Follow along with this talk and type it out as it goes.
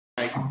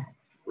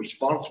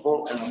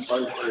responsible and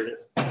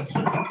appropriate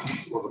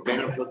for the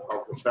benefit of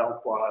the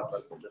South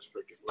Wairarapa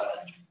district at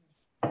large.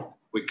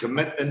 We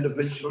commit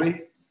individually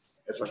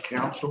as a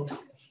council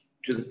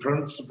to the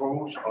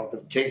principles of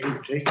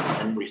integrity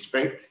and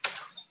respect,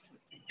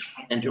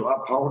 and to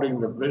upholding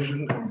the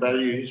vision and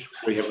values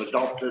we have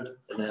adopted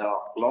in our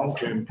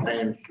long-term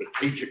plan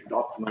strategic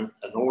document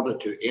in order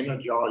to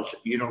energise,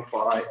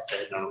 unify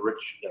and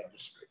enrich our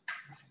district.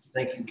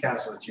 Thank you,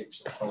 Councillor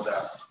Gibson. Hold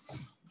up.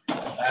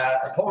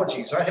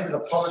 Apologies. I have an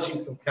apology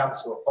from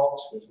Councillor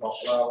Fox, who is not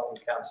well, and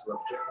Councillor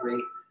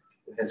Vickery,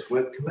 who has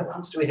work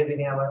commitments. Do we have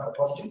any other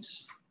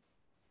apologies?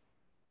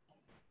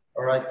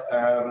 All right.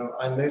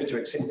 I move to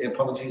accept the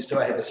apologies. Do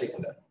I have a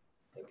seconder?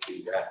 Thank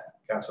you,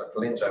 Councillor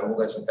Colenso. All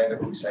those in favour,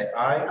 please say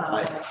aye.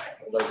 Aye.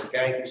 All those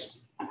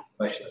against,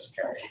 motion is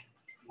carried.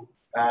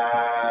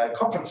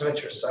 Conflicts of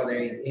interest. Are there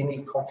any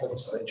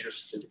conflicts of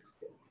interest to declare?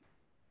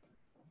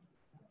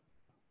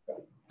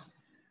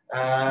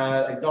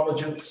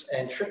 Acknowledgements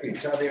and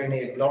tributes. Are there any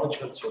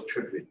acknowledgements or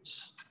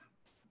tributes?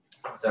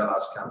 So I'll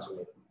ask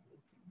Councillor.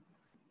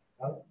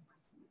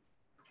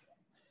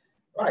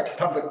 Right,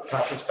 public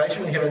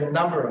participation. We have a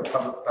number of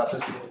public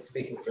participants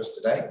speaking for us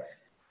today.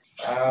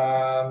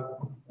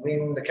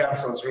 When the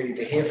council is ready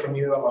to hear from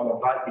you, I'll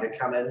invite you to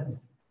come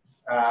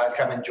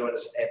and join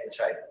us at the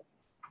table.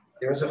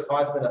 There is a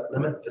 5-minute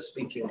limit for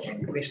speaking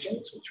and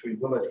questions, which we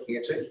will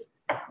adhere to.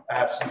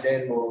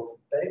 Suzanne will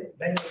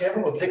bang the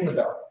gavel or ding the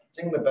bell.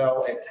 Ding the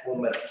bell at 4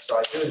 minutes. So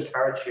I do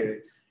encourage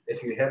you,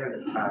 if you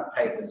haven't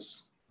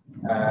papers,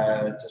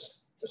 to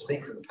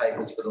speak to the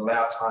papers, but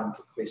allow time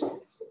for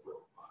questions.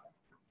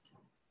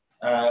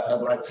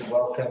 I'd like to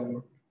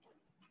welcome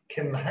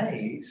Kim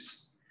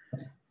Hayes,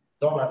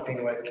 Donna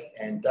Fenwick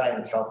and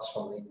Diane Phelps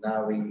from the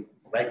Ngawi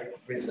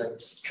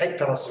residents, Cape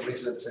Palliser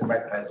Residents and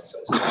Ratepayers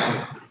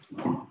Association.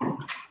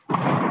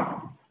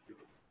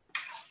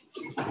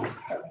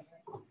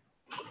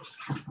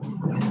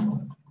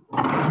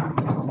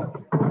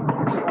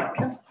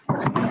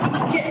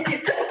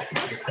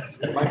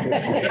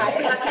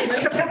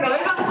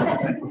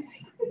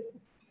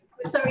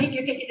 Sorry,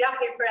 you can get up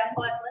here for our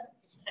 5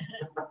 minutes.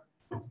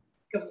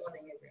 Good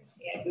morning, everyone.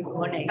 Yeah, good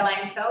morning.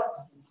 Diane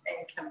Phelps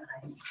and Kim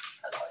Hayes.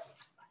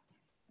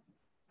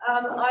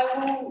 I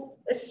will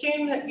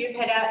assume that you've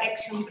had our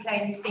action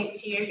plan sent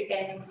to you,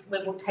 and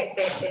we will take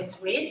that as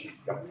read.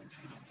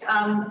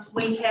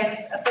 We have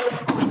a bit of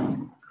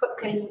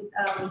quickly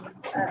a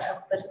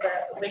bit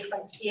of a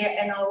reference here,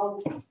 and I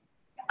will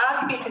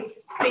ask you to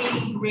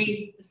speed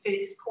read the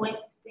first point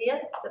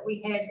there that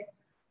we had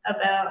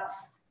about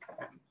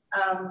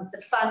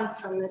the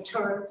funds and the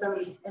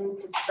tourism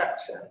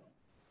infrastructure.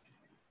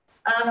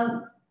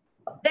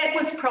 That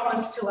was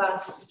promised to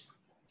us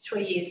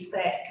 3 years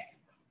back.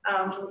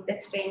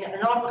 It's been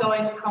an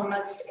ongoing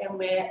promise, and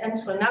we're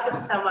into another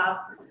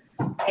summer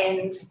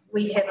and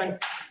we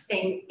haven't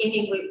seen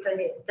any work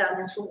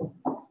done at all.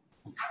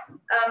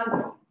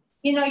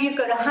 You know, you've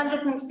got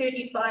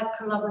 135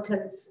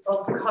 kilometres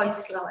of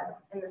coastline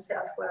in the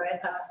South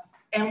Wairarapa,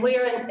 and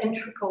we're an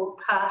integral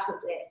part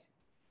of that.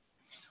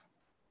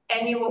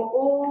 And you were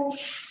all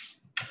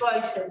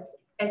voted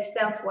as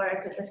South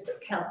Wairarapa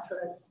District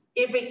Councillors,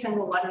 every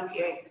single one of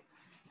you,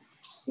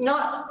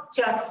 not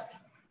just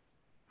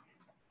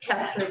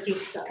Councillor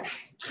Gibson,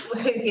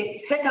 who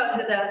gets hit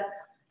over the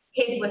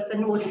head with the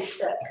naughty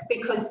stick,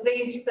 because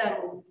these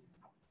things,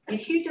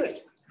 yes you do,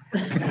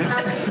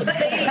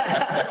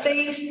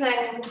 these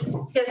things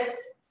just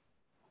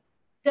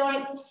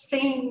don't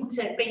seem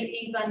to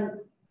be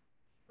even,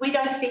 we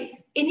don't see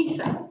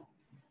anything.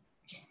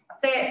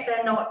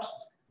 They're not,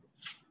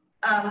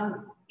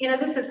 you know,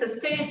 this is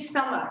the 3rd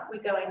summer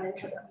we're going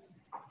into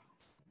this.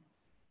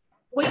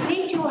 We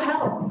need your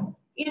help.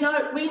 You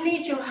know, we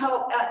need your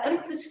help. Our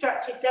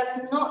infrastructure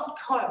does not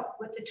cope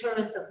with the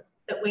tourism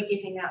that we're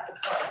getting out the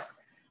coast.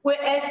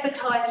 We're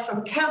advertised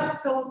from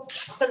councils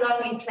to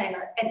Lonely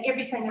Planet and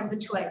everything in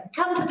between.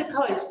 Come to the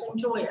coast,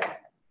 enjoy it.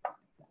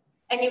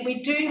 And yet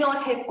we do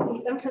not have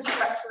the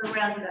infrastructure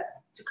around it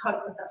to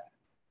cope with it.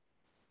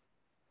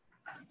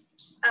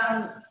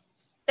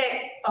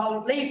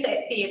 I'll leave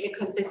that there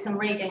because there's some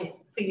reading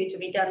for you to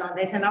be done on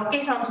that, and I'll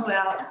get on to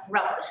our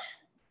rubbish.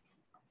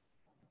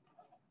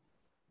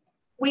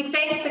 We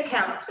thank the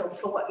council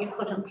for what you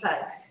put in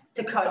place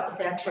to cope with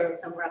our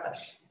tourism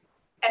rubbish,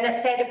 and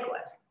it's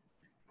adequate,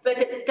 but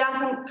it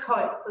doesn't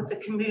cope with the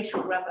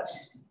commercial rubbish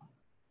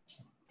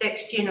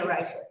that's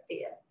generated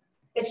there.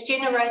 It's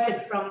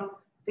generated from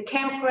the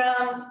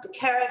campground, the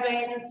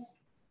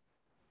caravans.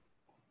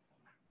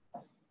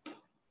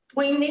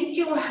 We need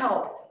your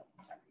help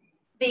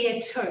there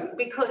too,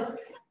 because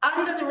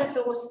under the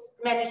resource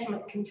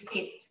management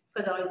consent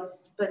for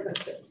those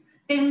businesses,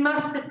 there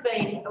must have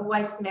been a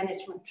waste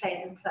management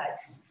plan in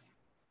place.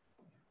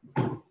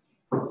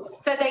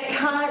 So they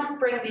can't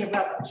bring their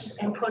rubbish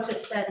and put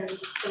it in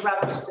the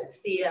rubbish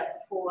that's there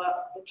for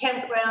the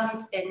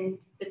campground and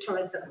the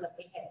tourism that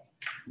we have.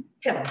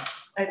 Kim,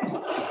 over to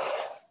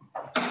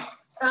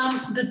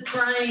you. The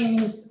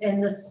drains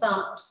and the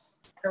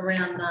sumps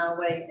around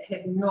Ngawi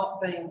have not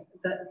been,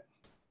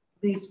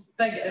 there's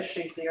big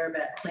issues there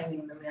about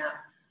cleaning them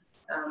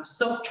out.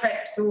 Silt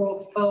traps are all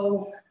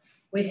full.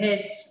 We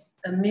had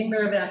a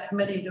member of our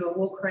committee do a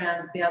walk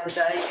around the other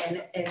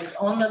day, and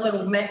on the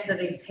little map that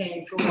he's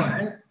hand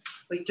drawn,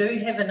 we do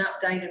have an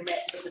updated map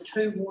with the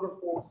 2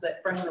 waterfalls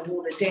that bring the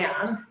water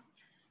down.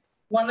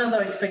 One of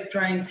those big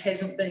drains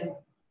hasn't been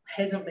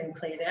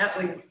cleared out.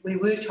 We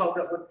were told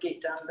it would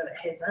get done, but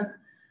it hasn't.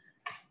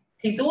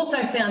 He's also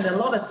found a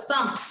lot of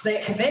sumps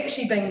that have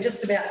actually been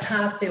just about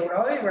tar sealed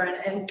over,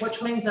 and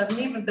which means they've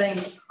never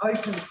been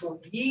open for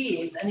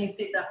years. And he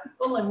said they're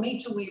full of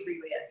metal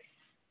everywhere.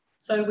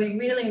 So we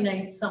really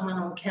need someone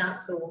on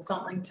council or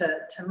something to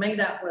meet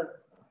up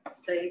with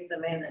Steve, the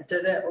man that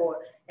did it,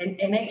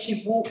 and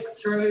actually walk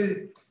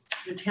through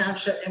the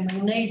township, and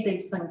we need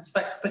these things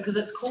fixed because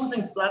it's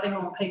causing flooding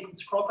on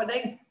people's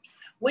property.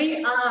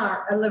 We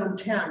are a little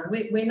town.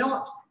 We're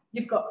not,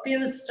 you've got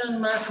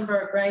Featherston,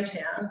 Martinborough,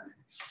 Greytown,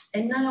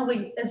 and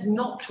Narwee is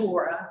not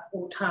Tora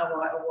or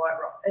Tarwai or White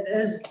Rock. It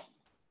is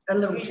a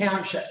little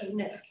township.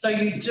 So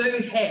you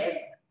do have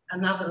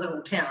another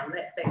little town.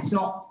 That's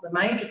not the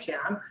major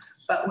town,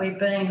 but we're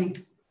being,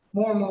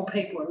 more and more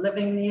people are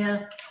living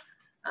there.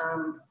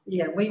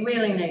 Yeah, we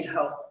really need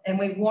help, and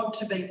we want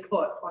to be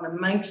put on a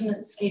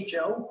maintenance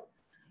schedule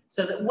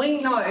so that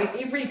we know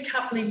every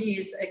couple of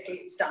years it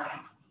gets done,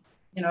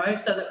 you know,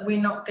 so that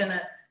we're not going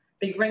to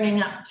be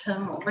ringing up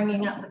Tim or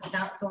ringing up the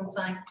council and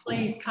saying,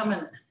 please come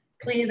and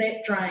clear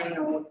that drain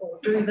or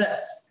do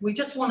this. We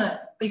just want to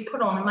be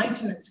put on a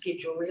maintenance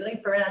schedule really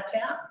for our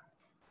town.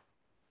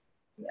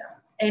 Yeah,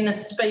 and a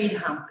speed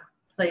hump,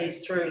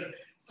 please, through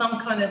some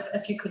kind of,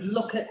 if you could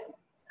look at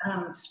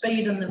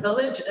speed in the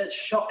village, it's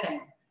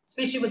shocking,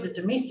 especially with the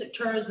domestic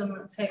tourism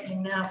that's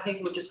happening now.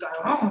 People are just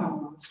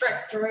going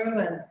straight through,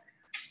 and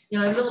you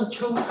know, little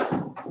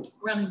children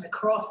running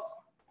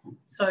across.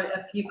 So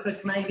if you could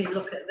maybe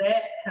look at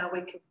that, how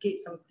we could get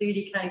some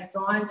 30k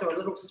signs or a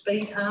little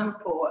speed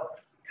hump or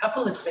a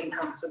couple of speed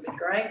humps would be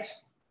great.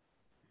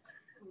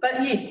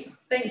 But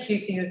yes, thank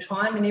you for your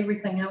time, and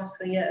everything else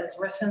there is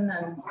written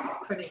and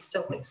pretty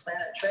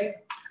self-explanatory.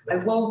 I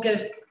will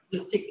give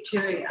the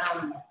secretary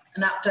an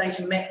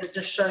updated map that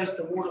just shows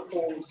the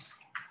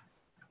waterfalls,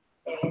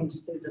 and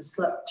there's a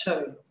slip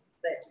too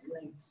that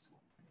needs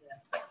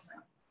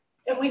fixing.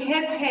 And we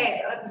have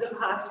had over the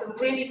past a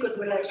really good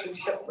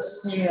relationship with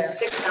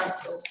the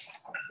council.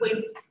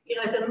 We've, you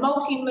know, the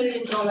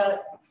multi-million-dollar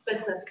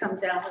business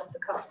comes out of the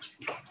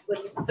coast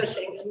with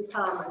fishing and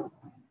farming,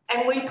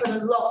 and we put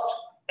a lot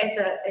as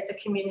a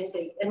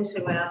community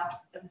into our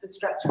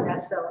infrastructure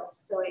ourselves.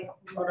 So a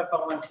lot of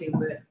volunteer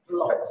work,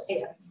 lots.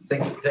 Yeah.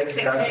 Thank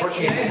you.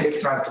 Unfortunately, we don't have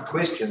time for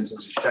questions.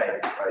 It's a shame.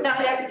 So no,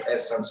 that's,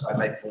 as I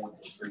may forward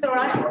this through. All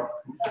right.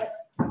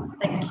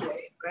 Thank you.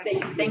 Great.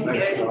 Thank you.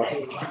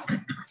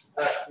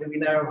 We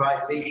now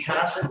invite Lee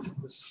Carson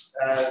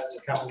to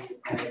come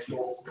and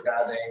talk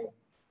regarding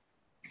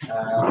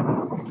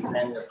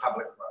and the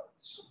public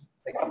roads.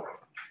 Thank you.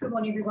 Good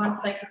morning, everyone.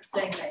 Thank you for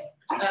seeing me.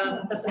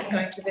 This is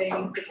going to be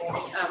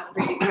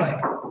really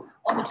quick.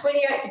 On the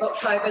 28th of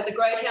October, the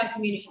Greytown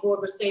Community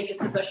Board received a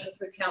submission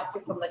through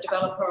council from the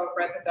developer of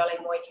Rapid Valley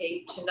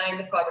Moiki to name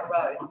the private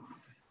road.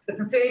 The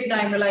preferred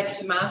name related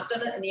to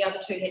Marston, and the other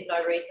two had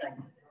no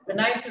reasoning. The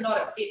names were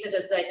not accepted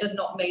as they did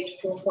not meet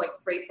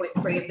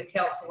 4.3.3 of the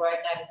council road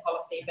naming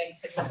policy being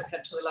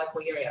significant to the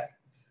local area.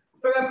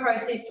 Through a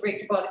process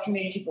directed by the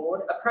Community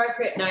Board,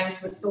 appropriate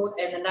names were sought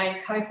and the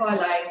name Kofi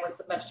Lane was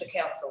submitted to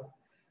council.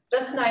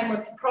 This name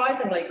was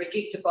surprisingly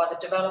rejected by the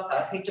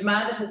developer, who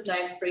demanded his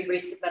names be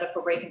resubmitted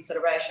for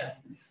reconsideration.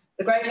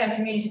 The Greytown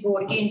Community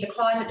Board again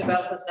declined the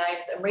developer's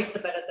names and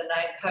resubmitted the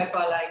name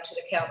Kofi Lane to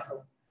the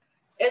council.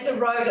 As a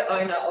road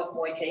owner of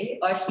Moiki,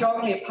 I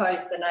strongly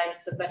oppose the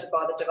names submitted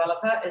by the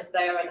developer, as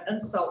they are an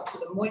insult to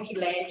the Moiki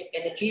land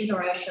and the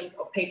generations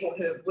of people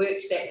who have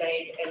worked that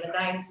land, and the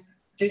names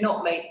do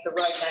not meet the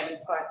road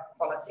naming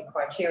policy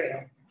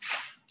criteria.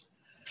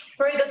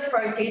 Through this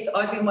process,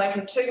 I've been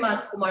waiting 2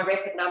 months for my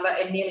rapid number,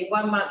 and nearly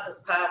 1 month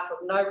has passed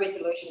with no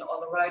resolution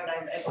on the road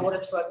name in order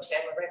to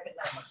obtain a rapid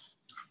number.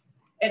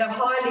 At a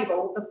high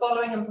level, the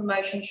following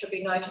information should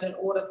be noted in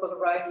order for the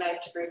road name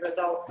to be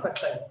resolved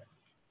quickly.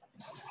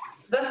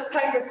 This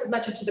paper is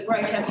submitted to the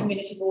Greytown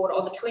Community Board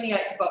on the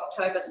 28th of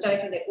October,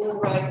 stating that all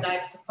road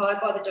names supplied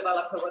by the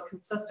developer were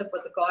consistent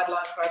with the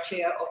guideline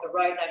criteria of the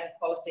road naming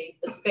policy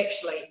is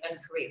factually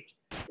incorrect.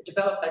 The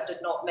developer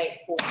did not meet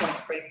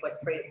 4.3.3 of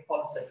the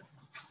policy.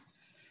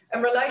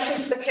 In relation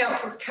to the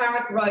council's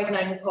current road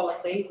naming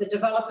policy, the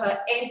developer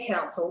and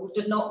council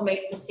did not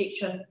meet the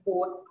section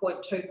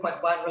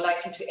 4.2.1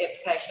 relating to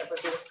application of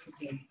resource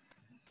consent.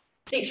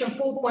 Section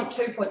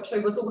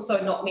 4.2.2 was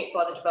also not met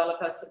by the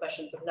developer's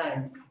submissions of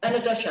names. In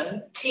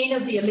addition, 10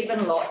 of the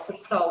 11 lots have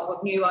sold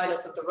with new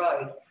owners of the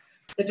road.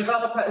 The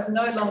developer is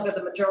no longer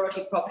the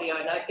majority property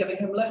owner, giving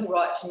him little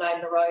right to name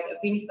the road. If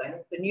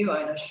anything, the new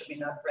owner should be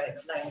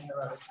naming the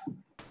road.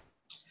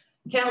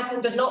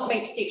 Council did not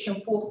meet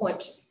section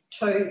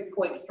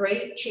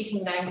 4.2.3,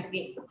 checking names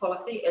against the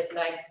policy, as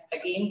names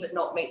again did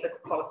not meet the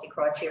policy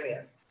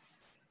criteria.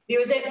 There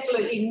is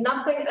absolutely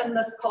nothing in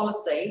this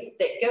policy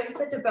that gives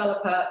the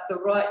developer the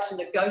right to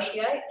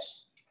negotiate,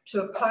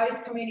 to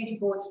oppose community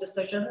boards'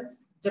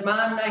 decisions,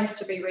 demand names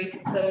to be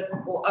reconsidered,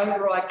 or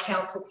override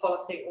council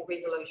policy or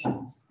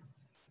resolutions.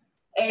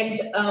 And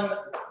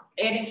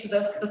adding to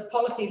this, this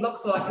policy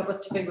looks like it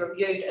was to be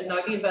reviewed in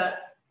November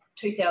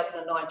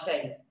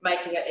 2019,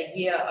 making it a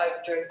year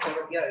overdue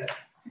for review.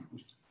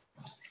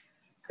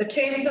 The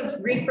terms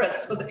of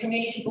reference for the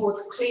community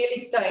boards clearly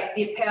state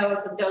their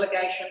powers and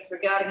delegations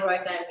regarding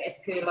road name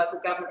as per Local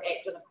Government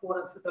Act in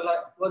accordance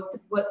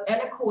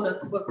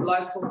with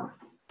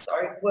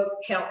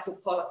council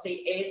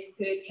policy as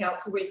per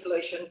Council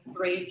Resolution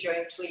 3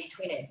 June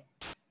 2020.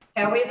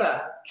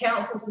 However,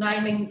 council's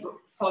naming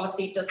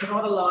policy does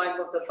not align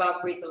with the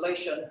above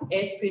resolution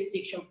as per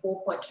section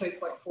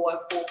 4.2.4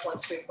 and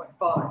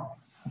 4.2.5.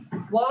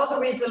 While the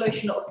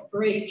resolution of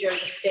 3 June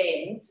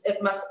stands,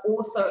 it must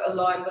also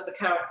align with the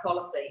current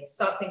policy,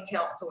 something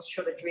council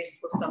should address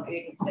with some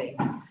urgency.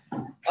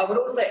 I would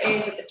also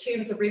add that the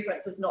terms of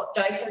reference is not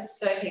dated,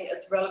 stating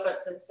its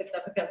relevance and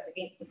significance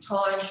against the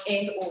time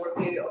and or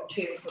review of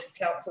terms of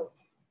council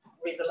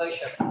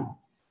resolution.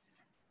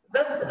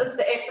 This is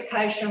the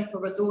application for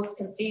resource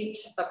consent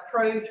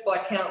approved by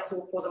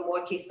council for the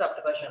Moike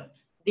subdivision.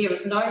 There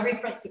is no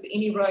reference of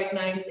any road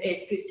names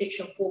as per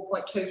section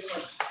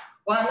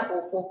 4.2.1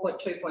 or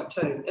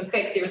 4.2.2. In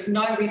fact, there is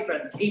no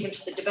reference even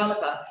to the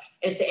developer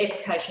as the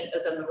application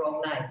is in the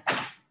wrong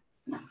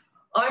name.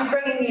 I'm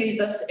bringing you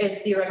this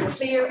as there are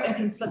clear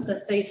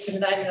inconsistencies to the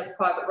naming of the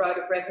private road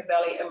of Rapper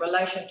Valley in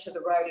relation to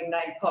the roading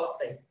name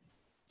policy.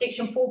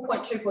 Section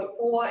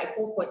 4.2.4 and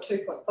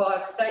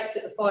 4.2.5 states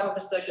that the final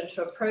decision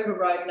to approve a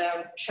road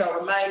name shall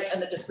remain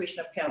in the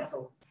discretion of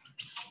council.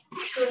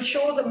 To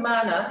ensure the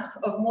mana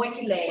of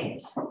Moike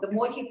land, the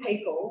Moike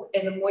people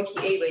and the Moike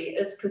iwi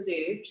is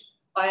preserved,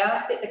 I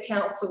ask that the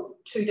council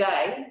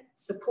today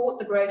support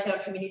the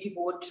Greytown Community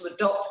Board to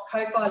adopt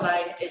Kowhai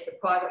Lane as the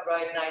private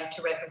road name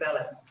to Rapper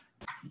Valley.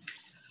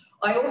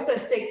 I also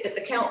seek that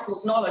the council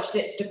acknowledge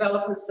that the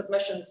developers'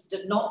 submissions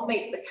did not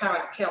meet the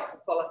current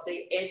council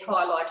policy as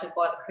highlighted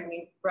by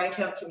the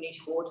Greytown Community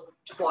Board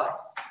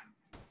twice.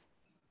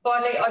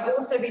 Finally, I've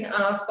also been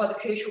asked by the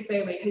Kershaw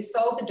family who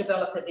sold the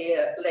developer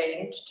their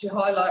land to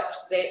highlight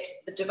that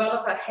the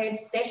developer had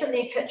sat in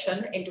their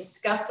kitchen and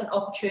discussed an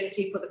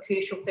opportunity for the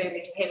Kershaw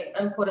family to have an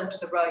input into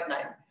the road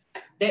name.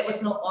 That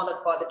was not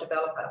honoured by the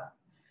developer.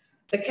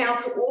 The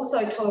council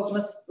also told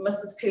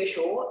Mrs.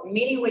 Kershaw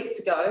many weeks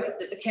ago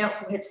that the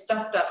council had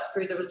stuffed up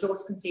through the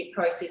resource consent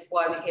process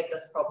why we have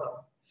this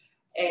problem.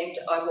 And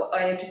I will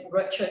add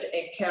Richard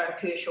and Karen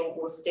Kershaw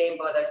will stand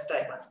by those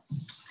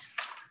statements.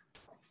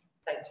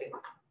 Thank you.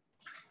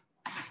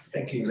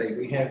 Thank you, Lee.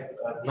 We have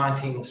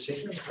 19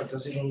 seconds, but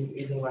does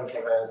anyone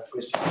have a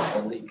question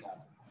for Lee?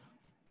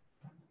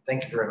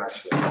 Thank you very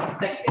much, Lee.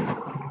 Thank you.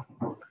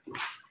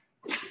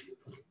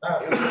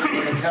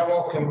 How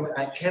welcome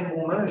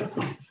Campbell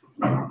Move.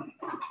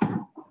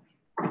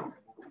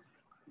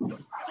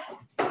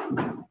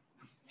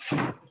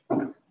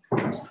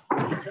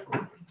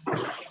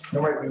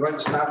 No, wait, we won't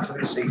start till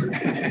this season.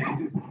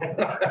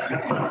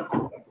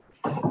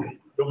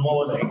 Good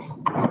morning.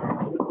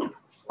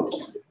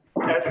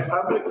 At a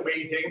public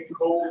meeting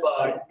called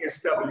by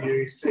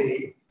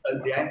SWC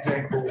at the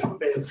Anzac Hall,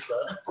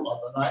 Featherston on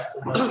the 9th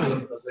of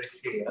November this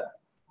year,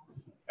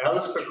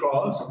 Alistair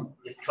Cross,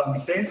 the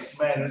consents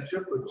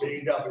manager for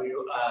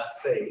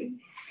GWRC,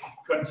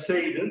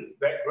 conceded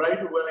that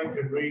Greater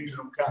Wellington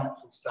Regional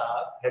Council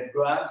staff had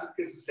granted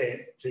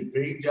consent to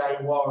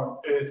BJ Warren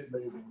Earth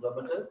Moving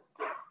Limited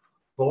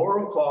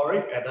for a quarry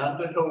at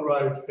Underhill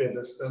Road,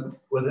 Featherston,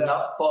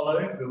 without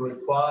following the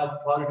required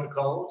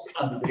protocols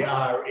under the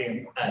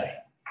RMA.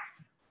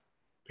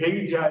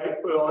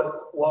 PJ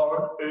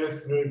Warren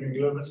Earth Moving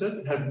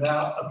Limited have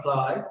now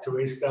applied to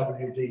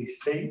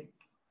SWDC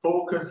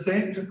for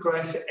consent to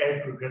crash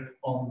aggregate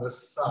on the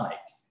site.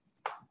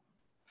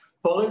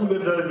 Following the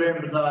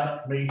November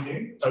 9th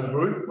meeting, a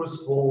group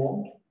was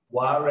formed,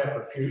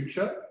 Wairarapa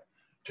Future,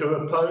 to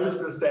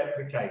oppose this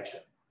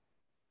application.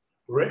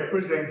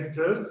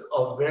 Representatives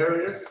of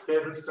various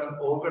Featherston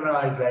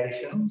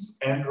organisations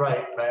and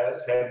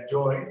ratepayers have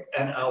joined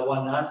and are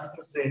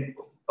 100%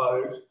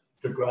 opposed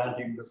to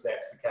granting this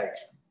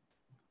application.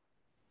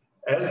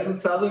 As the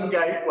southern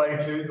gateway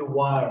to the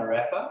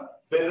Wairarapa,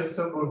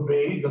 Featherston would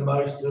be the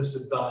most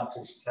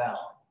disadvantaged town.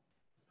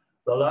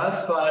 The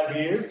last 5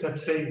 years have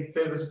seen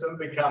Featherston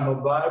become a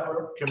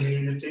vibrant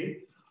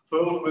community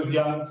filled with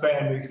young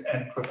families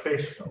and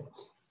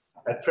professionals,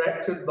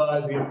 attracted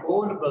by the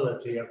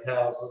affordability of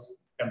houses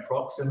and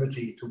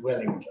proximity to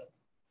Wellington.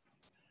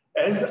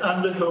 As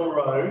Underhill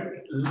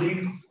Road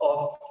leads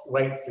off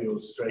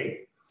Wakefield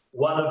Street,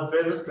 one of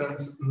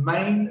Featherston's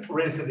main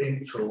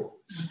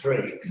residential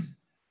streets,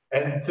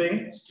 and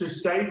thanks to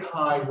State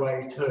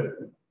Highway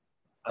 2,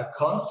 a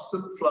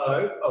constant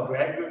flow of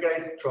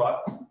aggregated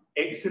trucks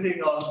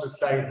exiting onto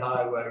State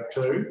Highway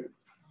 2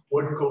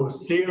 would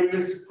cause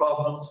serious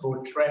problems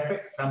for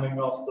traffic coming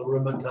off the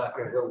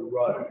Rimataka Hill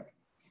Road.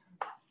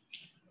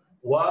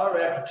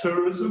 Wairarapa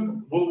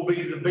tourism will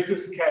be the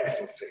biggest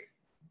casualty,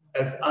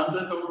 as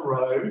Underhill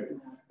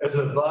Road is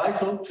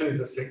vital to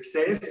the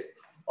success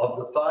of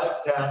the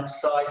Five Towns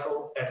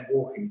cycle and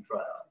walking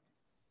trail.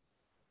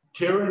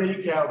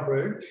 Tiranekau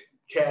Bridge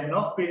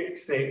cannot be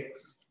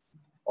accessed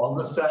on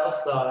the south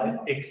side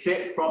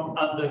except from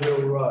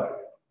Underhill Road.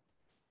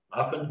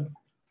 Up and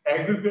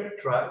aggregate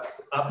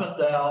trucks up and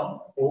down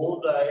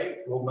all day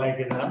will make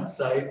it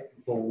unsafe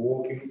for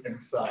walking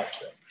and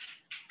cycling.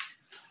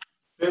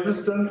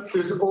 Featherston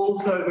is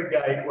also the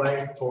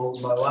gateway for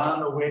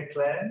Moana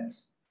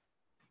wetlands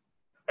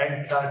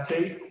and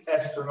Cartier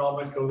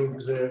Astronomical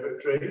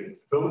Observatory,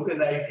 built in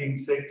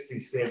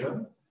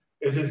 1867.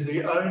 It is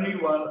the only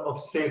one of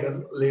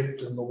 7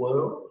 left in the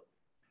world,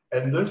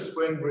 and this,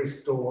 when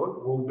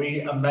restored, will be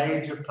a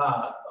major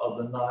part of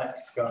the Night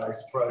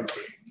Skies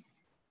project.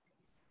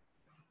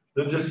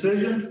 The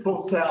decision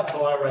for South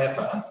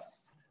Wairarapa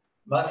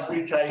must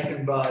be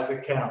taken by the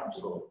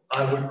council.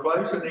 I would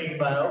quote an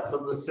email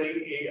from the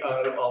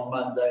CEO on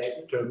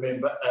Monday to a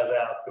member of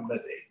our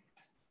committee.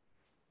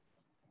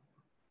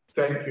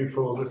 Thank you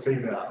for this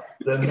email.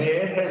 The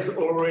Mayor has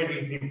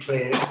already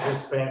declared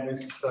his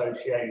Families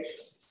Association.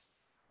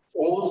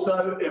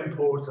 Also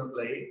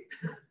importantly,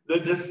 the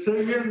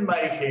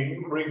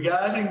decision-making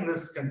regarding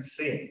this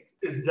consent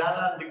is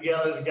done under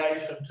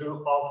delegation to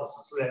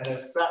officers, and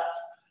as such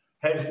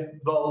has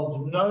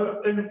involved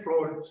no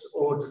influence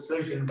or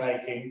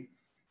decision-making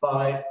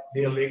by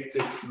the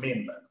elected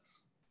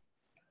members.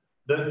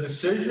 The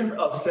decision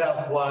of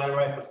South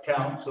Wairarapa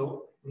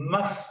Council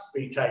must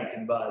be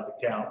taken by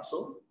the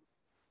council.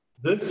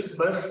 This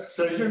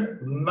decision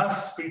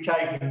must be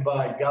taken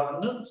by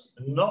governance,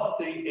 not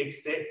the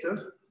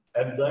executive,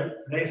 and not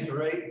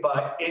necessarily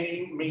by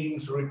any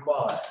means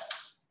required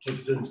to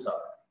do so,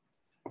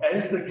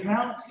 as the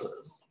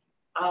councillors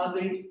are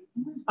the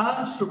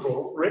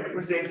answerable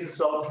representatives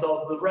of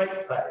the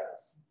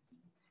ratepayers.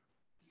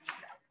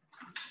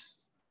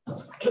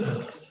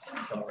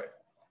 Sorry.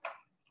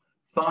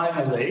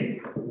 Finally,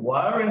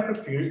 Wairarapa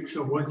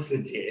Future would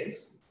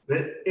suggest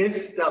that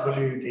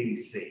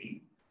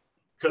SWDC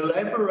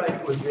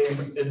collaborate with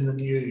them in the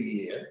new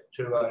year,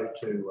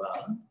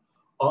 2021,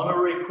 on a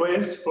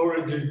request for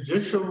a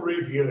judicial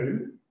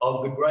review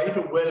of the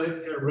Greater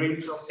Wellington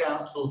Regional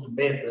Council's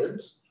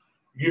methods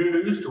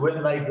used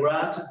when they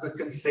granted the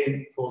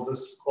consent for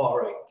this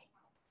quarry.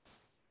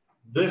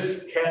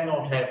 This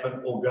cannot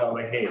happen or go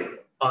ahead,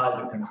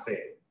 either consent.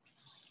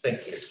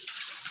 Thank you.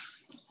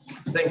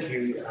 Thank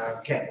you,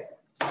 Ken.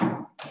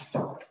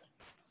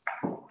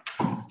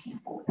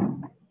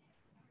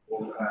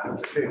 We'll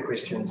defer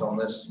questions on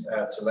this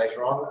to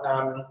later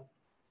on.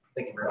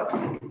 Thank you very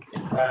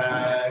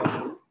much.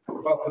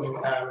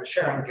 Welcome,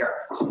 Sharon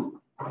Garrett.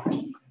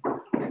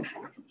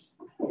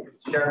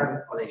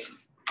 Sharon, oh, there she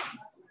is.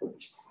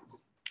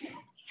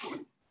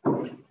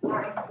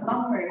 Sorry,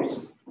 long route.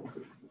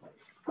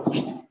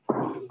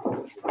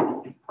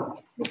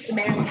 Mr.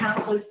 Mayor and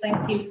councillors,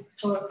 thank you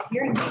for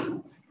hearing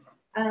me.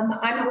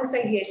 I'm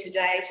also here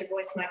today to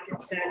voice my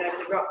concern over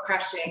the rock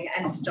crushing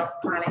and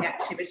stockpiling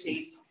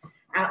activities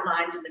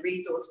outlined in the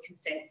resource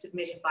consent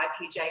submitted by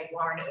PJ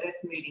Warren Earth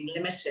Moving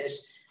Limited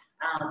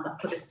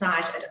for the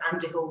site at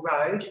Underhill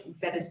Road in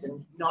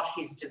Featherston, not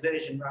his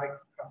Diversion Road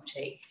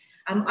property.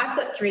 I've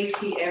got 3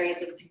 key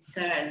areas of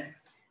concern.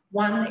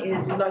 1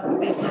 is local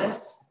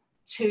business,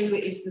 2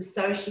 is the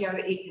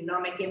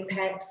socio-economic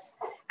impacts,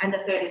 and the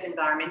 3rd is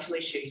environmental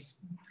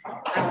issues.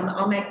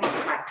 I'll make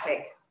this quite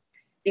quick.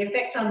 The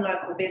effect on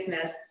local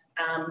business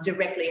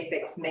directly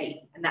affects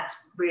me, and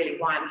that's really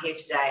why I'm here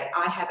today.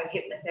 I have a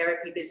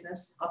hypnotherapy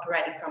business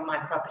operating from my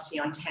property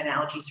on 10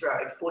 Algies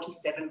Road,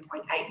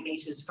 47.8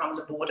 metres from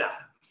the border.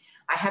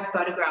 I have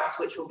photographs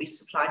which will be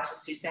supplied to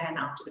Suzanne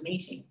after the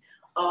meeting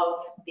of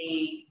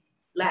the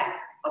lack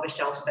of a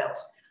shelter belt.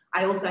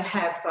 I also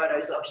have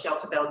photos of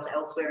shelter belts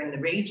elsewhere in the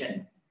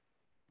region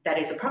that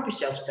is a proper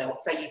shelter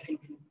belt, so you can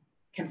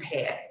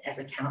compare as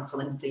a council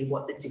and see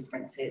what the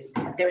difference is.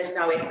 There is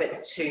no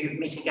effort to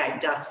mitigate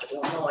dust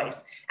or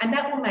noise, and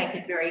that will make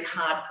it very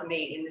hard for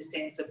me in the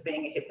sense of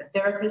being a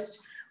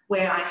hypnotherapist,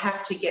 where I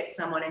have to get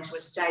someone into a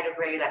state of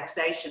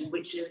relaxation,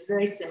 which is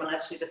very similar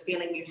to the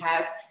feeling you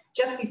have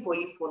just before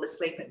you fall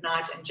asleep at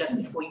night and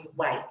just before you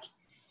wake.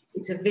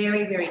 It's a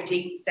very, very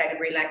deep state of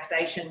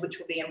relaxation, which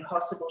will be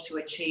impossible to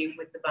achieve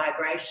with the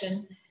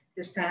vibration,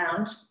 the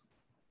sound,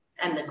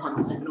 and the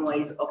constant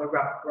noise of a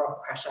rock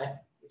crusher.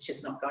 It's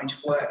just not going to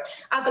work.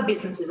 Other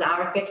businesses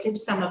are affected.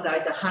 Some of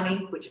those are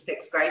honey, which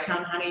affects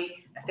Greytown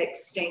Honey,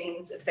 affects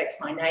Steen's, affects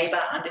my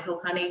neighbour,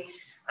 Underhill Honey.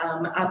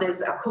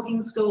 Others are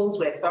cooking schools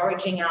where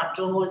foraging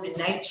outdoors in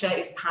nature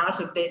is part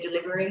of their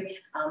delivery.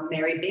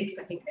 Mary Biggs,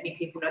 I think many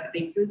people know the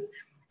Biggses.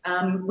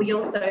 We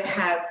also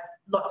have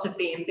lots of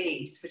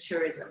B&Bs for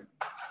tourism.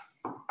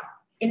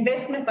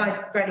 Investment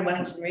by Greater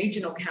Wellington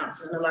Regional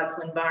Council and the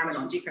local environment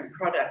on different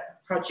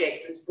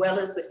projects, as well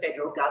as the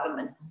federal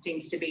government,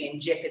 seems to be in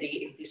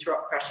jeopardy if this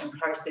rock crushing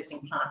processing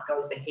plant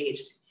goes ahead.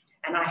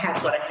 And I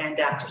have got a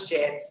handout to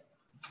share.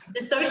 The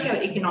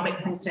socio-economic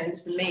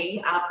concerns for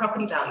me are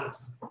property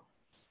values.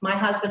 My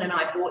husband and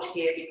I bought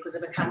here because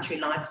of a country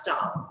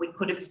lifestyle. We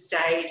could have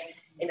stayed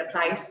in a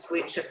place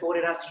which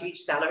afforded us huge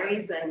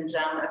salaries and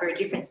a very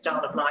different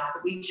style of life,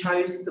 but we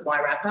chose the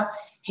Wairarapa.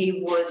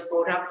 He was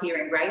brought up here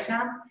in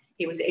Greytown.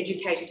 He was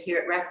educated here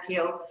at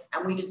Rathkill,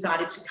 and we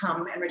decided to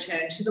come and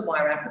return to the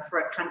Wairarapa for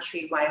a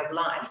country way of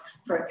life,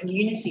 for a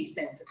community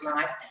sense of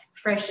life,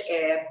 fresh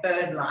air,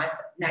 bird life,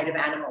 native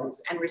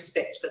animals, and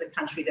respect for the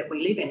country that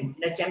we live in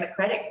a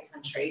democratic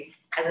country,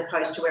 as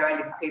opposed to where I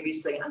lived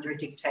previously under a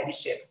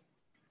dictatorship.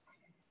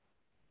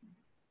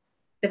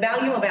 The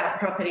value of our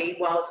property,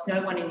 whilst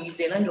no one in New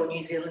Zealand or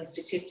New Zealand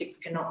statistics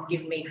cannot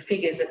give me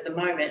figures at the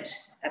moment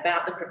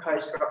about the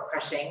proposed rock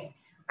crushing,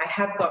 I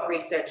have got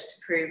research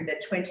to prove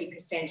that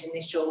 20%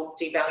 initial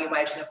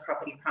devaluation of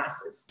property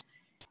prices.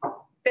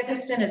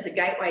 Featherston is the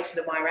gateway to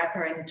the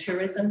Wairarapa and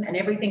tourism, and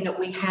everything that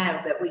we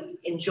have that we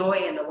enjoy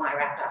in the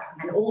Wairarapa,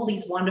 and all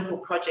these wonderful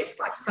projects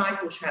like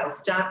cycle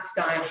trails, dark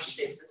sky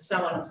initiatives, and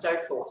so on and so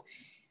forth,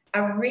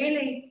 are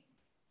really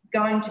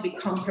going to be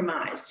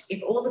compromised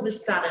if all of a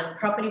sudden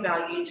property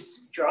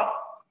values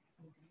drop.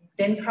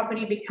 Then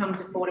property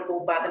becomes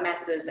affordable by the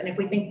masses, and if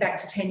we think back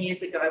to 10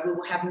 years ago, we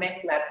will have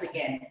meth labs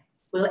again.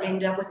 We'll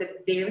end up with a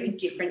very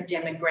different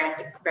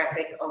demographic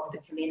of the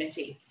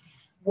community.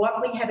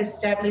 What we have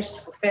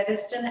established for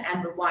Featherston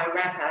and the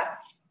Wairarapa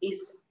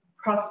is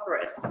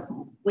prosperous.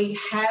 We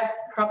have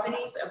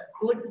properties of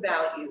good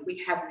value.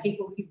 We have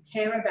people who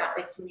care about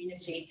their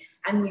community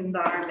and the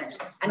environment.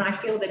 And I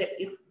feel that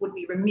it would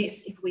be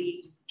remiss if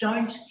we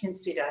don't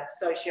consider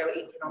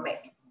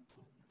socio-economic.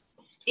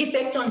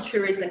 Effect on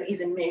tourism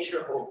is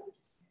immeasurable.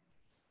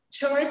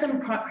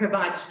 Tourism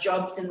provides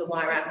jobs in the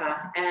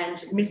Wairarapa, and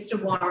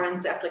Mr.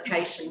 Warren's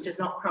application does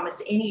not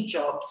promise any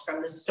jobs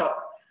from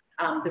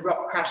the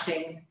rock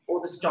crushing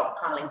or the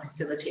stockpiling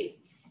facility.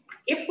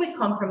 If we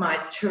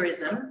compromise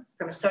tourism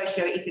from a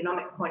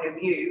socio-economic point of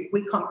view,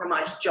 we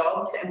compromise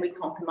jobs and we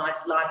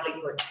compromise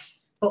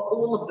livelihoods for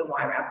all of the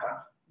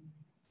Wairarapa.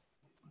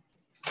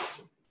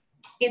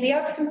 In the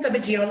absence of a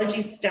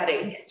geology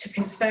study to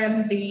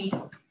confirm the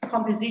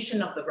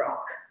composition of the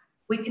rock,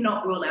 we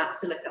cannot rule out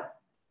silica.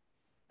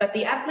 But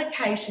the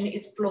application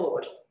is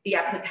flawed. The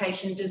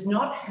application does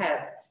not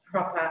have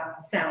proper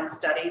sound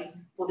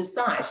studies for the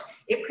site.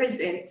 It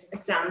presents a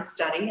sound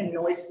study and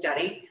noise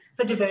study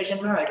for Diversion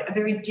Road, a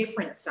very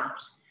different site.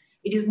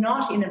 It is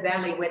not in a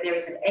valley where there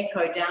is an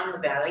echo down the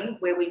valley,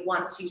 where we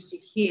once used to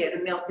hear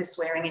the milker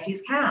swearing at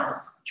his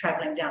cows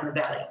travelling down the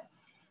valley.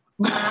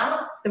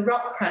 Now, the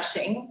rock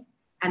crushing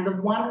and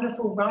the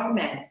wonderful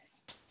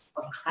romance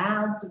of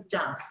clouds of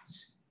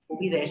dust will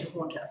be there to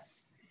haunt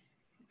us.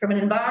 From an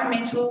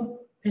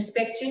environmental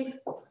perspective,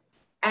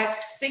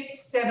 Act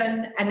 6,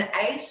 7 and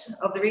 8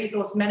 of the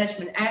Resource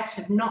Management Act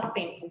have not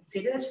been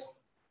considered,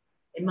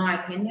 in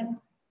my opinion.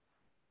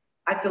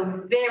 I feel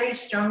very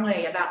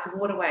strongly about the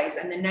waterways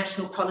and the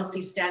national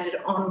policy standard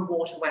on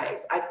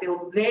waterways. I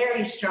feel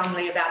very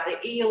strongly about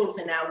the eels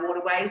in our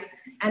waterways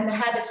and the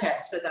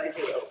habitats for those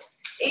eels.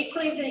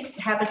 Equally,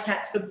 the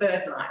habitats for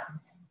bird life.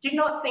 Do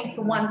not think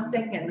for 1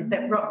 second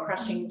that rock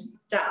crushing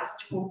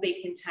dust will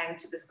be contained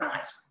to the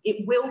site.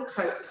 It will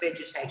coat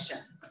vegetation.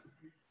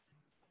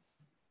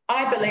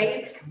 I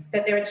believe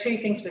that there are two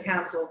things for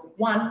council.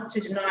 One, to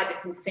deny the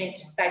consent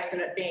based on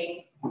it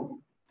being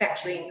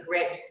factually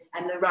incorrect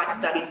and the right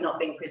studies not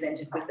being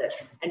presented with it.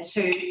 And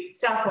two,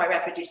 South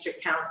Wairarapa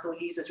District Council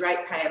uses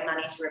ratepayer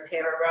money to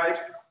repair a road.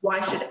 Why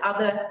should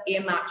other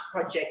earmarked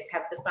projects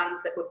have the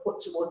funds that were put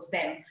towards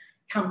them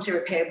come to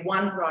repair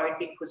one road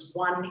because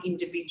one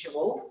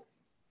individual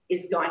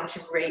is going to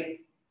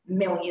reap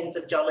millions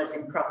of dollars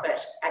in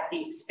profit at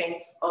the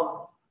expense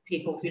of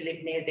people who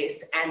live near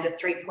this and are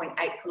 3.8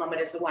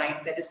 kilometres away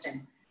in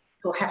Featherston,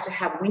 who'll have to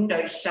have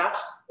windows shut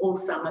all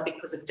summer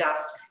because of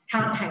dust,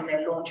 can't hang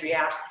their laundry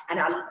out, and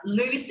are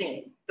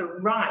losing the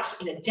right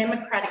in a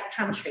democratic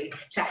country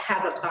to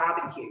have a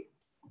barbecue.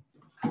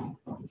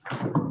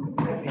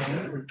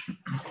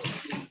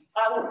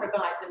 I will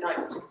provide the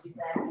notes to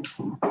Suzanne.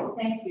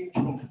 Thank you.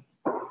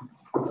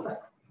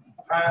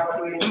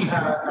 We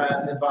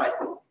invite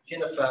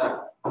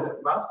Jennifer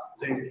Muff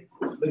to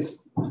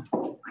please.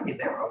 I get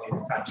that wrong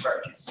every time. Sorry,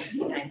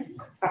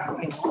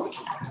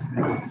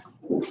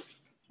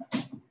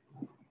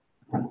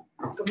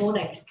 Good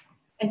morning,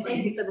 and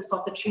thank you for this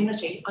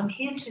opportunity. I'm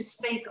here to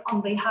speak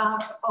on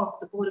behalf of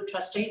the Board of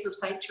Trustees of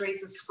St.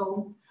 Teresa's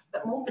School,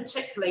 but more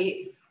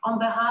particularly on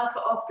behalf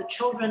of the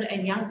children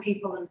and young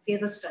people in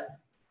Featherston,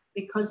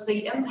 because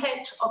the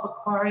impact of a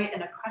quarry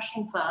and a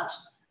crushing plant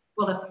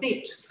will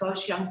affect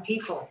those young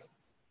people.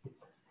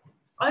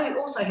 I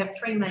also have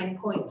three main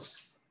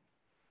points.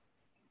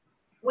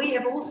 We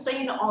have all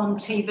seen on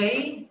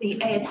TV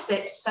the ads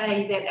that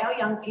say that our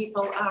young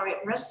people are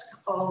at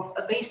risk of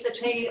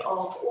obesity,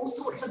 of all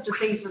sorts of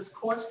diseases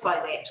caused by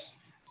that.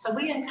 So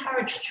we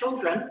encourage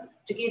children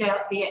to get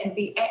out there and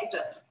be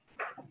active.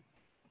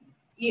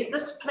 Yet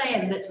this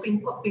plan that's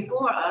been put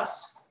before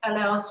us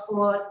allows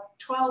for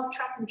 12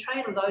 truck and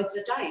trailer loads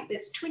a day.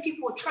 That's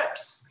 24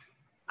 trips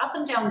up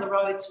and down the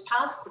roads,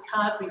 past the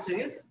Card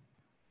Reserve,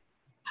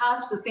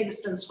 past the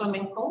Featherston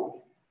swimming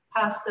pool,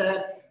 past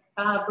the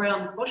Bar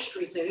Brown Bush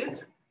Reserve,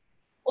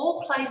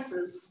 all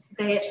places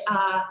that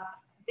are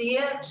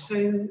there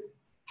to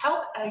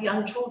help our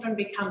young children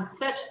become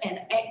fit and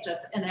active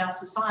in our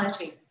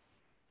society.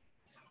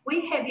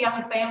 We have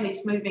young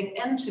families moving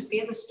into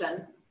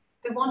Featherston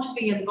who want to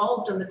be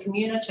involved in the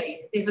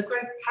community. There's a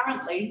group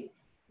currently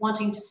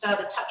wanting to start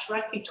a touch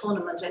rugby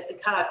tournament at the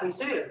Carve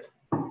Reserve.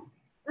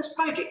 This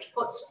project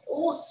puts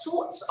all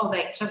sorts of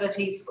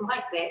activities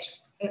like that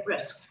at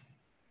risk.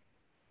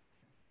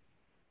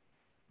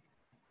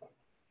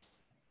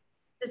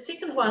 The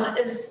second one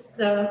is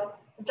the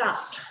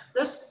dust.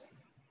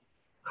 This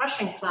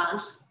crushing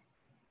plant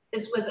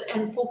is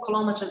within 4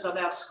 kilometres of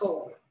our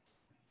school.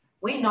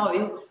 We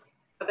know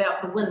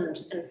about the wind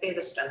in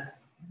Featherston.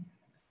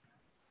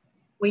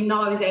 We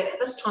know that at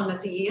this time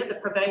of the year, the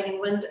prevailing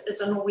wind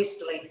is a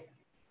norwesterly,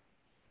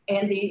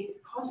 and the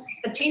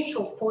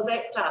potential for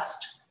that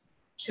dust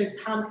to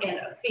come and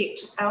affect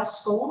our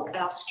school,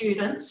 our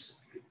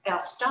students, our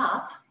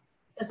staff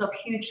is of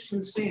huge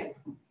concern.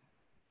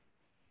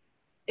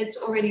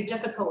 It's already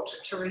difficult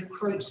to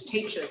recruit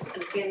teachers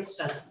in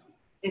Featherston.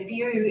 If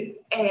you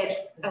add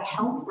a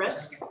health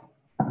risk,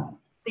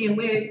 then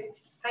we're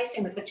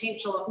facing the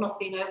potential of not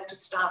being able to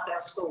staff our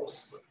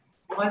schools.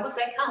 Why would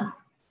they come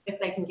if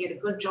they can get a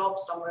good job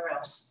somewhere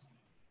else?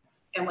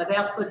 And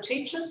without good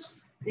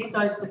teachers, there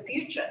goes the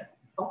future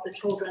of the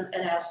children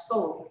in our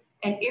school.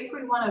 And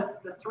every one of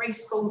the 3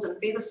 schools in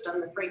Featherston,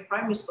 the 3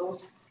 primary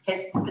schools,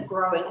 has a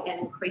growing and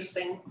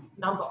increasing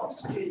number of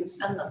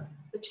students in them.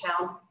 The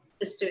town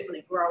is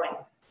certainly growing.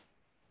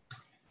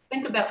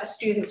 Think about the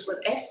students with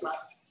asthma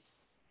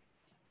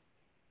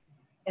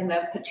and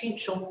the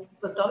potential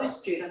for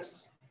those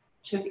students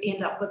to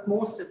end up with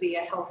more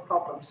severe health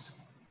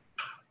problems.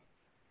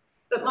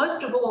 But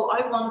most of all,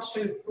 I want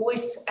to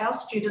voice our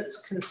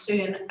students'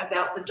 concern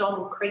about the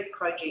Donald Creek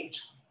project.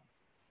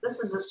 This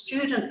is a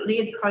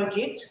student-led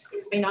project.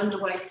 It's been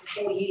underway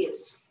for 4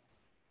 years.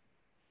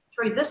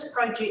 Through this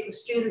project, the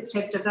students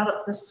have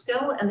developed the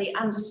skill and the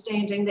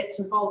understanding that's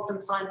involved in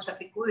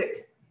scientific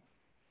work.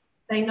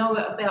 They know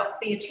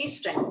about fair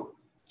testing.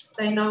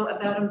 They know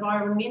about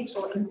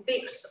environmental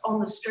effects on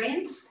the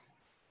streams.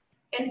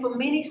 And for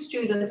many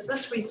students,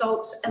 this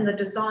results in the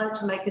desire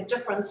to make a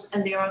difference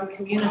in their own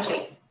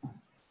community.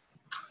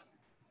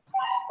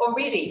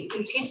 Already,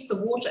 we test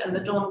the water in the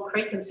Donald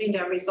Creek and send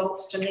our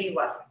results to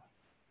NIWA.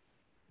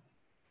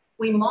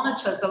 We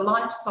monitor the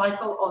life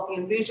cycle of the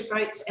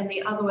invertebrates and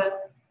the other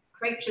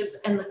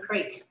creatures in the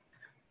creek.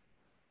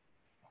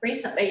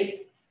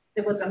 Recently,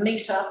 there was a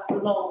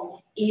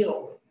metre-long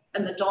eel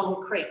in the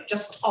Donald Creek,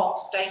 just off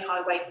State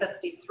Highway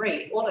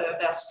 53. All of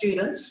our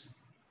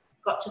students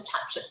got to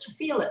touch it, to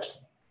feel it,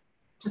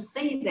 to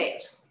see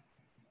that.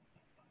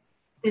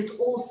 There's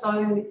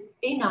also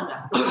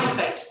inanga, the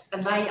whitebait,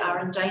 and they are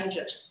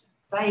endangered.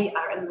 They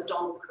are in the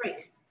Donald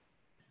Creek.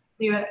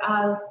 There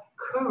are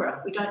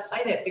kura. We don't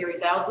say that very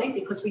loudly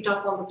because we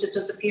don't want them to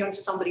disappear into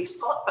somebody's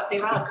pot, but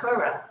there are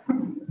kura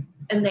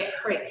in that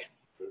creek.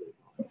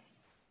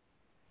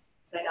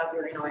 They are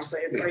very nice,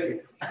 I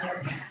agree.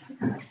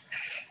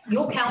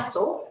 Your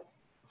council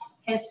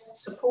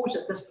has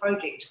supported this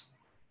project.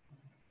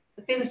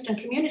 The Featherston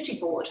Community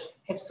Board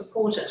have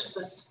supported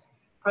this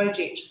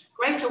project.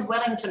 Greater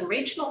Wellington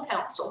Regional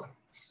Council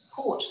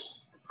support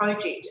the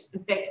project.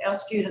 In fact, our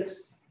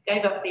students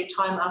gave up their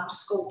time after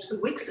school 2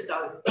 weeks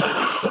ago to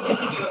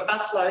a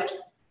busload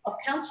of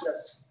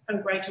councillors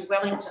from Greater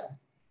Wellington.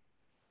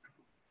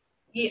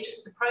 Yet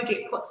the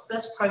project puts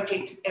this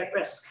project at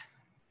risk.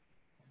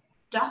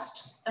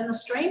 Dust in the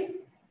stream,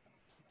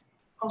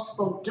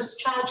 possible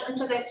discharge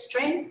into that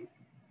stream.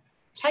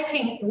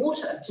 Taking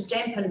water to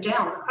dampen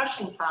down the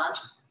crushing plant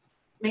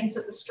means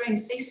that the stream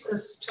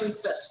ceases to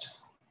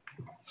exist.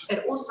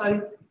 It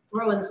also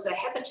ruins the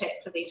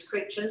habitat for these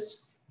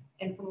creatures,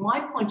 and from my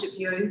point of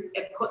view,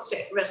 it puts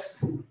at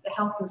risk the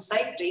health and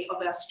safety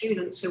of our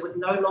students who would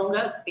no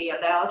longer be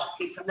allowed,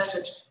 be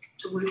permitted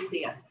to work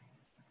there.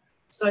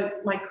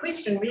 So my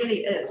question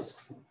really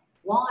is,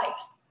 why?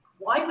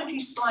 Why would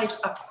you site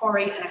a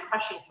quarry and a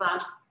crushing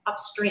plant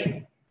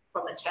upstream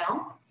from a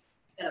town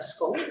and a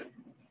school?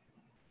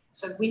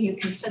 So when you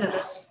consider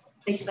this,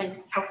 please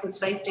think health and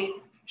safety,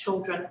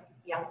 children,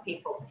 young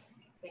people.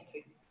 Thank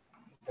you.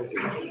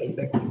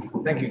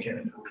 Thank you,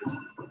 Jennifer.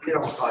 Get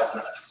on 5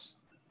 minutes.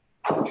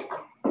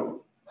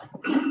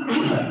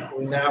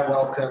 We now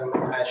welcome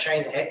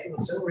Shane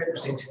Atkinson,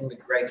 representing the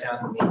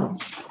Greytown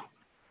Men's.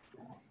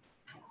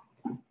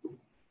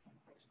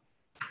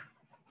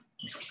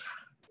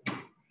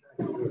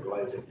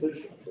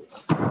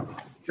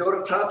 Kia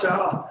ora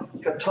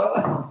tātou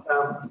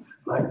katoa.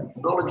 I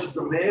acknowledge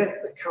the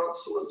mayor, the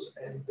councillors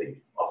and the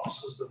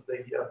officers of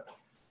the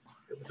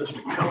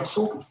district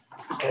council.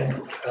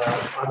 And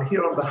I'm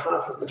here on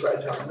behalf of the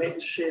Greytown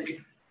Men's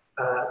Shed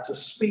to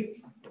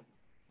speak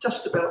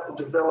just about the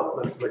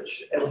development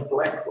which Adam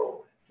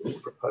Blackwell is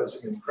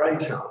proposing in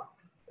Greytown.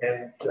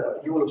 And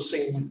you will have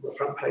seen the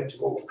front page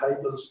of all the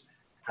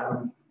papers,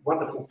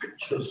 wonderful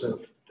pictures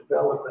of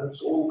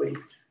developments, all the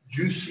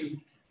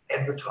juicy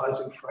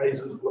advertising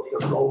phrases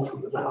that roll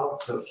from the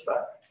mouths of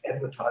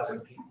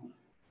advertising people,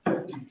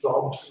 50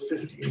 jobs,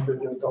 $15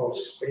 million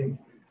spent,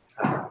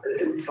 an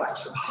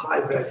influx of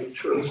high value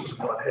tourism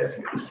and what have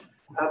you.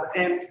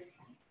 And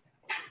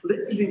let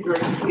me be very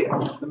clear,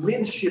 the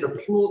Men's Shed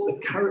applaud the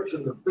courage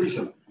and the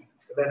vision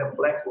that in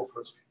Blackwell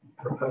has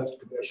proposed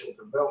commercial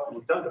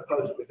development. We don't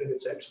oppose it, we think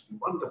it's absolutely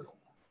wonderful.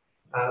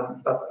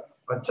 But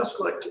I'd just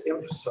like to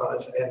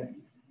emphasise,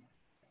 and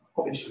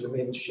obviously the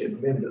Men's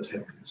Shed members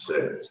have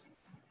concerns,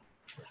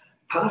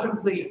 part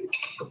of the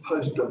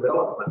proposed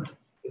development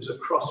is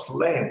across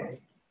land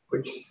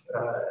which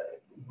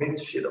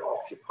Men's Shed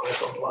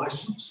occupies on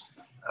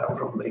licence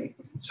from the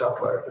South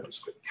Wairarapa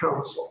District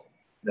Council.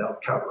 Now,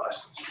 current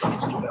licence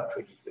runs to about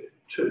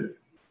 2032.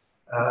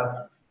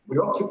 We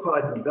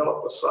occupied and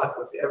developed the site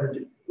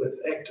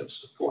with active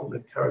support and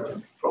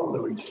encouragement from the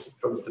region,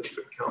 from the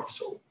District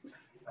Council.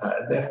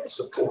 And that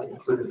support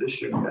included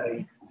issuing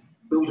a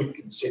building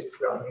consent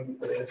for our new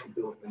amenity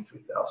building in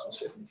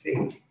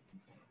 2017.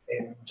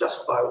 And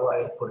just by way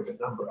of putting a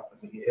number up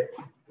in the air,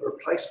 the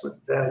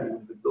replacement value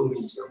of the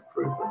buildings and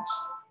improvements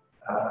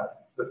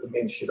that the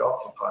Men's Shed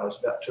occupy is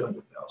about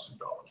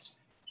 $200,000.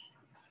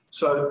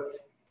 So,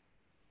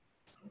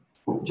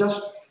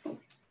 just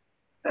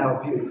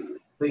our view,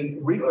 the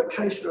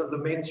relocation of the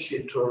Men's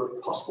Shed to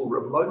a possible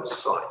remote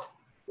site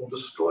will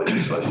destroy the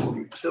social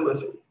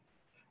utility.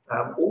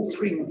 All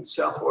three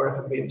South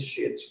Wairarapa Men's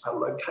Sheds are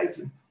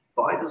located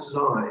by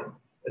design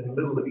in the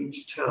middle of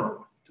each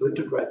town to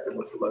integrate them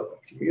with the local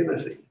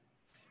community.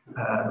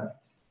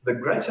 The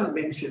Greater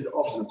Men's Shed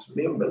offers its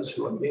members,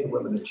 who are men,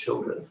 women and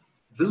children,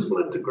 visible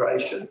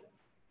integration,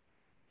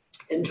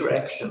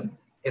 interaction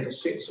and a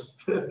sense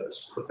of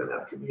purpose within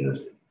our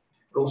community.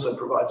 It also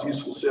provides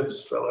useful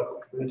services to our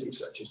local community,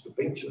 such as the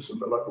benches and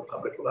the local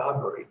public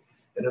library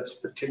and its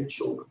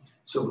potential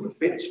civil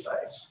defence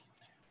base.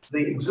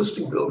 The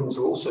existing buildings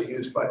are also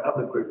used by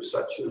other groups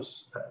such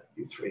as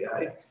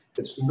U3A.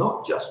 It's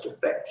not just a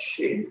back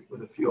shed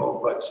with a few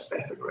old blokes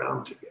faffing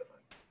around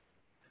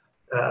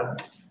together.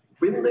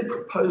 When the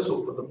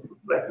proposal for the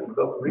Blackwell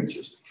development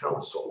reaches the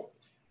council,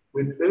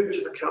 we'd urge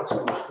the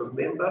councillors to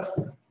remember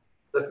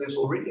that there's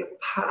already a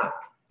park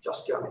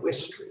just down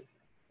West Street.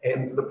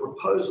 And the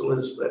proposal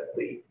is that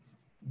the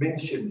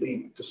Men's Shed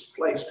be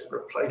displaced and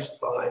replaced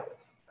by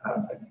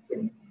a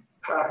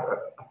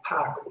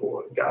park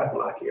or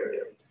garden-like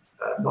area,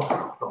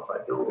 not by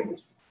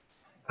buildings.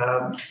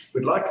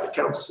 We'd like the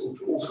council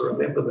to also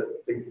remember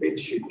that the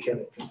Men's Shed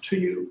can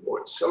continue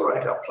or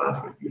accelerate our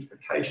planting and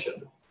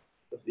beautification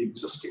of the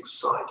existing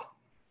site,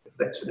 if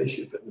that's an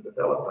issue for the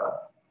developer,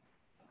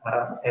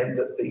 and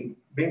that the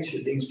Men's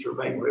Shed needs to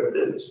remain where it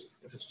is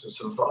if it's to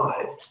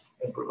survive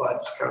and provide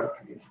its current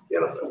community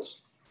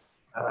benefits.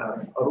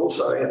 I'd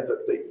also add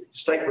that the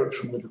statement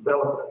from the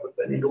developer that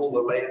they need all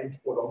the land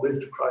or they'll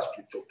move to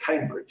Christchurch or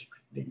Cambridge,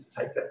 you need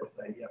to take that with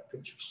a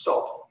pinch of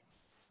salt.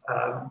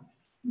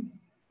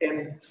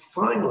 And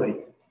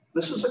finally,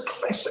 this is a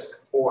classic,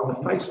 or on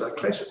the face of it, a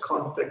classic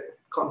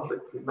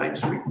conflict with Main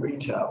Street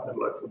retail and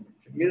local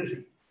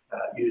community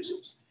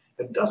users.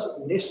 It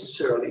doesn't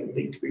necessarily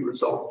need to be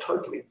resolved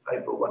totally in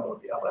favour of one or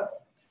the other.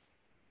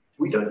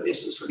 We don't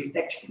necessarily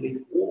actually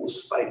need all the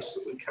space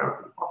that we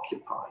currently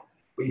occupy.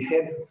 We're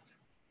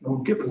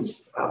given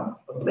a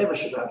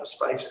lavish amount of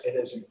space, and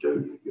as you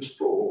do, you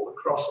sprawl all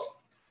across it.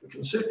 We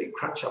can certainly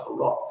crunch up a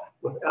lot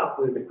without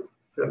moving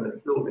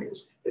permanent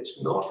buildings.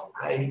 It's not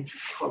a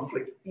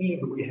conflict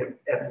either we have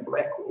Adam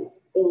Blackwell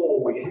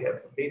or we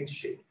have the Men's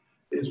Shed.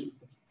 There's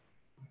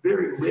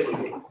very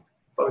rarely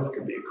both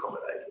can be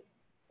accommodated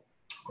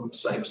on the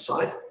same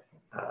site.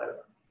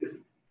 If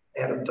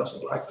Adam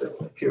doesn't like the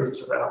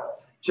appearance of our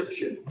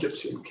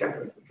gypsy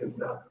camping, we can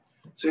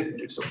certainly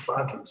do some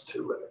plantings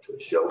to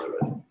shelter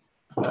it.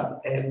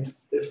 And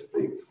if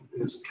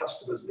his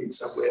customers need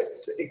somewhere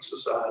to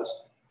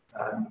exercise,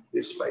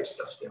 there's space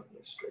just down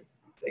the street.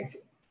 Thank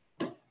you.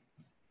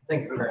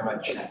 Thank you very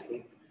much.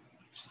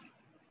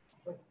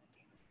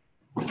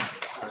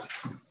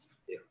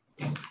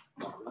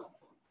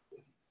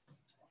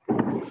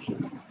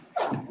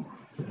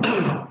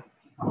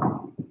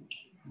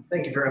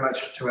 Thank you very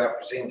much to our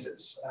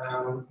presenters.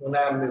 We'll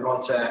now move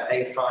on to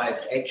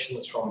A5,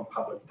 actions from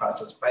public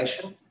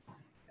participation.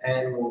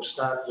 And we'll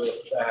start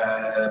with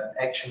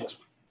actions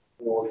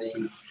for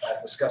the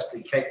discuss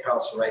the Cape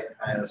Palliser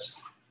ratepayers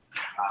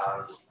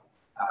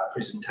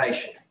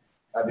presentation.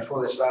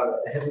 Before this start,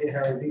 have you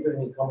got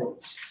any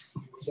comments?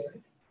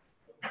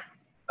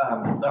 No,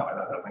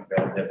 I don't think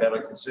they're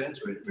valid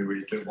concerns. We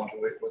really do want to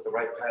work with the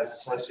Ratepayers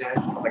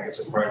Association. I think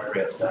it's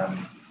appropriate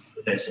that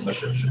their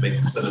submission should be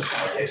considered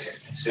by the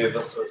Assets and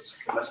Services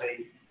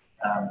Committee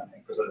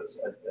because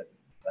it's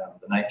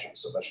the nature of the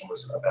submission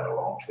was about a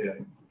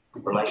long-term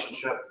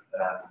relationship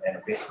and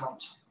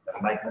investment and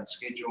a maintenance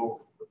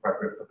schedule,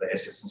 appropriate for the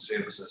Assets and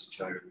Services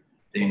to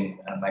then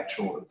make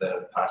sure that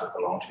the part of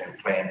the long-term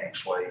plan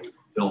actually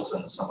builds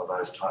in some of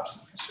those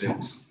types of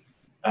concerns.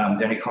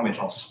 The only comment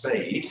on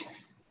speed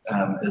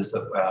is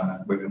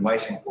that we've been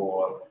waiting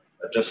for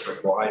a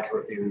district-wide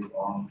review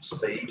on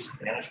speed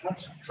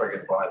management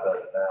triggered by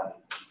the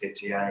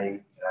ZTA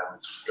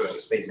doing the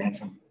speed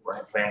management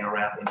plan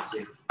around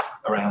NZ,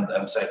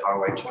 around State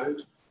Highway 2.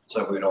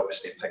 So we'd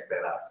obviously pick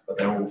that up, but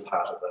they're all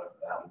part of the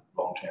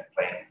long-term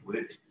planning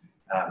work.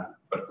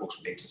 But of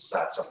course, we need to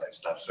start some of that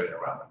stuff sooner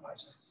rather than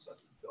later. So,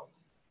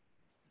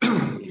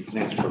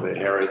 Thanks for that,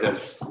 Harry. That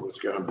was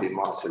going to be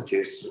my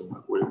suggestion.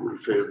 We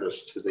refer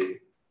this to the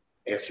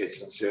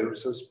assets and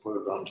services, put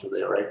it onto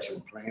their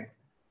action plan,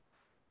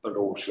 but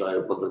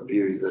also with the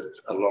view that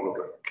a lot of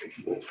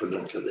it will fit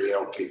into the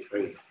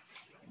LTP.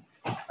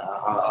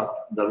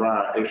 There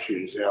are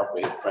issues out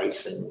there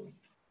facing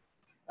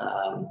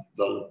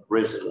the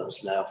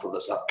residents now for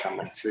this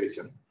upcoming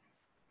season,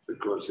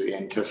 because the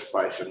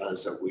anticipation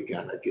is that we're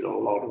going to get a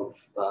lot of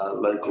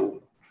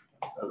local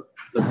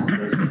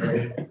visitors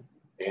there.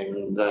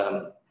 And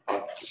I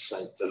just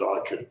think that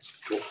I could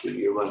talk to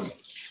you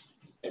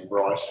and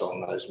Bryce on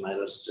those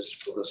matters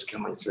just for this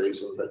coming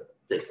season, but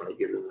definitely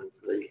get it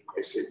into the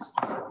assets.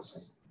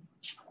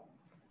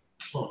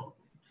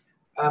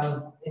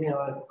 Any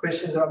other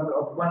questions?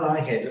 One I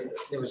had,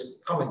 there was a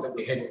comment that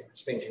we hadn't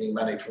spent any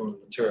money from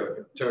the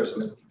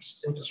tourism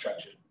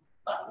infrastructure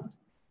fund,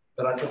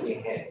 but I thought we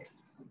had.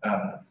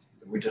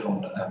 we did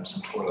on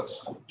some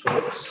toilets,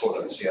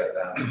 yeah.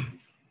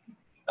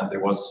 And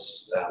there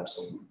was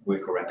some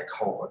work around a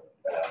culvert.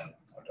 I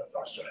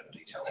just don't have the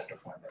detail. I have to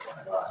find that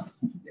one.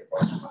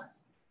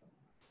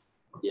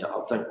 Yeah,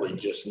 I think we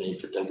just need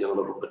to dig a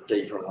little bit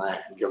deeper on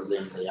that and give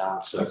them the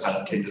answer. Yeah. I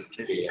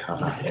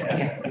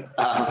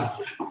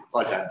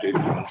don't do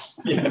puns.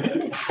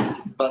 Yeah.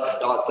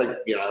 But I think,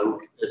 you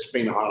know, it's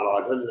been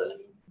highlighted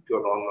and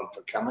good on them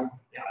for coming.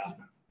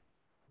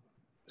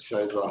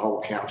 So the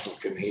whole council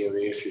can hear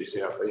the issues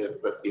out there,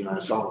 but, you know,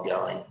 it's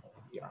ongoing.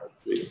 You know,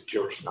 the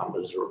tourist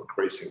numbers are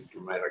increasing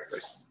dramatically.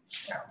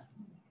 Yeah.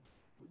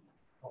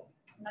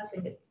 I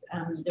think it's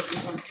that we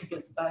want to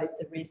give both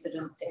the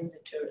residents and the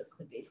tourists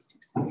the best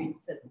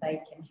experience that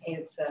they can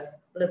have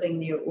living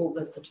there or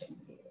visiting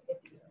there.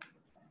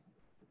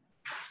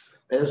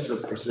 As the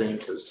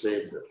presenter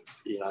said, that,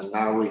 you know,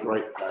 Ngawi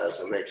ratepayers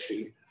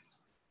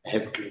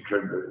have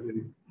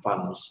contributed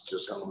funds to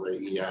some of the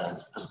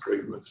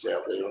improvements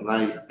out there,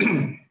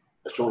 and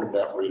it's all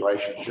about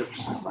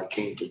relationships, and they're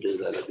keen to do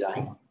that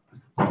again.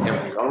 They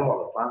haven't got a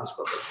lot of funds,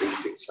 but they do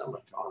get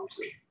sometimes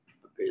they're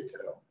prepared to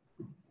help.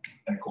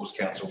 And of course,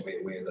 council will be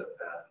aware that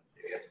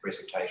we have the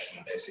presentation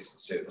and assets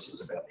and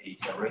services about the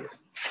eco-reef.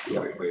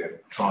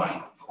 We're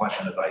trying quite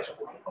innovative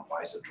different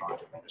ways of trying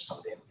to manage some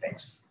of the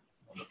impacts,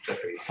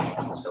 particularly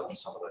on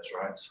some of those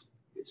roads.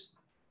 Yes.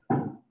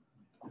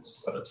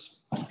 But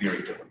it's very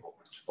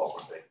difficult to follow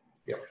there.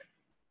 Yep.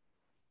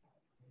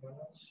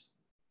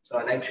 So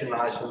an action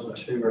item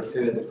to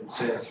refer the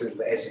concerns through to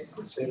the assets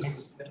and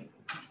services committee.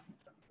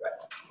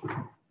 Right.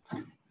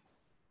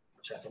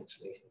 Which I think is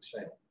meeting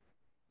soon.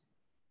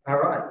 All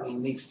right, we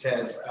next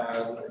have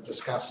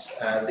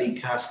discuss Lee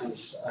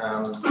Castor's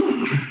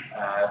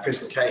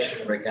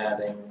presentation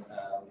regarding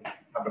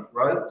public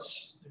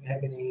roads. Do we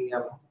have any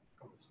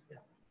comments?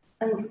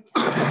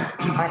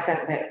 I think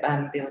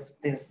that there was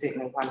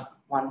certainly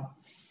one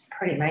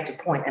pretty major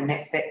point, and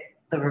that's that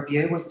the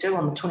review was due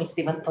on the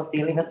 27th of the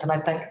 11th, and I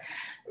think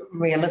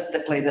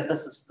realistically that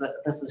this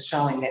is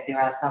showing that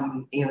there are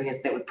some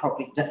areas that would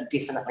probably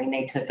definitely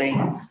need to be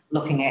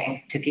looking at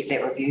and to get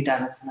that review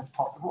done as soon as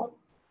possible.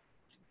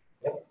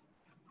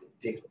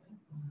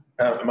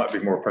 It might be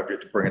more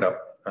appropriate to bring it up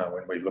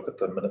when we look at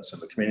the minutes of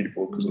the community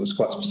board, because it was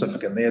quite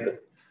specific in there that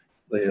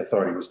the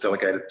authority was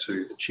delegated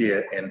to the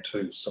chair and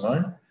to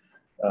Simone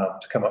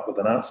to come up with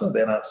an answer.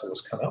 That answer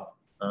was come up,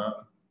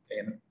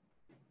 and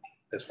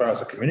as far as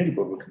the community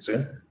board were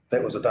concerned,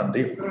 that was a done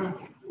deal.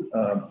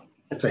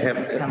 To have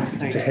it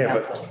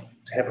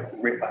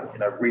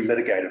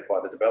relitigated by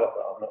the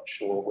developer, I'm not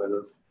sure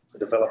whether the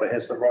developer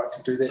has the right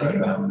to do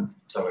that.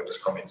 So I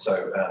just comment.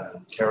 So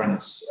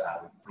Karen's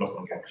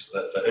looking at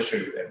the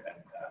issue, and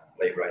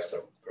Lee raised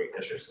the great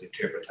issues, the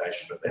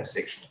interpretation of that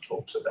section that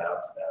talks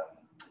about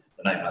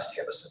the name must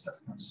have a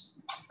significance.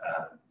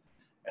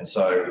 And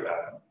so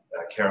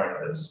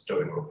Karen is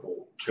doing a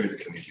report to the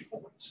community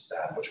boards,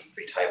 which will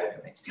be tabled in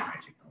the next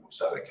community board,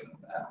 so it can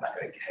make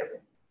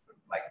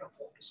an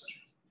informed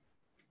decision.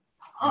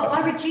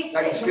 I reject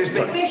that. Excuse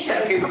me.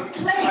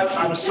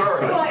 I'm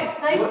sorry.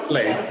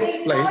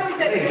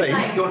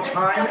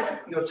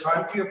 Your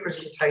time for your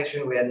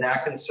presentation. We are now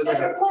considering.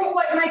 The report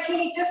won't make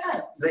any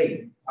difference.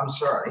 Lee, I'm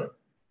sorry.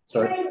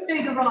 So please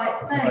do the right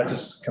thing.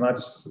 Can I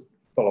just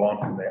follow on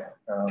from that?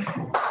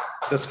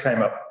 This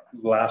came up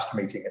last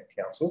meeting at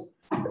council.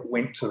 It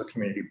went to the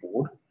community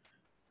board.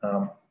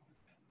 I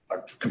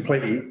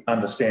completely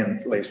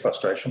understand Lee's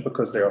frustration,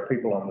 because there are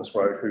people on this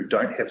road who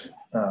don't have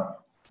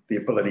the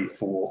ability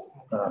for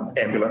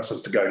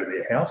ambulances to go to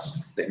their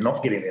house. They're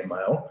not getting their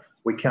mail.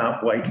 We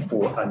can't wait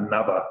for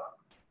another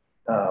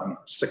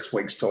 6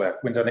 weeks till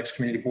when's our next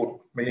community board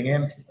meeting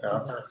in?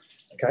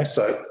 Okay,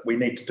 so we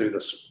need to do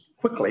this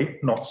quickly,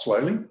 not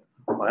slowly.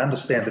 I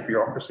understand the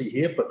bureaucracy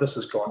here, but this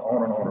has gone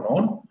on and on and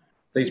on.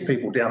 These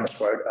people down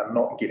this road are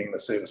not getting the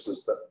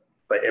services that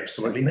they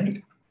absolutely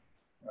need.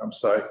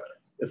 So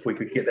if we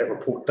could get that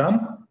report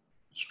done,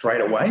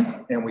 straight away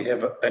and we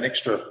have an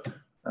extra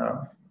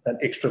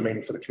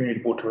meeting for the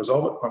community board to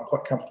resolve it, I'm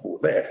quite comfortable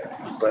with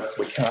that, but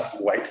we can't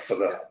wait for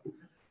the.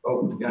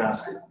 Well, we can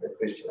ask the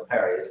question of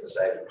Harry, is this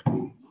able to be,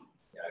 you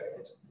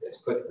know, as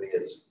quickly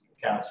as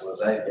council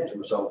is able to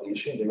resolve the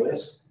issue, there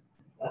is.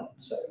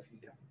 So if you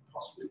can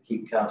possibly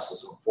keep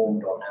councillors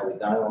informed on how we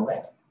go on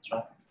that. That's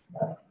right.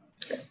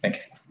 Okay, thank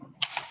you.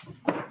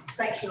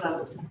 Thank you,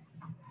 Alison.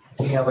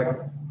 Any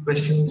other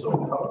questions or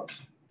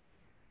comments?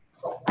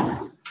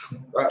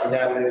 Right, we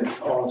now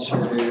move on to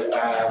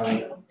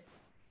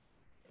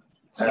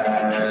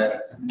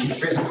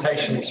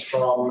presentations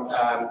from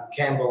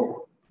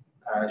Campbell,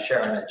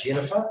 Sharon and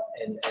Jennifer,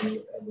 and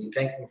we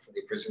thank them for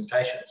their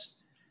presentations.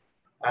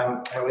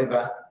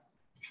 However,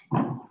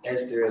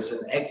 as there is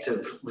an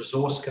active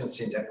resource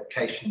consent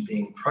application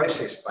being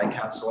processed by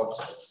council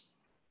officers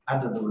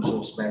under the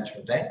Resource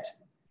Management Act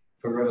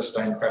for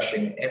Riverstone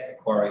crushing at the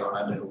quarry on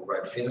Underhill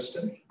Road,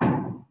 Featherston,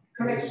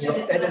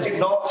 it is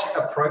not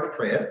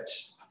appropriate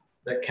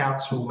that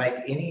council make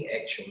any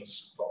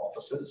actions for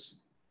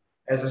officers,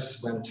 as this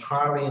is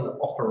entirely an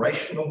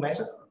operational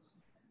matter,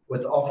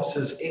 with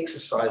officers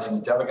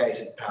exercising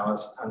delegated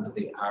powers under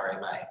the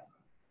RMA.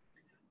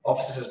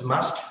 Officers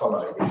must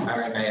follow the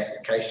RMA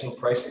application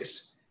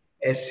process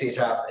as set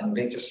out in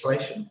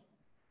legislation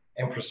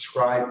and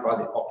prescribed by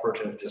the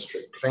operative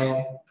district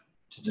plan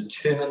to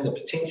determine the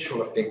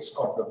potential effects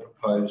of the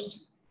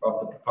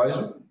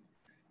proposal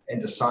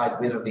and decide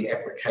whether the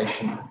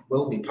application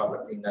will be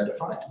publicly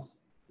notified,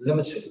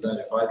 limited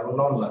notified or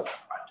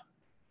non-notified.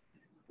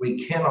 We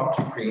cannot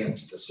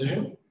preempt a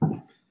decision,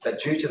 but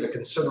due to the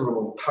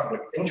considerable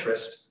public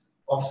interest,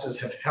 officers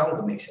have held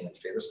a meeting at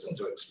Featherston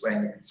to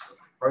explain the considered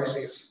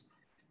process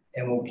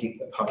and will keep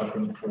the public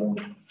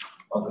informed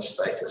of the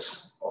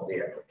status of the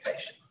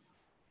application.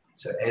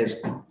 So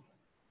as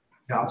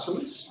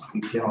councillors,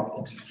 we cannot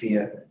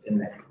interfere in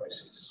that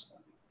process.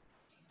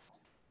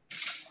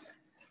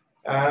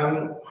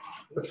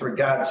 With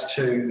regards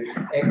to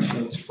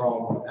actions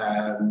from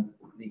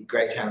the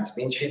Greyhounds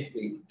bench shed,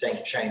 we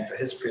thank Shane for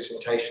his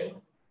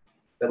presentation,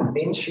 but the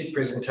bench shed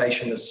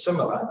presentation is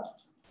similar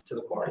to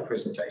the quarry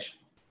presentation.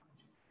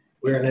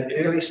 We're in an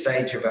early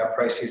stage of our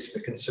process for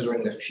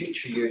considering the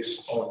future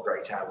use of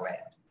Greyhound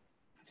land.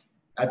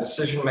 Our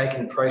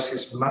decision-making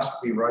process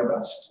must be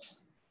robust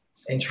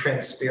and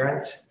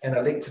transparent, and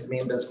elected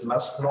members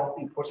must not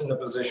be put in a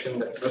position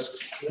that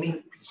risks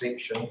any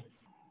perception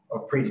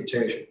of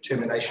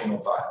predetermination or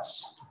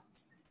bias.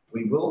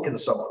 We will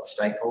consult with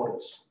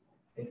stakeholders,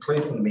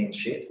 including the men's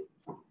shed,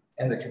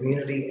 and the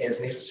community as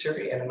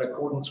necessary and in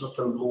accordance with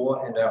the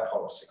law and our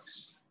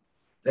policies.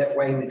 That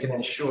way we can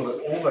ensure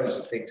that all those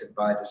affected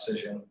by a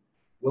decision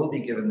will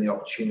be given the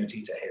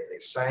opportunity to have their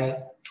say,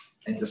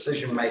 and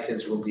decision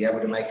makers will be able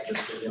to make a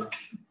decision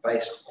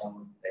based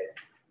on that.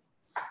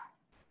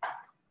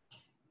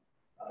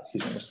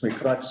 Excuse me, Mr. Mayor,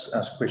 could I just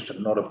ask a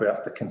question, not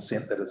about the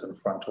consent that is in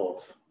front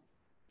of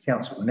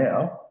council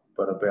now,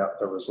 but about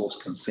the resource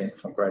consent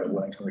from Greater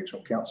Wellington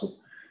Regional Council?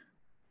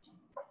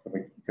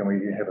 Can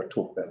we have a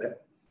talk about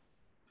that?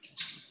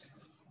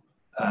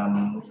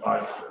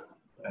 I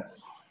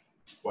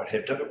would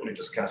have difficulty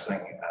discussing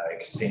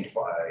consent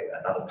by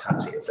another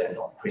party if they're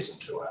not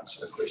present to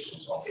answer the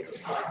questions on their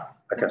behalf.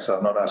 Okay, so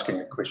I'm not asking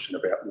a question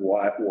about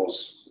why it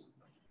was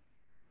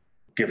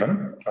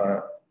given.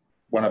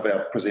 One of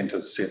our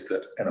presenters said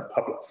that in a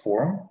public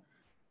forum,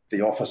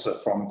 the officer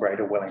from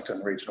Greater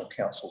Wellington Regional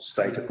Council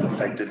stated that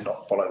they did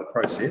not follow the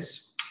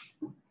process.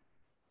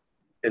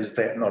 Is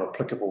that not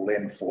applicable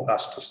then for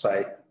us to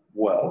say,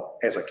 well,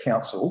 as a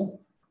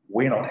council,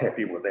 we're not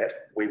happy with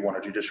that, we want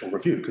a judicial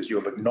review, because you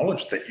have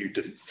acknowledged that you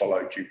didn't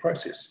follow due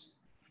process?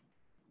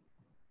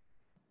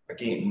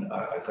 Again,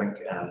 I think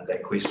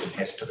that question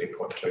has to be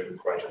put to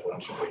Greater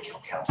Wellington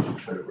Regional Council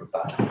to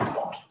rebut or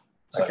not.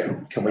 So, okay,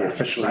 can we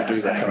officially do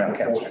that from our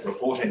council?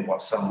 Reporting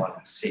what someone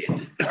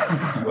said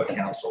to a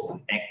council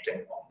and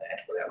acting on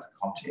that without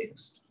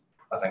context.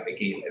 I think,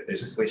 again, if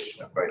there's a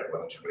question of Greater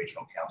Wellington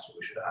Regional Council,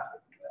 we should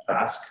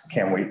ask.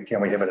 Can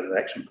we have it at an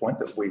action point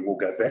that we will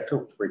go back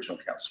to regional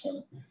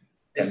council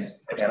and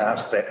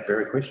ask that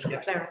very question?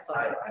 Yeah.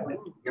 Clarify.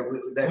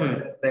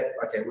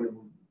 Okay, we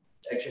will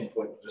action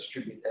point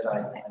distribute that.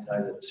 I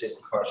know that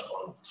certain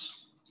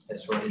correspondence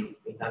has already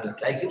been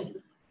undertaken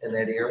in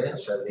that area,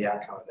 so the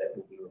outcome of that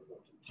will be reported.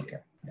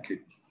 Okay, thank you.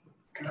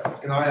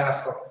 Can I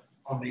ask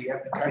on the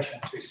application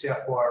to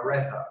South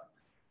Wairarapa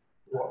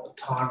what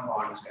the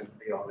timeline is going to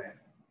be on that?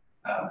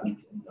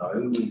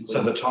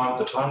 So the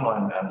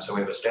timeline, so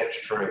we have a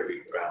statutory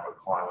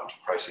requirement to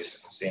process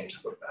a consent,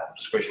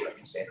 discretionary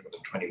consent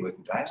within 20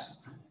 working days.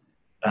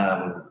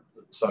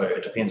 So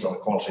it depends on the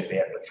quality of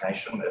the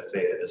application. If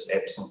there is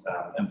absent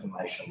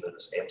information that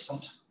is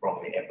absent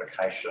from the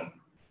application,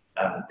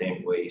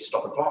 then we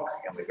stop the clock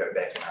and we go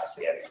back and ask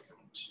the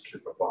applicant to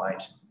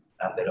provide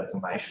that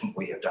information.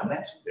 We have done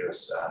that.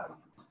 There's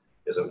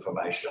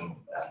information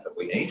that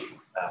we need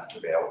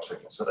to be able to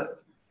consider.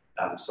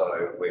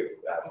 So we've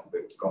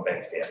gone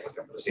back to the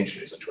applicant, but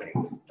essentially it's a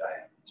 20-working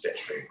day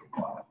statutory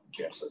requirement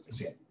in terms of the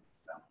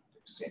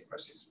consent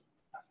process.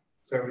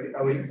 So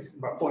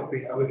my point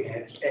being, are we going to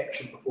have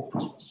action before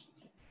Christmas?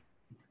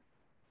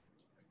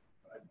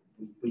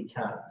 We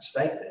can't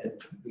state that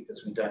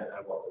because we don't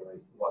know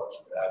what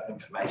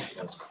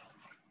information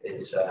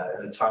is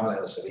the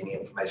timeliness of any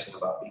information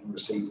about being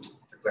received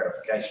for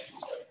clarification.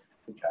 So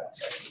we can't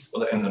say.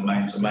 Well, and the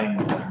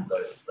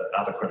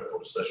other critical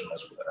decision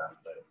is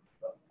the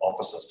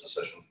officer's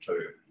decision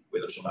to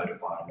whether to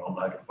notify or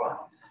non-notify,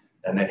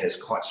 and that has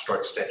quite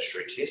strict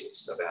statutory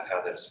tests about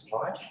how that is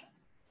applied.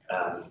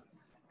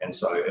 And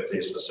so, if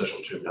there's a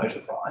decision to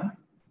notify,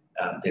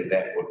 then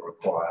that would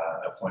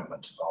require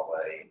appointment of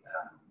a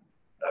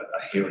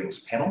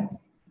hearings panel,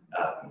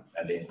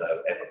 and then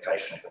the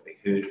application can be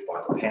heard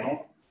by the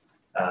panel,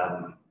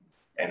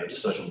 and a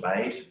decision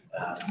made.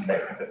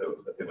 That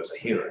if there was a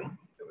hearing,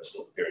 it was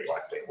very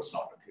likely it would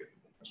not occur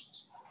before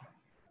Christmas.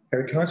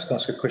 Harry, can I just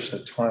ask a question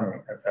of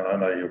timing? And I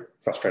know you're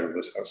frustrated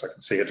with this, I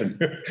can see it in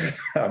you.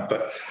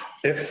 But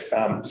if,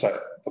 so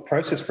the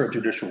process for a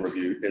judicial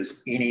review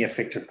is any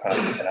affected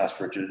party can ask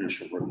for a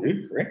judicial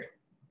review, correct?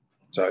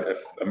 So if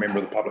a member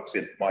of the public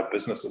said, my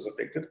business is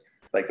affected,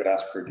 they could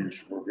ask for a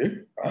judicial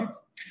review, right?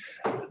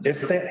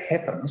 If that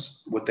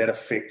happens, would that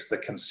affect the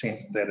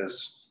consent that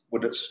is,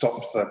 would it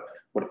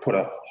put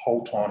a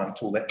halt on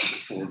until that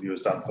judicial review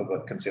is done for the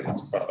consent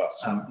that's in front of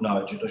us?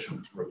 No, a judicial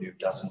review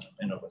doesn't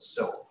in of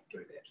itself do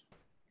that.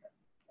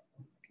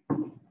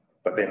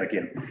 But then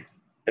again,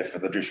 if the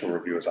judicial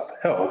review is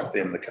upheld,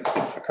 then the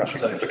consent for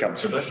Cushing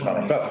becomes null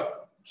and valid.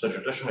 So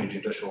traditionally,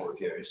 judicial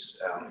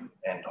reviews,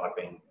 and I've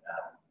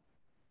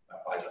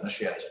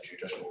initiated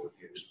judicial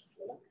reviews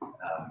before.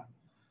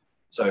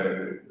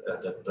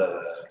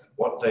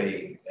 What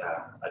a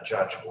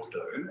judge will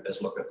do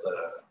is look at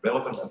the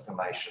relevant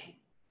information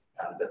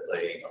that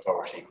the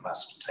authority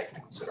must take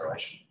into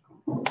consideration.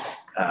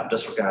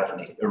 Disregard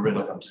any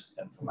irrelevant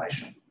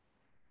information.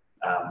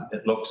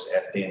 It looks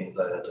at then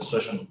the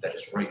decision that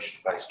is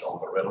reached based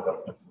on the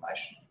relevant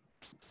information.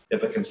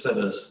 If the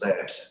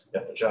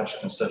judge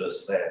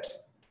considers that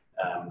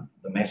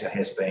the matter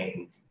has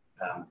been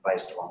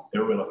based on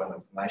irrelevant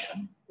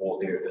information, or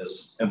there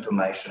is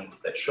information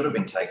that should have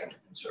been taken into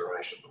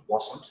consideration but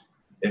wasn't,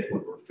 it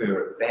would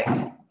refer it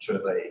back to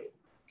the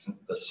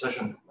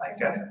decision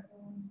maker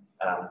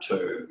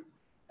to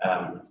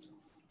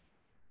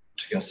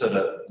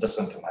consider this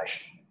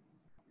information.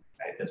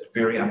 Okay? It's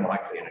very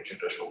unlikely in a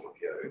judicial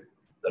review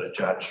that a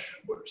judge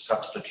would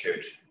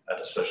substitute a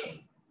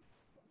decision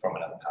from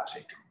another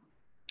party.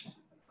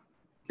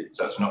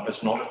 So it's not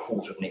a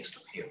court of next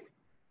appeal,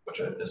 which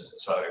it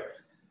is. So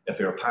if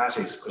there are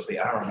parties, because the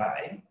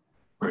RMA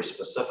very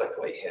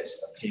specifically has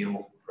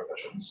appeal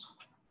provisions.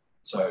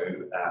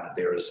 So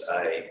there is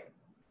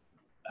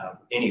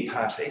any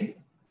party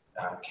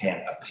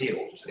can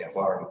appeal to the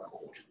Environment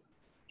Court,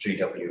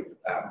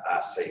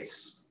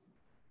 GWRC's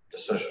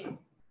decision,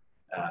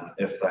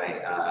 if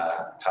they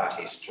are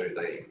parties to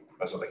the,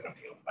 so they can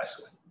appeal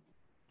basically.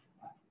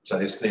 So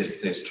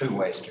there's two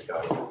ways to go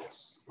with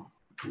this.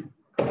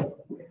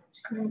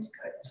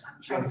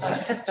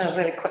 Just a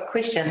really quick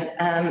question.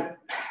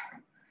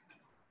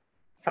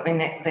 Something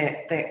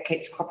that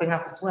keeps cropping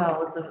up as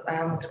well is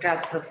with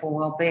regards to the four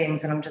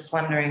well-beings, and I'm just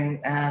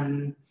wondering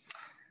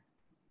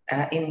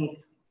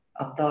any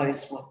of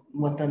those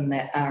within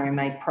that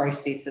RMA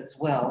process as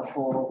well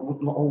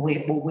or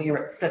where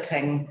it's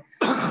sitting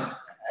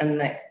in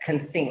that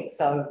consent.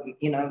 So,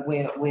 you know,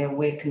 we're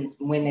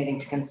needing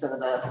to consider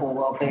the four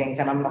well-beings,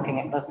 and I'm looking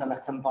at this and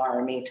it's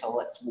environmental,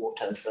 it's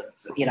waters,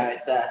 it's, you know,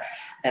 it's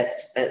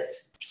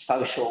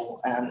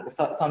social.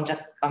 So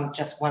I'm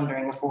just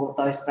wondering if all of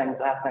those things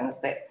are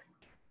things that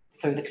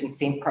through the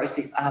consent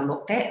process are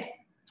looked at?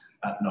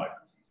 No.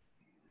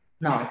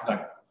 No.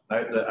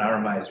 No, the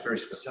RMA is very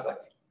specific.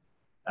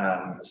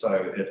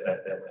 So it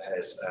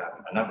has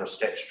a number of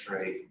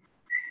statutory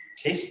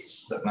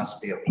tests that must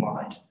be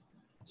applied.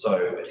 So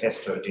it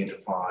has to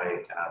identify,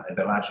 and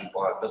they're largely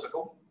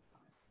biophysical,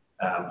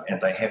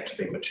 and they have to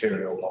be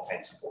material, not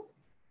fanciful.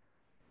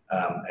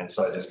 And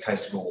so there's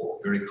case law,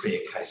 very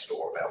clear case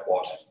law about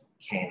what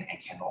can and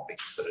cannot be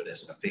considered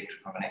as an effect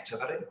from an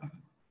activity.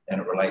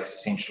 And it relates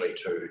essentially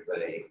to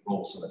the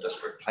rules in the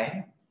district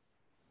plan.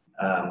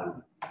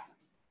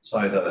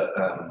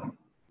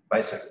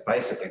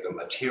 Basically the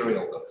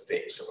material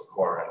effects of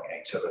acquiring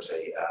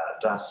activity are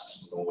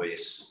dust,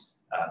 noise,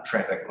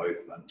 traffic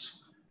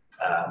movement.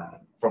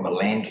 From a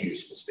land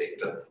use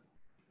perspective,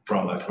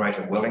 from a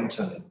Greater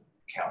Wellington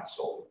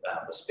Council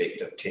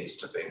perspective, tends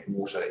to be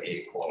water,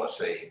 air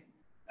quality,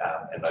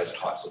 and those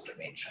types of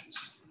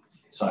dimensions.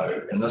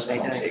 So in this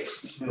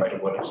context, Greater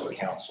Wellington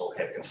Council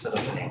have considered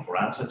and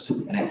granted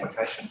an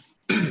application.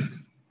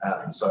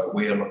 So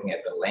we are looking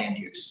at the land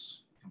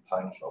use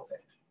component of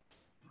that.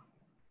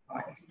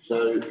 Right.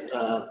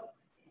 So,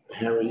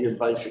 Harry, you're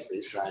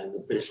basically saying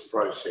the best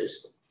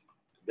process to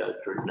go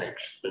through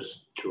next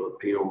is to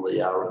appeal the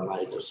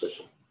RMA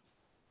decision.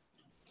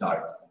 No,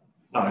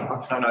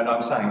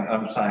 I'm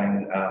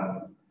saying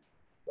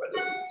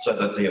so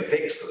that the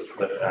effects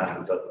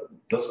that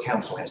this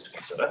council has to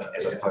consider,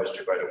 as opposed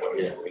to Greater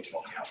Wellington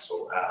Regional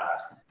Council,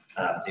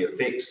 are the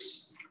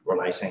effects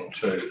relating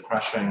to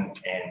crushing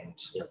and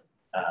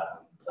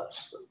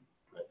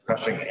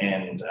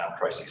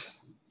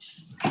processing.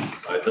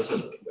 So this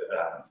is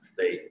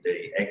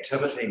the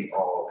activity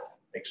of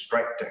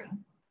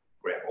extracting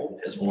gravel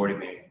has already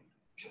been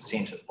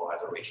consented by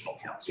the regional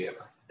council.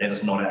 That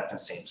is not our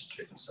consent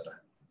to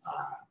consider.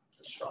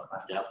 That's right.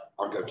 Yep,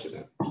 I'll go to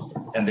that.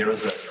 And there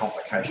is a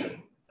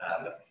complication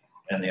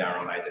in the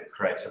RMA that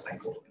creates a thing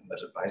called a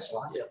permitted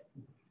baseline. Yep.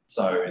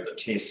 So the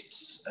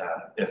tests,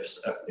 if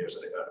there's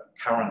a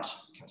current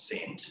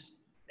consent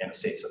and it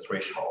sets a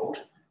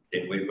threshold,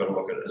 then we've got to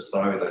look at it as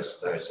though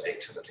those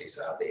activities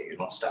are there. You're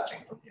not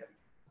starting from here.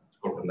 It's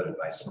called a permitted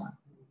baseline.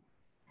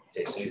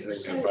 Yes.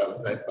 Anything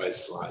above that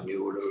baseline,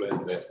 you would have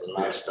learned that the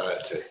last day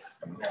or two.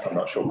 I'm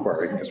not sure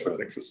quarrying is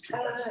what exists.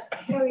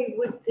 Harry,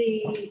 would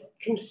the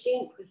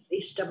consent with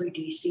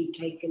SWDC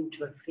take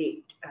into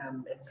effect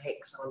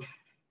impacts on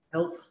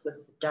health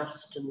with the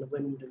dust and the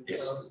wind and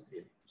so on?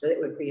 So that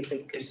would be a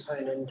big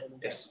component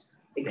in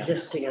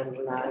existing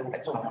underlying.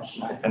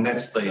 And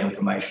that's the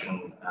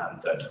information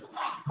that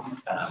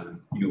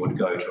you would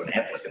go to an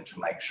applicant to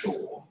make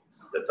sure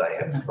that they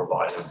have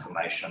provided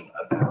information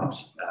about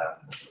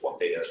what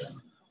the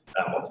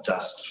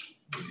dust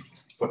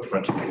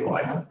footprint will be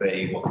like, what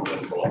the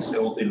wind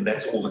velocity, and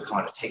that's all the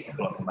kind of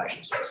technical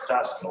information. So it's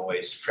dust,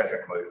 noise,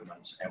 traffic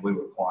movement, and we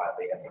require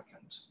the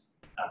applicant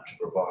to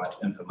provide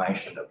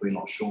information. If we're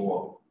not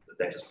sure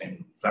that has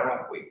been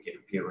thorough, we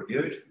get peer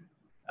reviewed.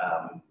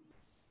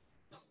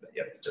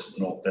 Yeah,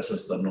 this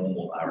is the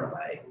normal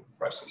RMA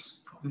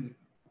process.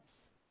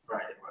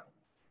 Right.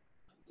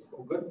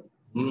 All good?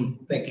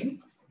 Thank you.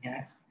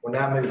 Yes. We'll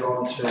now move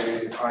on to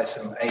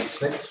item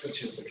A6,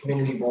 which is the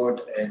Community Board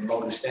and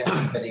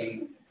Multi-Standard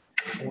Committee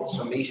reports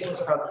and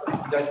meetings. I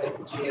don't think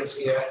the chairs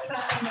here.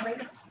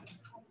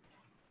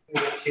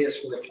 Chairs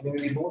for the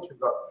Community Boards. We've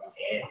got,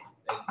 thank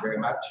you very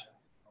much.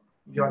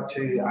 Would you like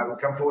to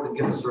come forward and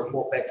give us a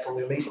report back from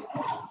your meeting?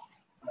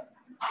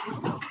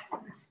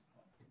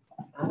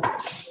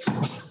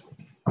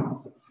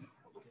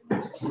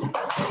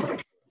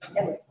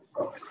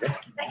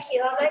 Thank you.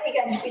 I'm only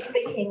going to be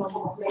speaking on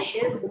one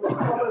issue. You will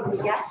probably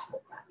guess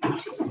what that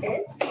issue is.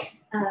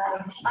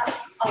 At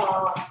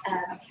our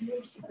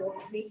community board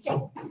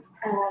meeting,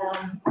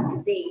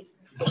 the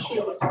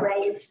issue was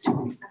raised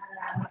under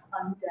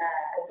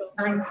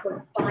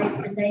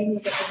 9.5, the naming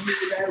of a new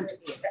road.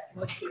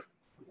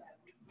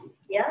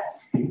 Yes.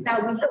 Now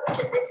we looked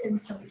at this in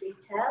some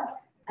detail.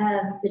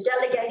 The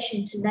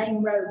delegation to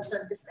name roads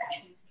under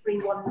section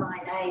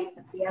 319A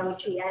of the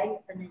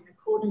LGA and in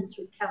accordance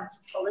with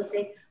council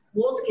policy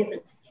was given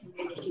to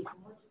community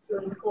boards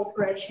through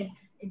incorporation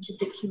into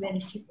the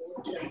community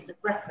board terms of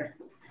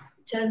reference.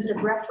 The terms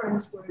of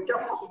reference were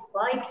adopted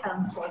by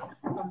council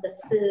on the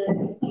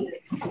 3rd of June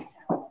 2000.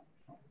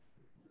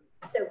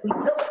 So we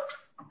looked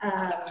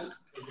at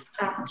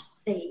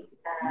the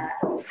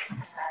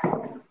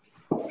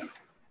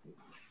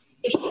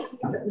issue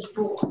that was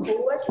brought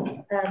forward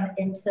in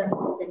terms of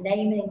the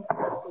naming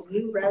of the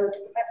new road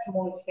at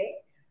Moyke,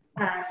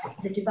 and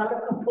the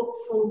developer put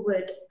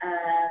forward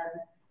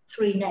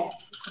 3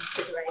 names for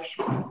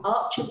consideration: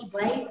 Archer's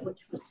Way,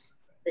 which was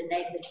the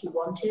name that he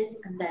wanted,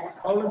 and then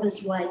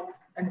Oliver's Way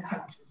and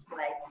Hunter's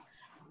Way.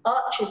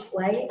 Archer's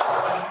Way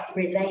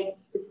relate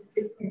to the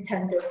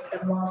superintendent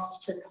of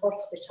Masterton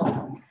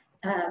Hospital,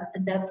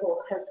 and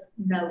therefore has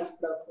no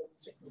local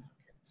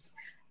significance.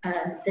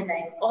 The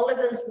name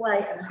Oliver's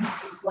Way and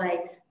Hunter's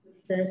Way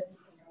refers to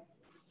the names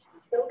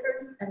of 2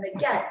 children, and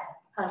again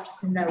has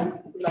no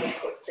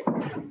local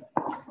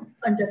significance.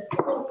 Under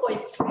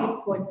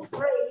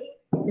 4.3.3,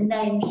 the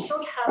name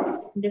should have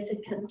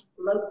significant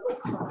local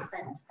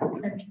content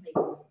and meaning.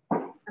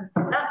 And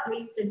for that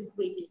reason,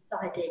 we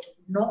decided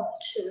not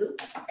to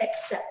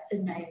accept the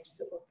names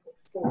that were put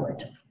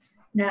forward.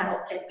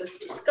 Now, it was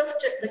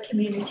discussed at the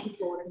community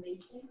board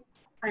meeting,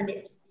 and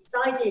it was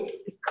decided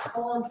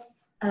because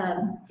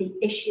the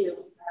issue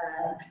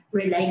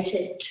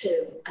related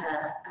to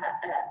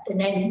the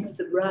naming of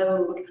the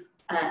road,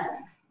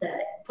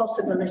 the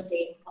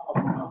possibility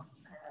of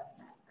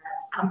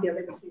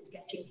ambulances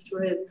getting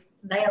through,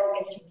 mail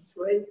getting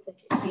through, that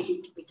it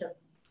needed to be done.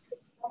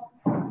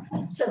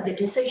 So the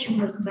decision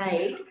was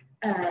made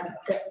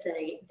that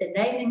the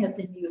naming of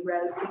the new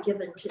road be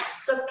given to the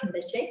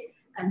subcommittee,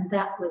 and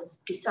that was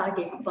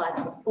decided by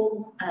the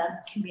full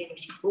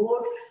community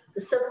board.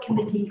 The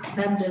subcommittee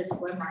members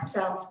were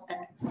myself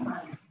and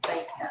Simon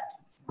Baker.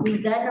 We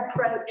then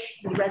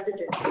approached the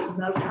residents of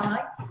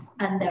Mokai,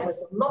 and there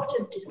was a lot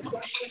of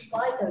discussion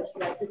by those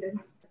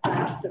residents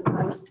about the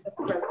most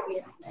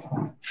appropriate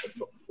name to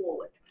put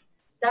forward.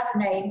 That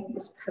name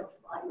was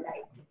Cofly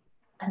Lane,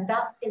 and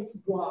that is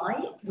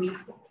why we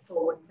put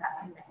forward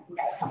that name.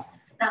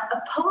 Now,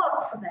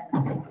 apart from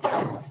anything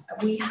else,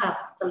 we have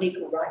the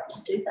legal right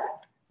to do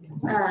that.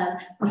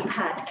 We've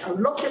had a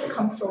lot of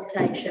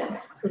consultation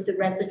with the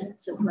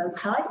residents of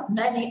Mokai.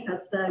 Many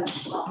of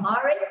those are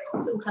Maori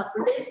who have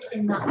lived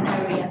in that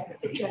area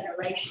for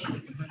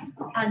generations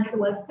and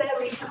who are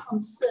very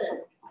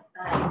concerned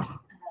about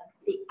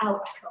the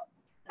outcome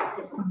of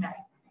this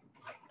name.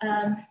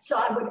 So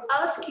I would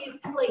ask you,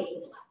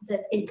 please,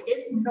 that it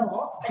is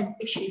not an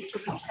issue to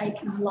be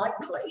taken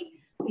lightly,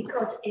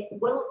 because it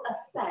will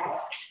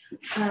affect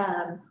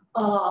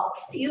our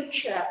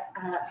future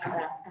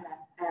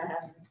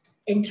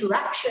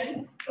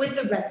interaction with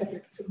the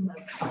residents of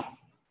Mokan.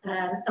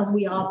 And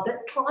we are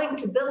trying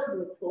to build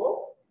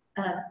rapport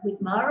with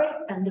Murray,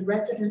 and the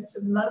residents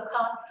of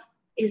Mokan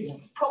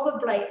is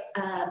probably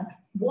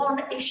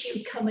one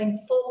issue coming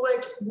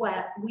forward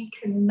where we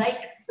can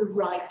make the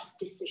right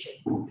decision.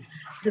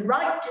 The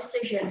right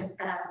decision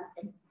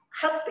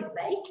has been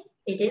made.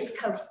 It is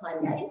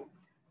Kowhai Lane.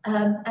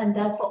 And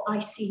therefore I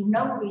see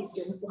no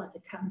reason why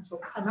the council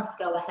cannot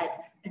go ahead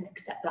and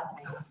accept that.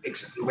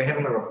 Excellent. We're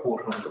having a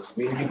report on the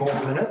community board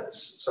minutes,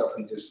 so if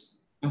we just,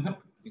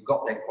 we've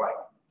got that quite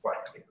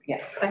clearly. Yeah.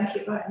 Thank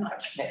you very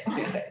much. That's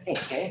perfect.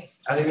 Thank you.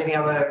 Are there any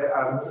other,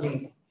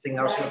 anything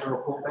else you want to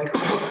report back?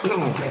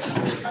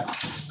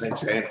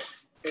 Thanks, Anne.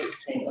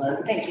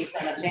 Thank you so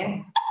much,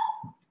 Anne.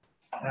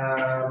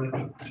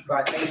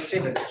 Right,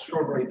 A7,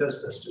 extraordinary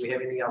business. Do we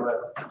have any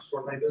other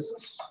extraordinary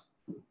business?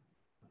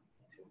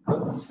 So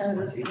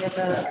was the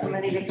other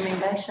committee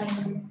recommendation?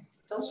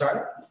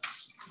 Sorry?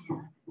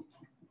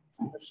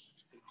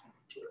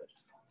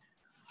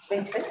 Me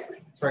too.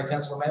 Sorry,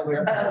 Councillor May,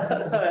 we're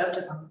Sorry, I've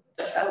just,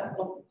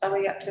 are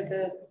we up to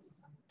the?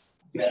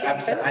 up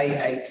to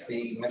A8,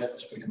 the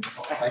minutes for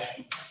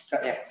consultation.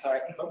 Yeah,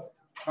 sorry,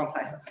 wrong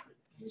place.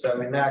 So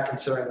we're now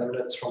considering the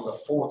minutes from the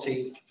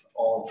 14th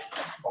of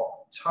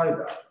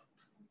October.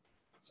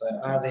 So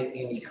are there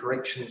any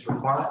corrections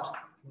required?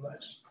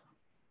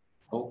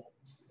 No.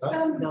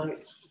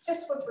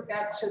 Just with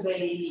regards to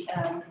the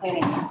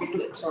planning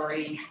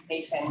regulatory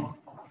meeting,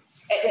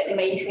 at that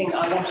meeting, I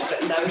wanted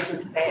it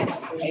noted that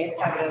we have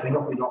covered.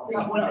 We're not.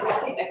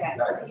 Okay.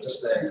 No,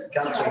 just the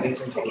council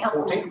meeting for the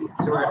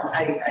 14th, so we're at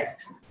A8.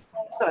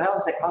 Sorry, I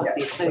was like, oh,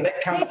 yeah. So that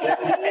comes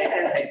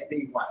at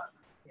B1.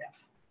 Yeah.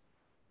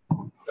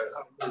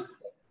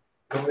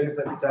 We'll move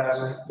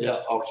that.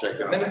 Yeah, I'll second.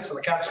 The minutes of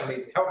the council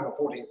meeting held on the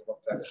 14th of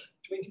October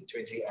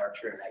 2020 are a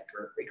true and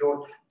accurate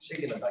record.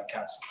 Seconded by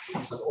Councillor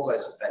Gibson. All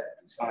those in favour,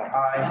 please say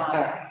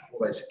aye. All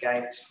those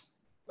against,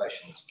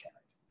 motion is carried.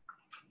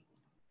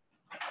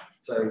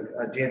 So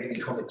do you have any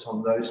comments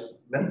on those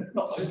minutes?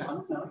 Not those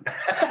ones, no.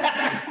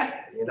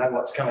 You know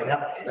what's coming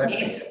up.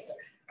 Yes.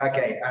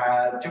 Okay,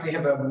 do we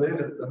have a move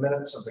at the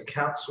minutes of the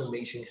council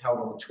meeting held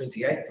on the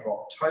 28th of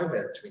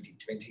October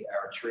 2020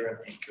 are a true and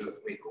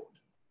accurate record?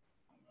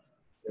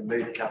 We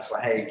move Councillor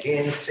Hay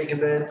again,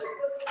 seconded.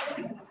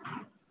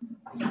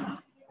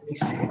 Any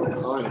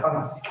seconders?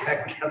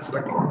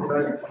 Councillor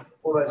Gibson.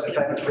 All those in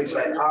favour, please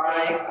say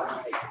aye.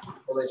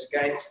 All those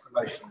against, the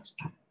motion is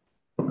carried.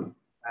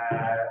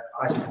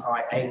 Item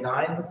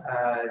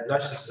A9,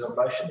 notices of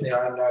motion. There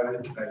are no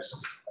notices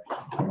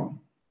of motion.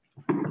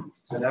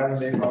 So now we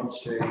move on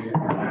to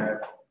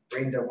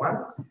Brenda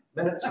 1,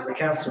 minutes of the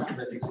council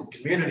committees and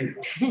community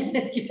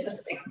boards.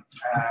 Yes.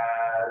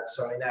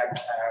 So we now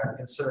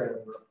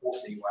considering report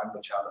D1,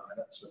 which are the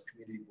minutes of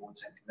community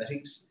boards and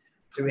committees.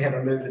 Do we have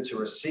a mover to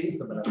receive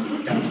the minutes of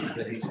the council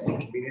committees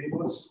and community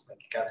boards?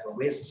 Thank you, Councillor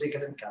West,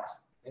 seconded.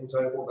 Councillor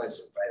Enzo, all those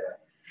in favour,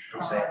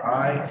 please say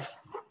aye.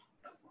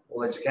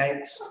 All those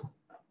against,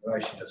 the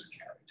motion is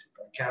carried.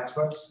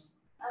 Councillors?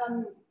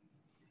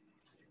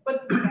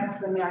 With regards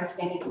to the Maori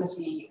Standing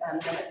Committee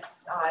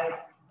minutes, I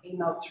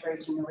emailed through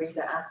to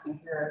Narita asking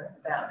her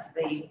about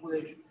the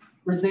word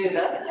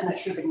reservoir, and it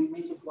should have been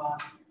reservoir.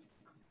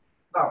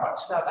 Oh, right.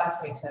 So I've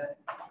asked her to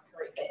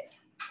correct that.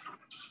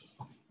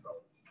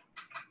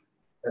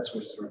 That's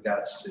with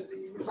regards to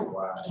the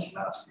reservoir.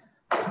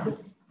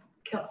 This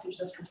council's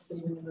just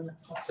receiving the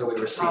minutes. So we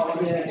received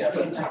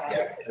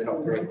we're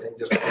not correcting.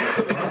 Just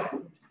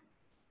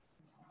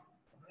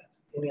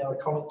any other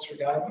comments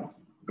regarding?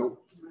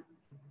 Nope.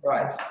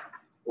 Right.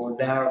 We'll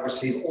now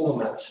receive all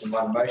the minutes in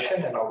one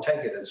motion, and I'll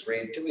take it as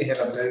read. Do we have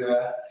a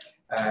mover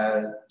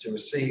to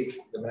receive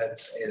the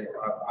minutes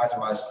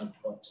itemised in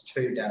points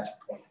 2 down to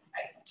point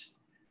 8?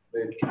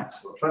 Moved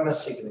Councillor Plymouth,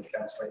 seconded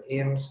Councillor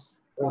Eames.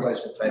 All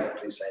those in favour,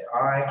 please say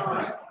aye.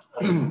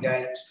 All those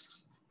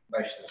against,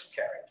 motion is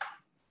carried.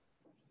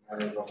 Now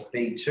move on to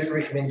B2,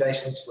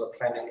 recommendations for the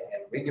Planning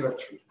and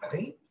Regulatory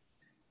Committee.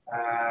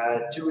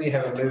 Do we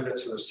have a mover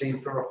to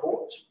receive the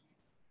report?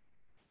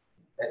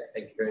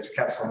 Thank you very much.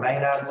 Councillor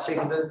Maynard,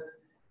 seconded.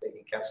 Thank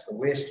you, Councillor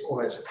West. All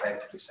those in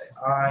favour, please say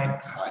aye.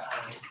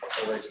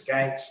 All those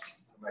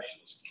against, the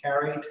motion is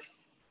carried.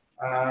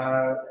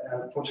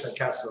 Unfortunately,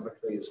 Councillor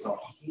Vickery is not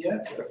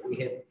here. If we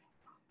have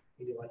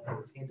anyone who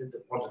attended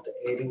that wanted to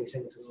add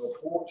anything to the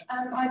report.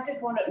 I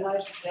did want to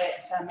note that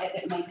at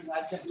that meeting,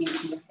 I just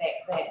mentioned the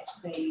fact that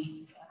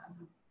the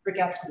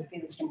regards to the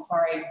Featherston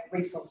Quarry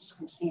resource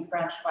consent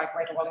granted by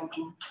Greater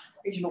Wellington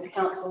Regional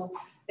Council,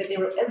 that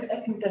there is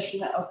a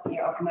condition of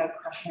no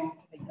crushing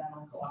to be done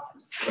on the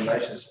land. The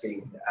notice has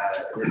been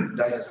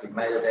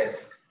made of that,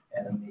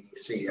 and the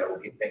CEO will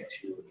get back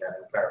to you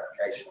regarding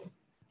clarification.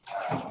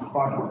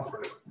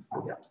 5.3.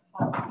 Yeah.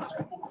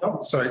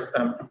 Sorry,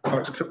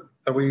 Alex,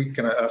 are we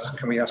going to ask,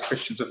 can we ask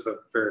questions of the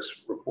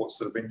various reports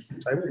that have been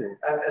tabled?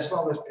 As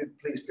long as,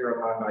 please bear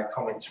in mind my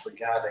comments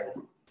regarding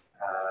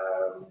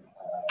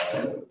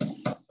some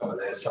of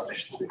the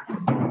submissions.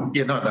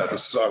 Yeah, no,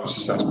 this is, I was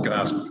just going to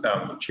ask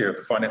the Chair of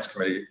the Finance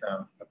Committee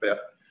about,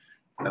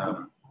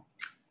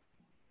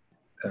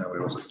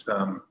 where was it?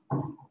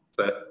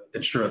 The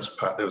insurance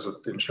part, there was an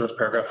insurance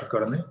paragraph I've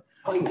got in there.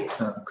 Oh, yeah.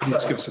 Could you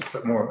just give us a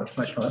bit more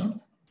information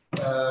on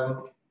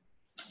that?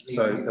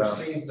 You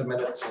received the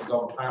minutes and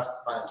gone past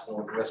the finance and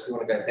audit risk. You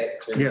want to go back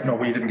to? Yeah, no,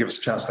 well, you didn't give us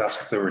a chance to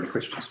ask if there were any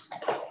questions.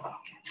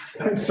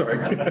 Sorry.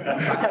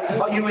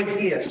 Oh, you were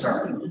here,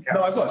 sorry.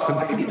 No, I was. I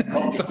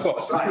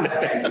was. Right,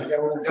 okay,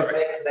 we'll go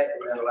back to that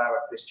and then allow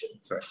a question.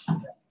 Sorry.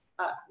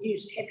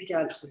 Yes, happy to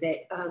answer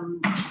that.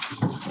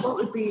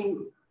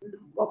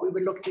 What we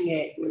were looking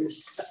at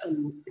was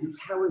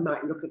how we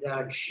might look at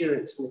our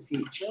insurance in the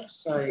future.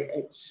 So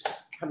it's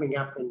coming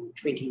up in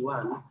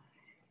 21.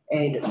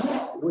 And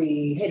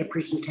we had a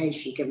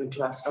presentation given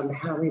to us on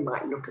how we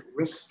might look at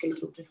risk a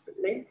little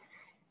differently.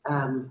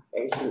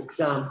 As an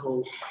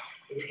example,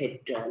 we've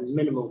had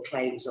minimal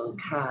claims on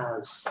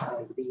cars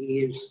over the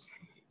years.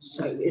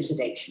 So is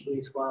it actually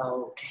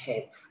worthwhile to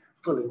have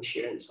full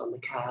insurance on the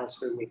cars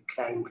when we've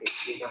claimed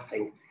virtually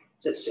nothing?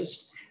 So it's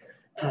just,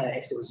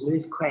 if there was an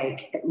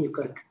earthquake and you've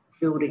got a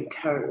building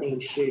currently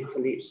insured for,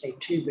 let's say,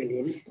 2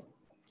 million,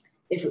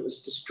 if it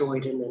was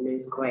destroyed in an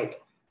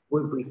earthquake,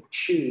 would we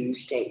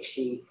choose to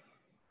actually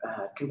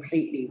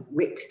completely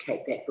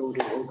replicate that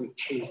building, or we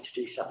choose to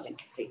do something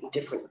completely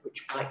different,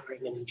 which might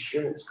bring an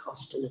insurance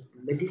cost in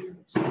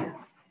millions?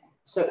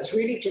 So it's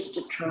really just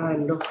to try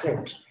and look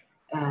at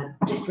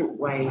different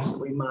ways that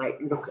we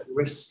might look at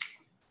risk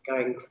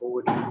going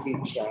forward in the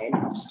future, and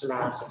it just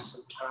allows us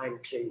some time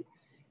to,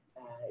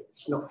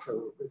 it's not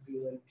for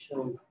review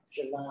until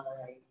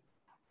July.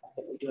 I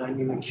think we do our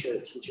new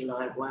insurance in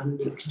July 1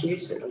 next year,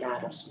 so it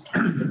allowed us some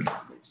time to look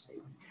at these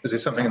things. Is there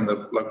something in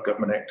the Local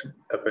Government Act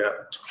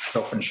about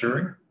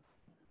self-insuring?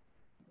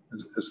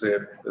 Is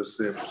there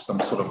some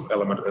sort of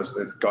element,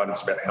 is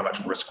guidance about how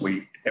much risk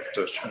we have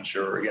to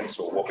insure against,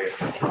 or what we have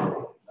to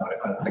insure? I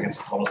don't think it's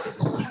a policy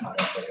decision. I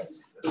don't think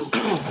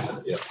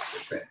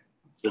it's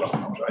Well,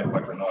 I'm trying to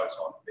recognize it's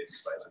on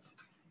legislative.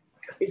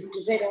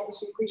 Does that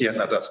answer your question? Yeah,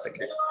 no, it does, thank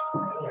you.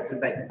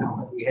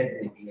 We had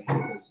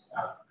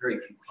very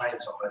few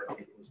claims on motor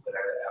vehicles, but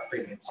our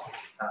premiums.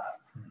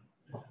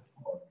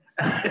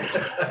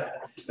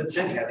 But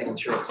certainly, I think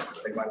insurance is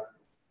a big one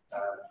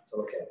to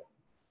look at.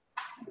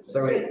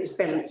 So it's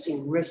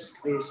balancing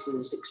risk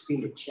versus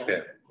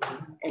expenditure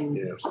and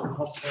some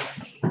cost.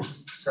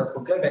 So if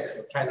we'll go back to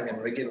the Planning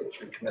and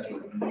Regulatory Committee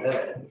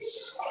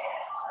minutes,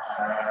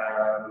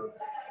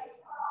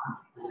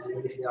 is there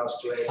anything else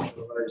to add to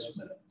those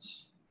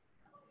minutes?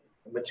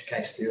 In which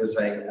case there is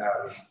a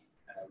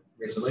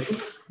resolution.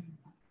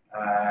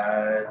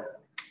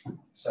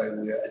 So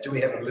do we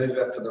have a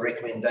mover for the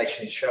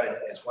recommendations shown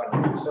as 1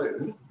 and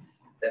 2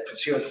 that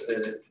pursuant to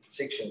the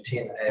Section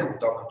 10A of the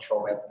Dog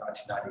Control Act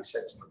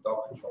 1996 and the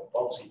Dog Control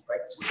Policy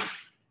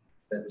Practices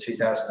in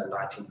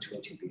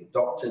 2019-20 be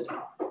adopted,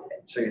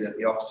 and 2, that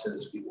the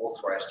officers be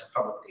authorised to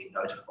publicly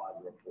notify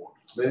the report.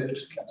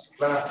 Moved, Councillor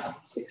Clark,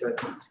 seconded,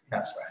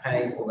 Councillor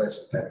Hay. All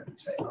those in favour,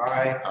 please say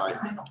aye. Aye.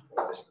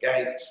 All those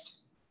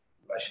against,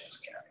 the motion is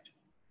carried.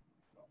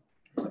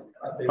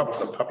 The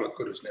public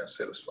good is now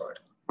satisfied.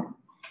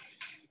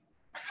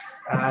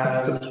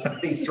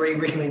 B3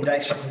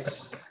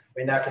 recommendations.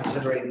 We're now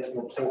considering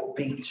report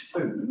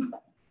B2,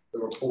 the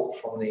report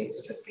from the,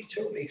 is it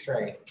B2 or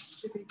B3?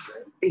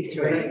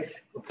 B3.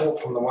 Report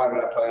from the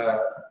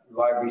Wairarapa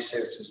Library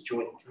Services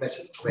Joint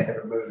Committee. We have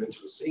a mover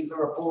to receive the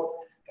report.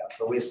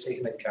 Councillor West,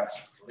 seconded,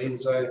 Councillor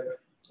Colenso.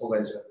 All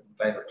those in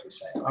favour, please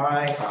say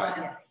aye.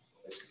 Aye.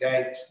 All those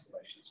against, the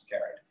motion is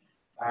carried.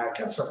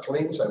 Councillor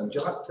Colenso, would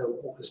you like to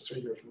walk us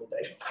through the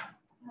recommendation?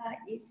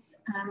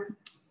 Yes.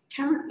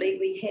 Currently,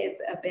 we have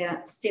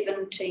about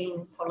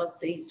 17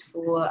 policies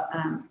for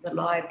the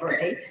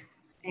library,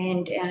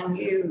 and our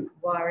new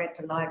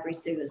Wairarapa Library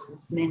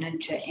Services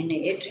Manager,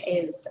 Annette,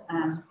 has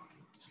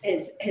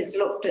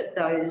looked at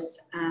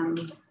those and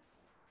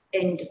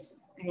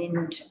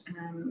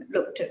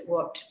looked at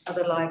what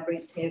other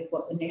libraries have,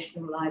 what the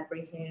National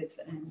Library have,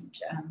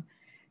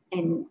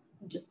 and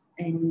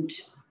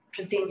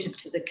presented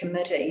to the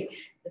committee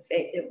the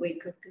fact that we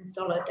could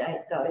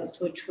consolidate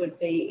those, which would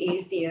be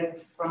easier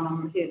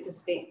from her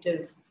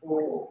perspective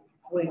for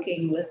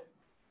working with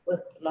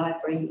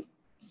library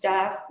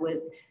staff,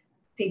 with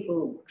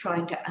people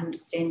trying to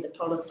understand the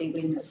policy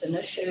when there's an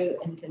issue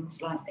and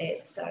things like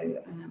that. So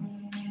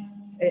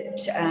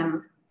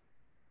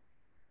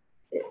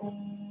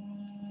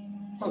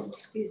oh,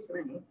 excuse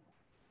me.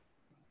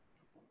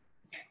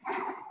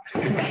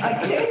 I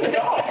turned it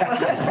off.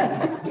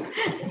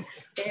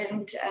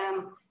 And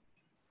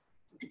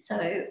so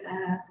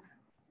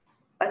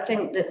I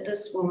think that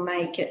this will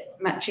make it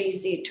much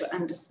easier to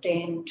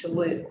understand, to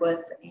work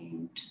with,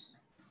 and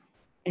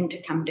and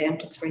to come down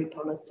to 3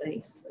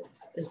 policies.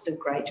 It's a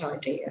great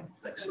idea.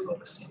 Makes a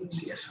lot of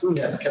sense, yes.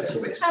 Yeah,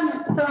 Councillor West. So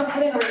I'm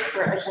having a read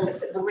through it and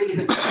it's a really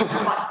good,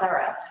 quite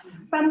thorough.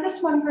 But I'm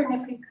just wondering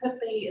if you could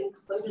be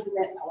included in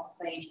that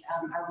policy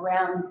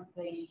around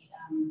the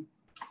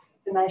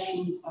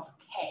donations of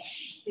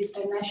cash. There's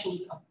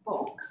donations of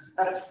books,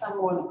 but if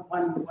someone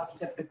was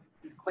to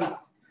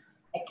bequeath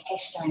a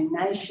cash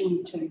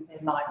donation to the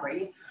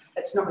library,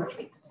 it's not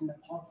reflected in the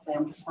policy.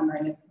 I'm just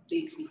wondering if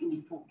there's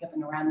any thought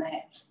given around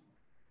that.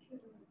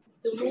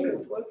 The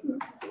rules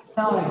wasn't.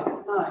 No,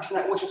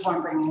 which is why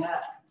I'm bringing it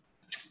up.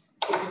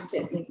 We can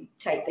certainly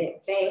take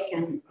that back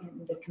and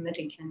the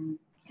committee can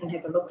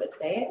have a look at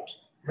that.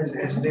 Has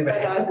it never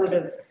But happened? I would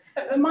have.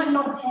 It might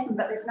not have happened,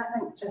 but there's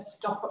nothing to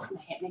stop it from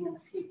happening in the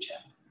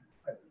future.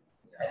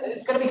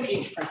 It's going to be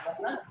future proof,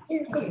 isn't it?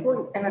 Yeah, good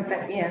point. And I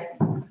think, yeah.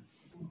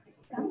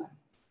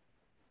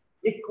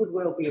 It could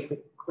well be a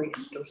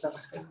bequest or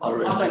something. I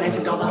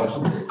reckon there was a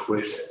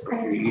request a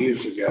few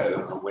years ago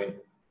and I went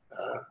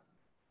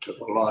to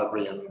the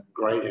library in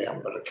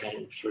Greyhound, but it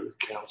came through the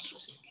council.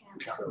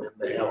 Can't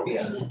remember how.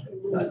 Yeah,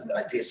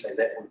 I dare say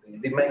that would be,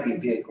 there may be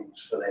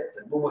vehicles for that,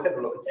 we'll have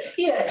a look at that.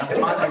 Yeah. It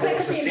might be,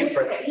 it's a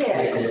separate,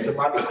 it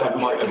might be quite.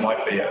 It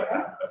might be a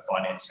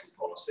financing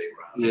policy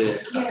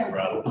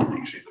rather than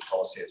actually the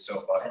policy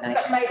itself. But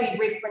maybe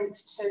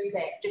reference to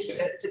that, just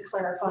to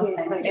clarify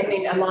things, and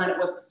then align it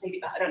with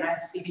the I don't know,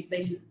 if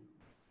CBC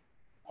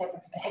have a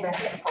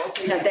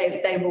policy. No,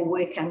 they will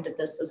work under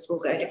this. This will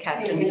go to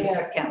Carlton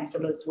District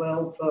Council as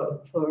well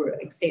for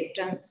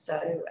acceptance.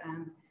 So,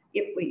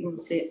 yep, we can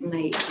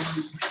certainly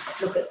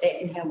look at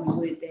that and how we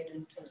word that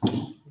into.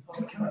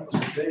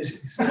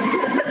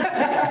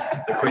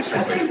 The question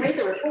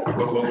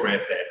we'll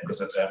grab that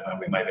because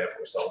we may be able to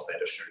resolve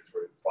that issue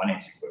through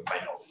financing, but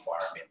may not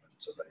require amendment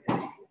to the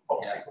actual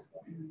policy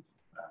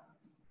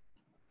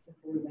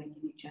before we make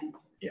any change.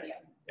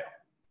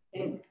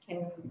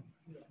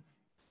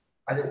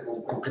 I think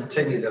we'll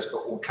continue this,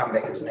 but we'll come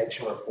back as an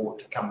action report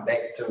to come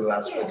back to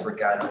us with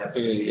regard to what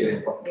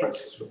the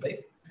process would be.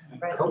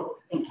 Right. Cool.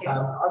 Thank you.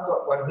 I've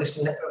got one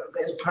question.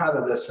 As part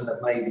of this, and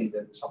it may be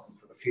that it's something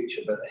for the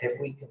future, but have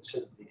we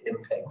considered the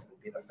impact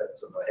and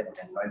benefits of having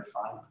a no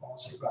fine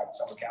policy like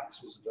some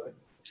councils are doing?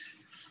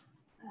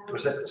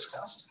 Was that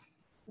discussed?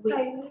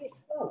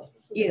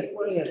 Yeah, it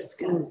was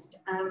discussed.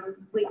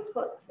 We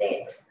put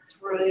that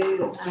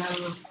through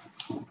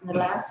the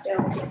last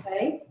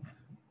LTP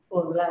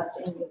or the last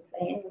annual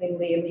plan when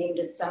we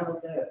amended some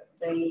of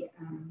the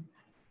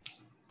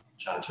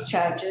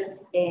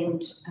charges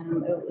and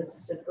it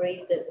was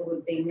agreed that there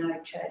would be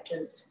no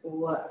charges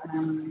for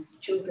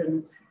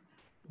children's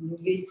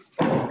youth,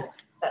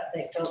 but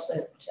they felt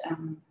that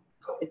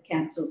the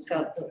councils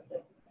felt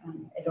that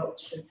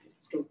adults should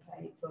still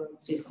pay for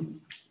certain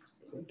things.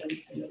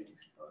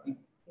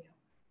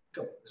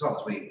 Cool. As long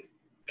as we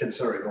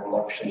considering all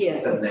options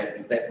within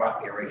that might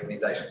be a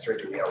recommendation through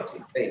to the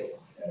LTP.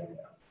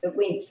 It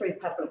went through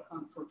public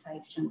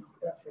consultation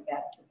with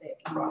regard to that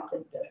and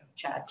the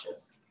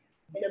charges.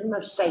 And I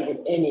must say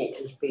that Annette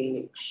has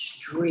been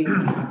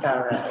extremely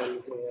thorough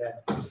and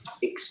her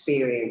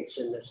experience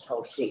in this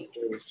whole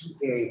sector is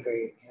very,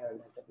 very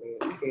apparent. We're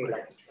very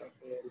lucky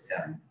to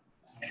have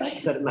her.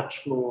 She's got a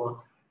much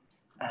more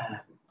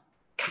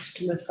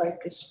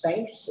customer-focused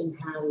space in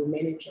how we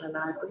manage our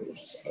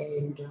libraries,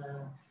 and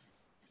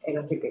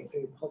I think that's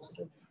very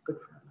positive, good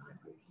for our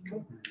libraries.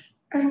 Cool.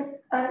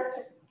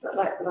 Just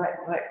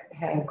like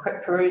having a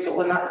quick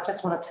perusal, and I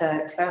just wanted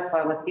to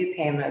clarify with you,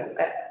 Pam,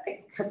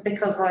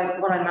 because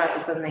what I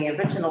noticed in the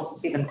original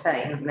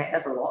 17, and that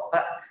is a lot,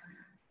 but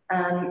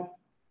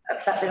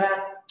there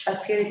are a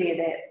few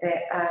there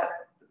that are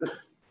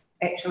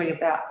actually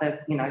about the,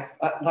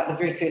 like the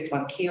very first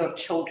one, care of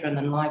children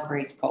in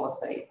libraries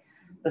policy,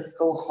 the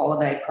school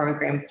holiday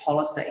program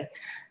policy.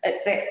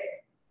 It's that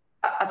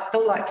I'd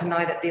still like to know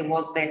that there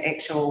was that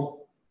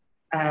actual,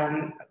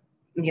 there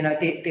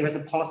is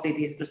a policy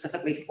there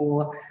specifically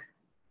for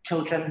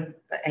children,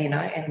 and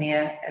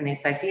their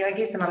safety, I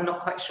guess, and I'm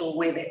not quite sure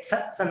where that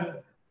fits in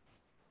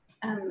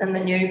the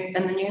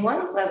new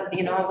ones. I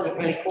wouldn't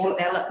really call it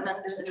development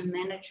and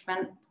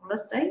management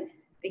policy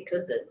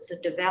because it's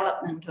a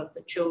development of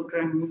the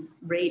children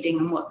reading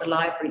and what the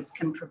libraries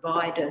can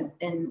provide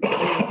in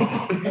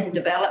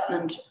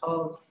development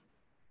of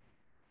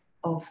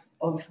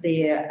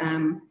their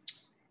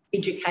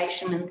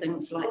education and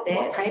things like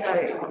that.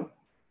 So,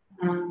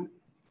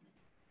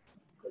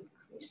 good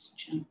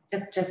question.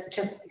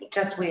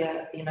 Just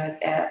where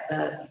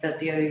the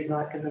view,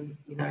 like in the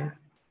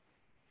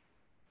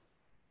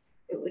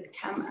it would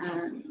come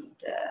under.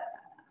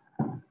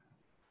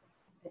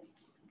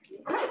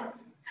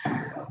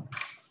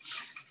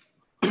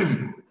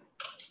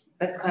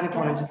 That's kind of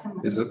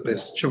what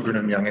There's children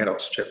and young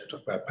adults chapter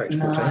page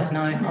 14.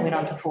 No, I went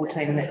on to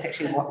 14, and that's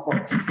actually what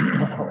books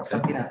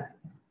looking at.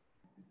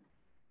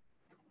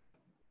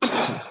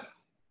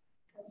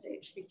 Does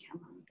actually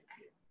come under.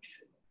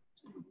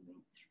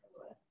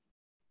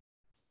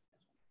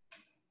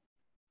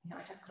 I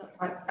just couldn't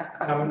find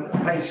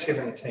page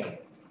 17.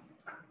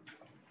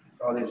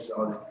 there's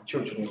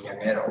children and young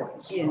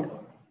adults. Yeah,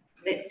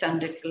 that's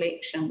under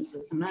collections,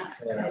 isn't it?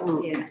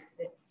 Yeah.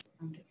 That's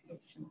under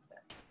collections.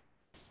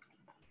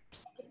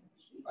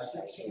 I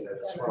can see that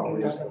as well.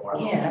 There's the one.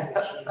 Yeah,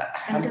 so,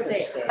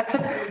 I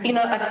could, you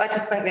know, I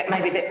just think that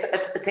maybe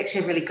it's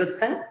actually a really good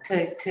thing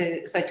to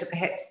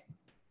perhaps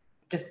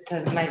just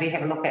to maybe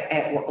have a look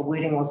at what the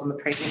wording was in the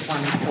previous one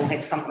and still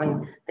have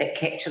something that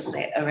captures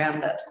that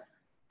around it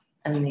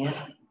in there.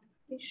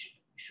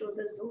 Sure,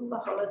 there's all the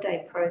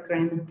holiday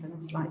program and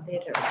things like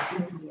that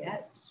around here.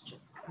 It's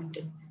just kind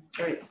of,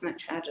 sorry, it's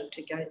much harder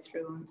to go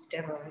through on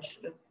Stella. I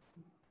should have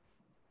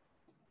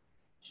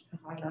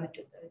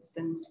highlighted those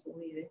things for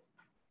you.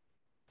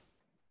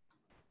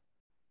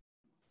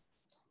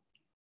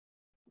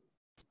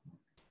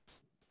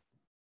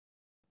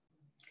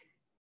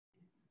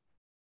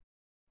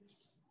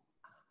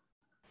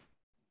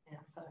 Yeah,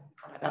 so I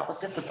don't know, it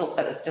was just a thought,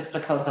 but it's just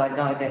because I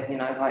know that, you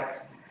know,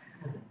 like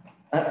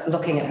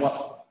looking at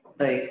what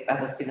the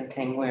other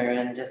 17 were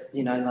and just,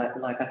 you know,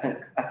 like I think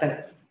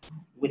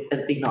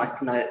it'd be nice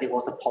to know that there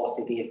was a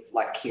policy there of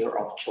like care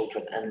of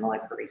children in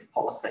libraries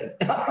policy.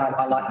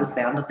 I like the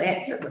sound of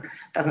that.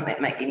 Doesn't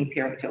that make any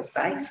parent feel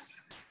safe?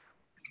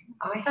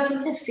 I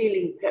have the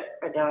feeling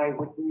that I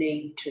would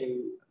need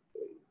to.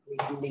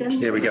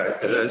 Here we go.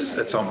 It is.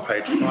 It's on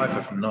page 5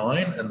 of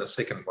 9 in the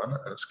second one,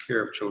 and it's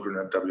care of children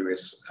in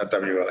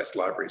WLS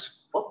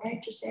libraries. What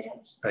page is that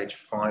on? Page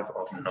 5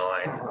 of 9,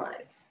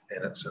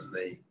 and it's in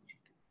the.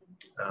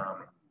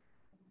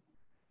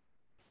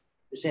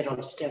 Is that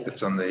on Stella?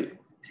 It's on the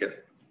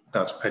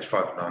no, it's page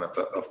 5 of 9 of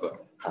the.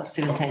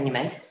 17, you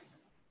mean?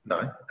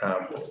 No,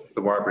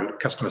 the library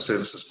customer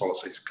service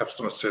policies.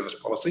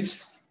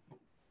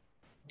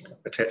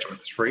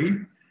 Attachment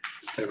 3,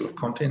 table of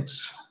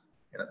contents.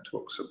 And it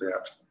talks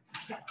about.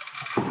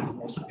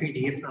 What's the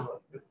PDF number?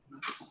 It's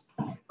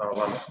on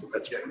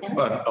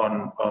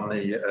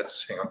the,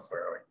 it's, hang on,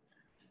 where are we?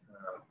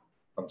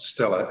 On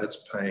Stella, it's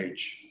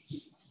page,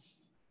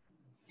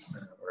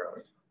 where are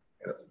we?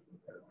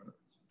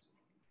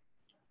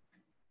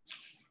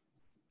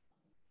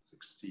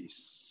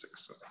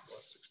 66, I think it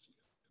was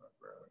 65,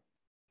 where are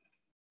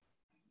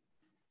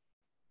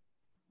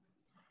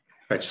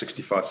we? Page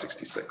 65,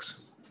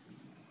 66.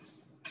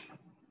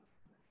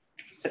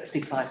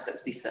 65,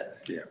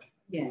 66. Yeah.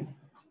 Yeah.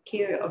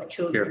 Care of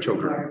children. Care of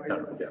children.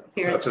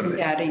 Parents and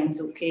guardians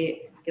or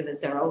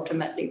caregivers are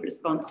ultimately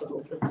responsible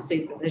for the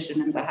supervision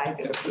and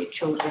behaviour of their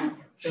children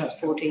who are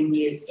 14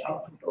 years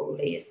old or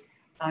less.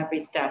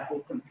 Library staff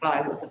will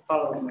comply with the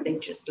following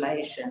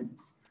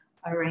legislations: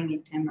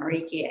 Orangi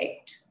Tamariki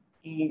Act,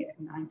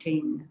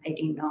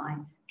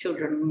 1989,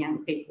 Children and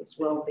Young People's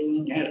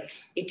Wellbeing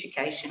Act,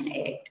 Education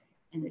Act,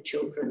 and the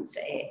Children's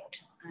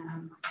Act.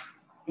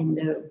 And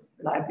the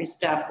library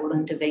staff will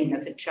intervene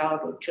if a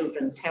child or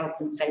children's health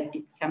and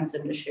safety becomes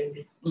an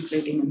issue,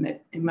 including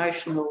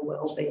emotional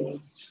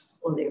well-being,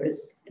 or there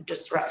is a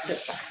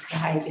disruptive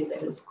behaviour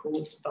that is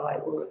caused by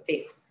or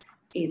affects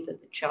either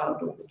the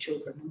child or the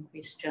children in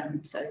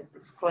question. So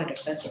there's quite a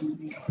bit in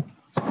there.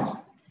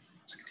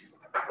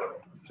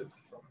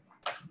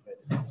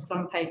 It's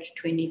on page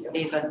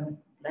 27,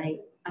 late.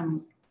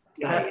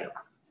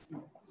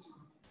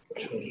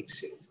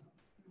 27.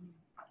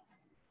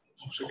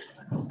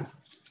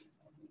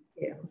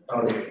 Yeah.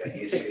 Oh, there it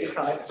is.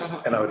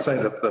 65. And I would say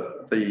that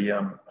the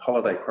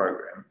holiday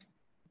program,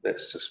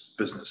 that's just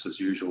business as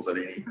usual that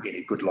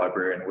any good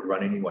librarian would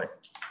run anyway.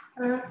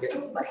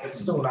 It's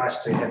still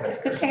nice to have it.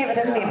 It's good to have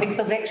it in there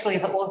because actually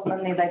if it wasn't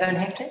in there, they don't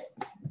have to.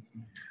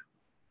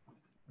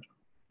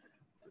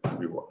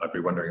 I'd be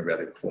wondering about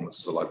their performance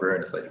as a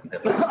librarian if they didn't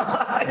have those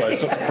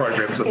sorts of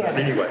programs in it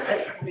anyway.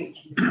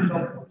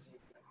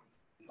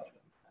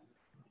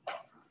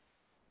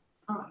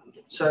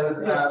 So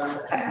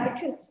I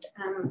just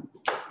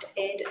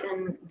add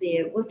in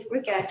there with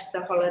regard to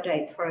the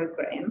holiday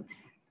program.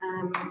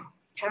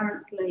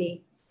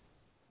 Currently,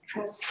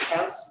 Trust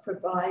House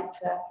provides,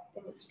 I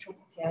think it's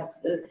Trust House,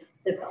 the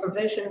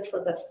provision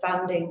for the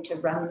funding to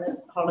run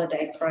the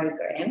holiday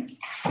program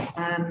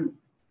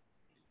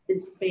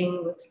is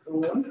being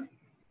withdrawn,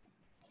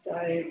 so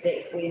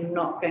that we're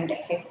not going to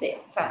have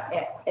that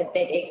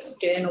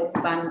external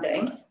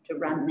funding to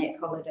run that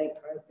holiday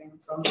program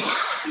from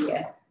next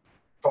year.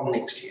 From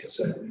next year,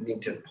 so we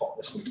need to pop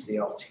this into the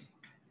LT.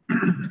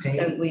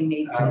 So we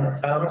need to.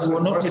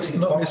 Well, not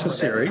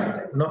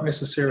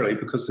necessarily,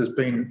 because there's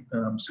been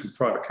some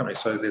private companies.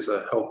 So there's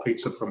a whole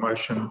pizza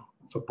promotion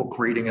for book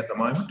reading at the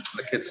moment.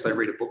 The kids, they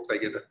read a book, they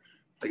get a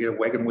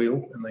wagon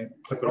wheel and they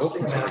flip it off.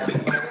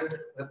 That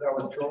they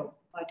withdrawn.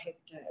 I'd have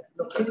to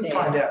look We at can that.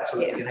 find out so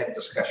that Yeah. we can have a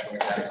discussion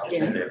regarding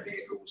alternative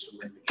vehicles and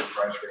maybe get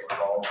grocery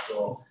involved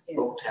or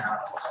Booktown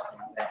or something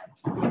like that.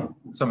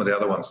 Some of the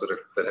other ones that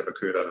have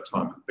occurred over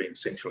time have been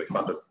centrally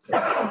funded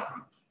as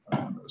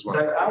well.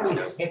 So are we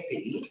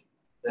happy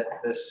that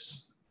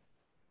this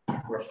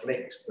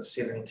reflects the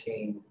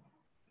 17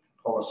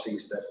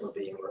 policies that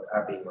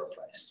are being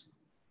replaced?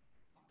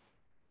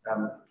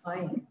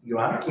 You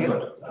are?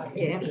 Good.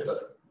 Yeah. Good.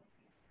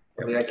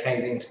 Are we okay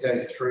then to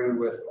go through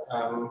with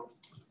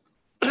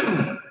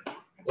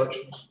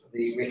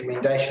The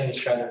recommendations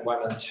shown in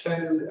 1 and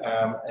 2,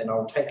 and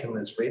I'll take them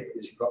as read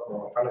because you've got them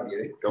in front of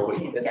you.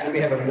 Do we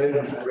have a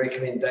mover for the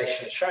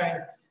recommendation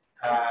shown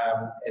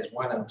as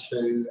 1 and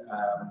 2?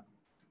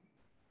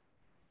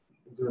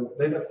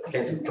 Mover,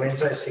 Councillor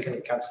Colenso,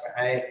 second Councillor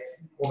Hay.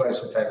 All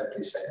those in favour,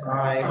 please say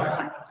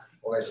aye.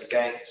 All those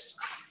against,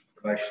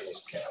 the motion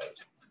is carried.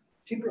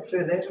 Do you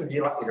prefer that, or would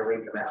you like me to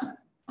read them out?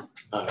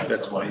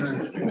 That's why he's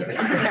just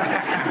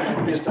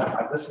I'm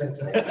listening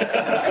to that.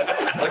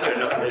 I get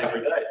enough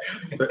every day.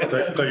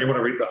 So you want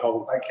to read the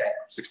whole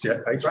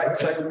 68 pages? Right,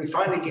 so we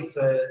finally get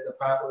to the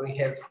part where we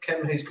have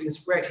Kim, who's been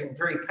waiting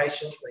very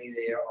patiently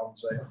there on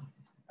Zoom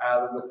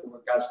with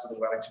regards to the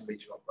Wellington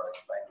Regional Growth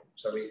Framework.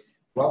 So we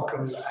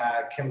welcome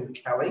Kim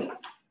Kelly.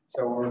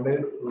 So we'll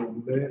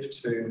move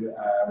to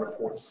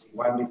report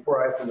C1.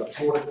 Before I open the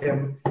floor to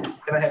Kim,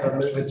 can I have a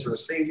mover to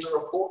receive the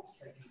report?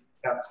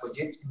 Councillor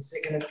Jepson,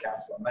 seconded.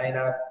 Councillor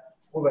Maynard.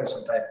 All those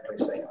in favour,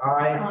 please say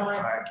aye.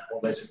 Aye. All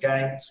those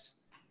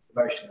against,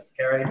 the motion is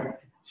carried.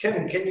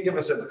 Kim, can you give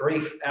us a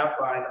brief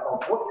outline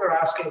of what you're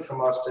asking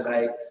from us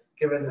today,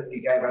 given that you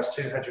gave us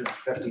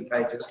 250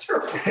 pages to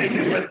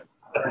read?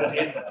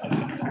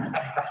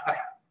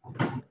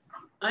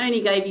 I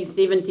only gave you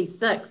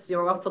 76.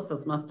 Your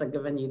officers must have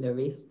given you the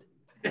rest.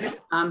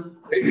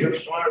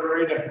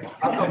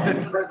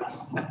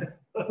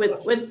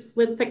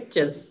 With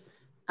pictures.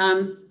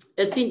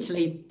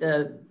 Essentially,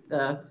 the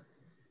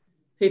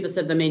purpose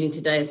of the meeting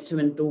today is to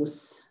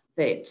endorse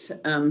that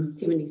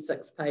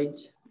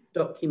 76-page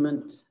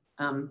document,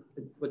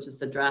 which is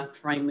the draft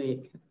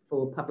framework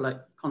for public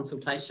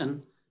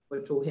consultation,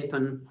 which will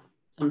happen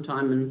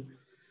sometime in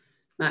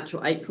March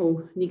or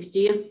April next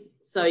year.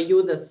 So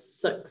you're the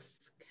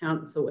 6th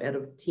council out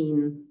of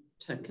 10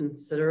 to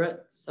consider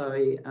it.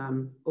 So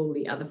all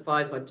the other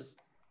 5, I just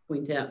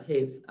point out,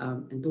 have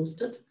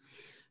endorsed it.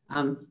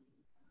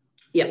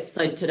 Yep,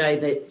 so today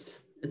that's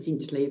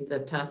essentially the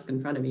task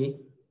in front of you.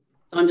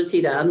 So I'm just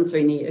here to answer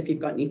any, if you've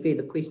got any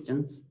further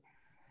questions.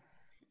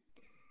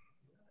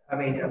 I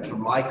mean,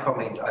 from my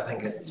comment, I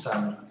think it's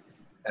a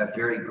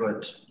very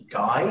good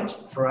guide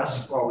for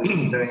us while we've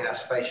been doing our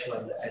spatial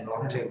and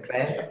long-term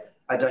plan.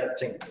 I don't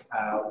think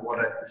what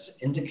is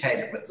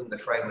indicated within the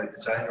framework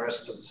is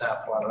onerous to the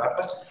South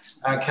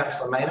Wairarapa.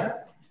 Councillor Maynard?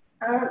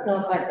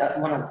 No,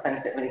 one of the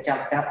things that really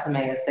jumps out to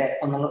me is that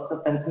from the looks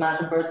of things,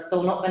 Martinborough is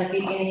still not going to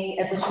get any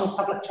additional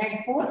public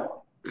transport.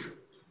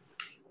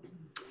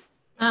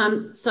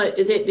 So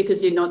is that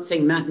because you're not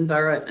seeing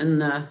Martinborough in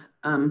the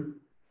on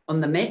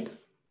the map?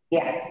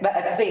 Yeah, but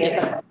it's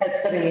there, but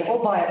it's sitting there all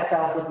by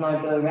itself with no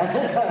blue around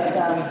it, so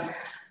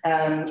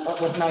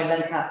it's with no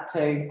link up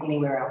to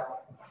anywhere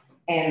else.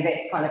 And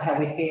that's kind of how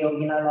we feel,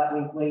 you know, like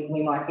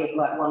we might get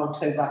like 1 or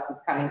 2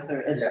 buses coming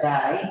through a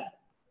day.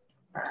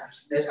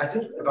 I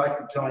think if I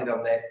could comment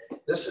on that,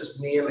 this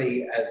is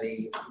merely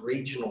the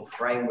regional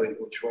framework,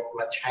 which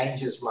what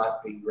changes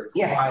might be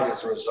required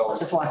as a result.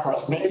 Just why I thought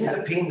it's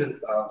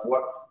independent of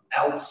what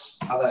else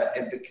other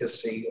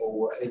advocacy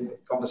or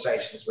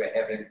conversations we're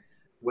having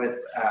with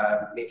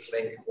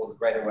Metlink or the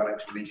Greater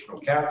Wellington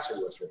Regional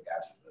Council with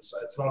regards to this. So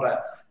it's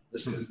not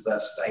this is the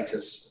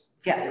status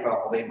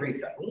of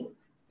everything.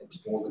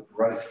 It's more the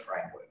growth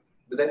framework.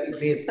 Would that be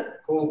fair to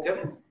call,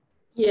 Kim?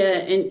 Yeah,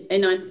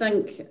 and I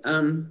think,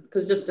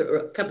 because just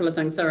a couple of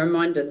things, a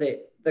reminder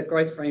that the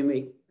growth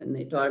framework and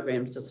that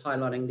diagram is just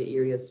highlighting the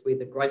areas where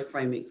the growth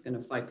framework is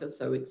going to focus.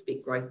 So we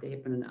expect growth to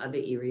happen in other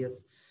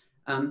areas.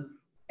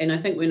 And I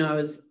think when I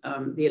was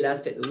there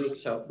last at the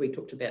workshop, we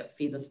talked about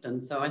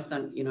Featherston. So I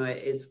think, you know,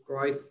 as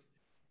growth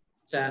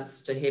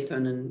starts to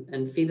happen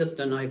in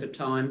Featherston over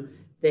time,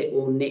 that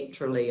will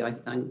naturally, I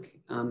think,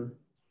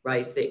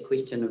 raise that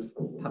question of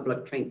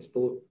public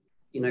transport,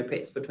 you know,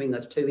 perhaps between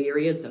those 2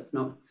 areas, if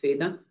not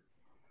further.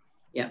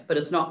 Yeah, but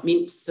it's not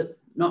meant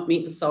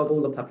to solve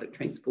all the public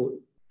transport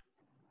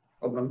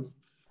problems.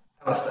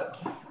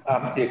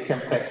 Yeah, Kim,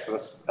 thanks for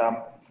this.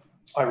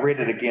 I read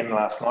it again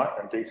last night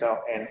in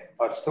detail, and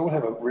I still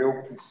have a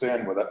real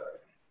concern with it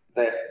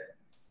that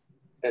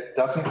it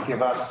doesn't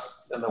give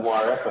us in the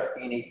Wairarapa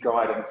any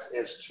guidance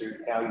as to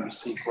how you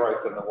see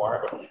growth in the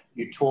Wairarapa.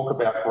 You talk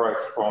about growth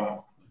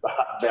from the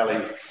Hutt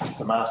Valley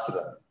to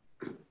Masterton.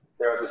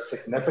 There is a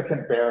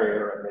significant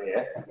barrier in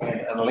there,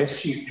 and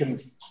unless you can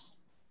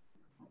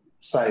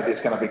say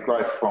there's going to be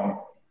growth from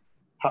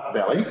Hutt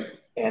Valley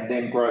and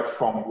then growth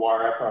from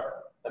Wairarapa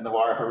in the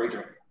Wairarapa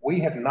region,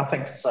 we have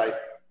nothing to say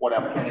what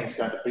our planning is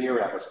going to be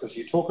around this, because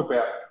you talk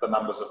about the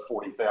numbers of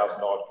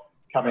 40,000 odd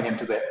coming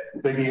into that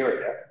big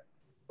area,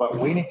 but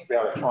we need to be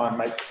able to try and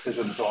make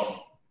decisions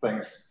on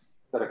things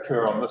that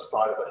occur on this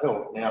side of the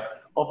hill. Now,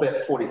 of that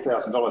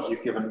 $40,000,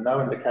 you've given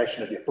no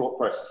indication of your thought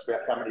process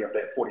about how many of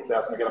that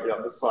 40,000 are going to be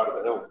on this side of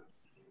the hill.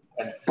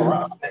 And for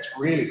us, that's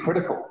really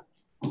critical.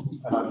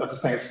 And I'm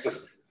just saying it's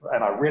just,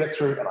 and I read it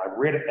through and I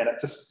read it, and it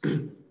just,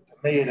 to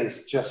me, it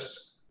is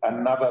just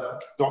another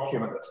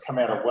document that's come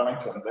out of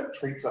Wellington that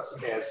treats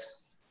us as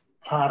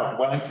part of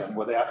Wellington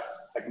without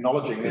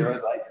acknowledging there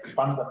is a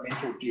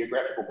fundamental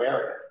geographical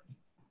barrier.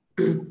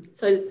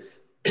 So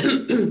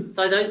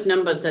those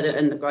numbers that are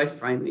in the growth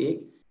framework,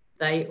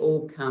 they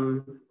all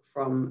come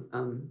from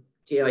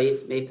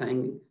GIS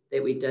mapping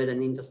that we did,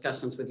 and then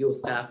discussions with your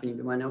staff and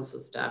everyone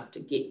else's staff to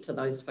get to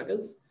those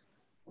figures.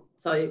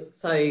 So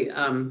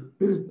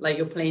like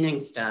your planning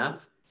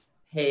staff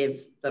have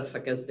the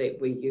figures that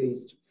we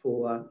used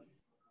for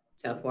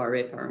South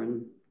Wairarapa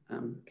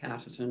and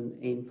Carterton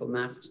and for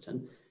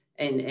Masterton.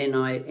 And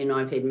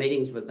I've had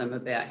meetings with them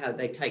about how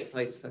they take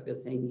those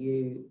figures and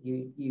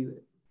you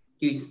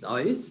use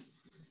those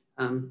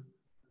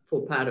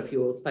for part of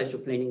your spatial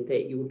planning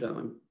that you're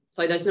doing.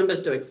 So those numbers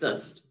do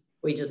exist.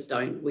 We just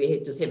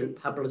haven't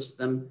published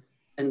them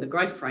in the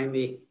growth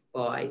framework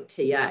by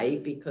TA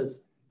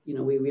because, you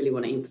know, we really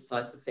want to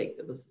emphasise the fact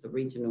that this is a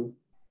regional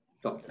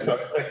document. So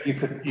you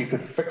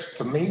could fix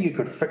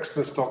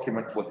this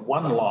document with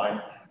one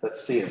line that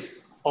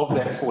says, of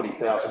that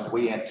 40,000,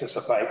 we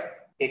anticipate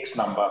X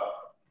number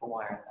from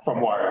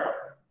Wairarapa.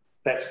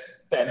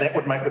 And that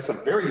would make this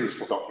a very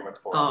useful document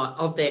for us.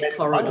 Of that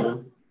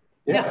corridor.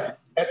 Yeah.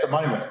 At the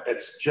moment,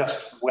 it's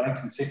just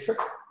Wellington centric.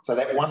 So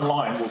that one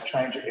line will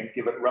change it and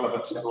give it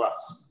relevance to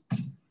us.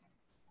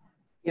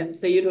 Yeah,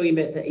 so you're talking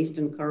about the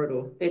eastern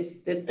corridor.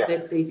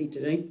 That's easy to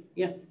do.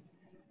 Yeah.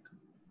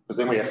 Because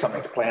then we have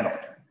something to plan on.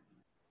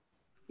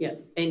 Yeah,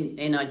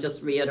 and I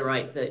just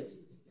reiterate that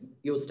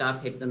your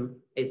staff have them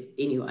as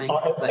anyway.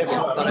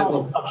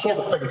 I'm sure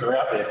the figures are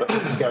out there, but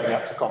this is going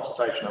out to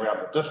consultation around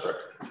the district.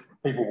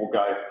 People will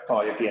go,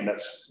 oh, again,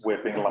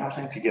 we're being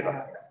lumped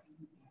together.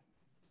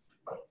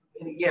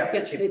 Yeah,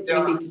 it's easy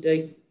to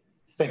do.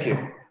 Thank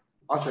you.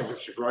 I think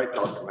it's a great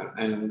document,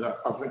 and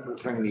I think the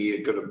thing that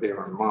you've got to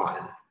bear in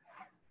mind,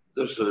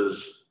 this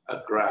is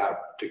a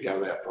draft to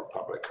go out for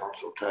public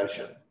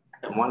consultation.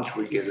 And once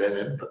we get that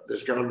input,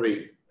 there's going to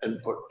be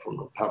input from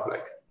the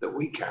public that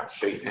we can't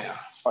see now.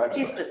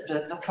 Yes,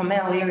 but from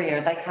our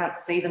area, they can't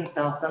see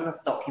themselves in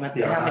this document,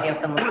 so how many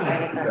of them will say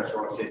anything? That's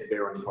what I said,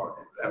 bear in mind.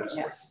 That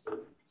was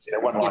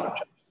one line, a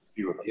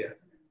few of them. Yeah.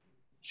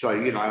 So,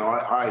 you know,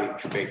 I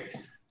expect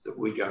that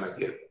we're going to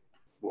get,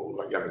 well,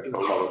 they're going to get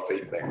a lot of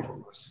feedback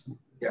from us.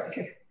 Yeah.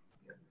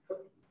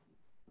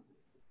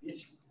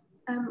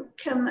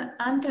 Kim,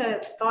 under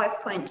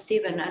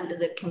 5.7, under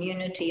the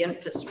community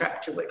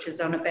infrastructure, which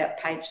is on about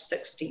page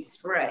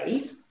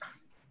 63,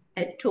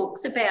 it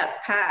talks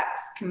about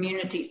parks,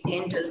 community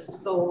centres,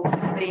 schools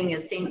being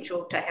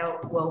essential to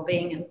health,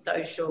 wellbeing and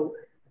social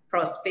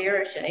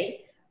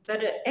prosperity,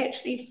 but it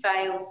actually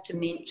fails to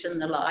mention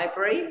the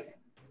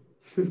libraries.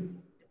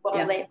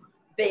 While that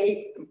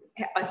be,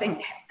 I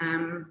think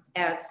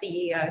our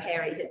CEO,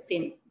 Harry, has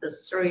sent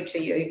this through to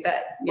you,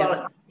 but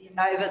while it's an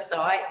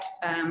oversight,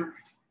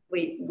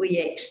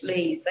 we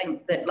actually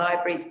think that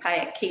libraries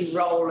play a key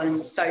role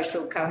in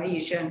social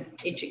cohesion,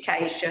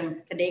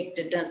 education,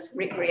 connectedness,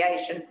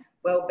 recreation,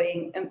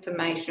 wellbeing,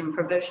 information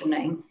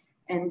provisioning,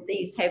 and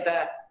these have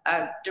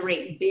a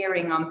direct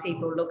bearing on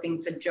people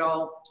looking for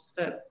jobs,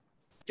 for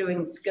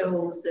doing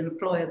skills,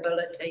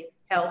 employability,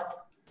 health,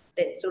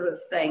 that sort of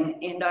thing,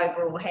 and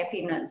overall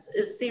happiness.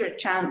 Is there a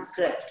chance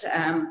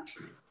that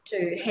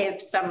to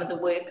have some of the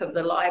work of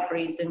the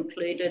libraries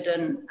included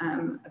in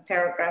a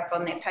paragraph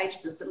on that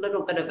page? There's a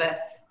little bit of a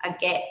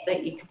gap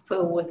that you could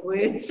fill with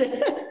words.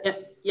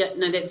 Yeah,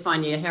 no, that's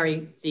fine. Yeah,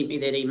 Harry sent me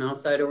that email,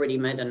 so I'd already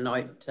made a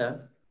note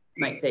to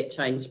make that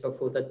change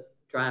before the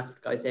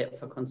draft goes out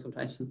for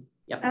consultation.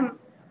 Yeah.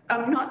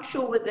 I'm not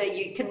sure whether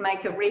you can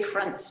make a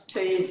reference to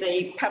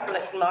the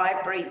Public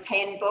Libraries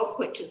Handbook,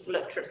 which is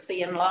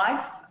Literacy and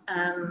Life,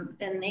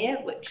 in there,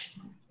 which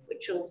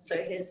also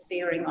has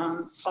bearing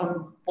on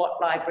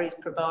what libraries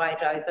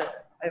provide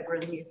over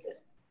in this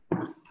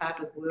part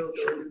of the world,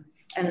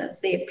 and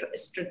it's their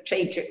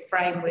strategic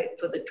framework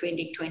for the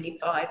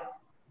 2025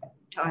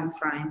 time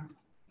frame.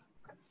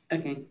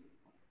 Okay.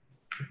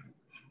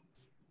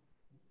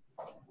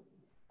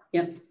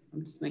 Yep,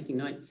 I'm just making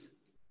notes.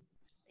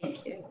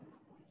 Thank you.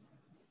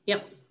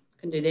 Yep,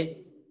 can do that.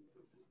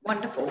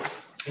 Wonderful.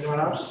 Anyone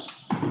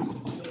else?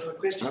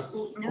 Question?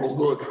 No. All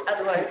good.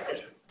 Otherwise,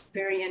 it's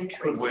very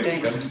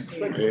interesting.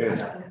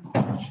 Yeah.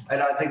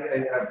 And I think,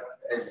 Eric,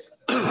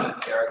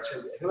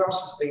 who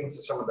else has been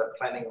to some of the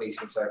planning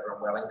meetings over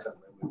in Wellington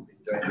when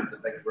we've been doing the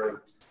big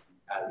group?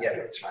 Yeah,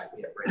 that's right.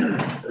 Yeah,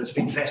 brilliant. But it's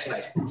been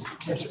fascinating.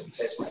 It's absolutely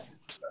fascinating.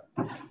 So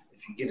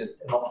if you get an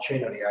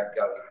opportunity, I'd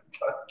go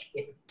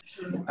again.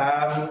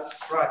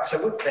 Right,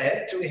 so with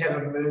that, do we have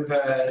a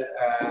mover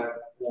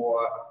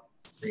for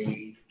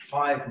the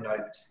 5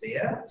 notes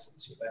there,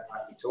 since you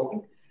might be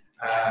talking?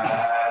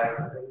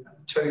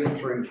 2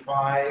 through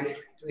 5.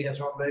 Do we have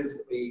someone move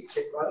that we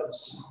accept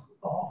those?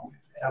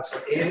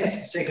 Councillor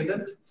Ayres,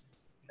 seconded.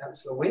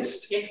 Councillor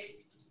West? Yes.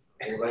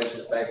 All those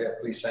in favour,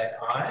 please say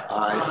aye.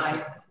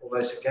 Aye. All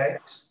those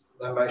against?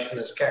 The motion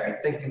is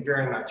carried. Thank you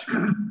very much.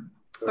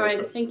 All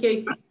right, thank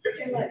you. Would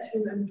you like to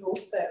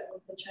endorse that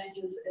with the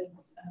changes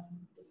as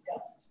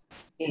discussed?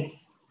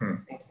 Yes,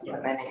 yes, they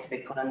need to be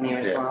put in there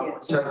as well.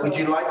 So would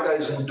you like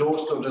those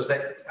endorsed, or does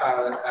that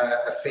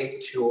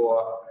affect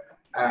your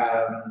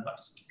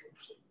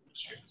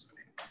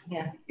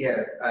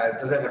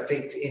does that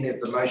affect any of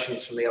the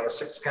motions from the other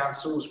 6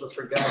 councils with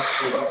regard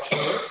to the adoption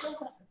of this?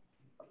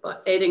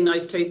 But adding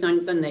those two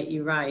things in that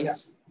you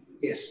raised.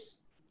 Yes.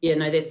 Yeah,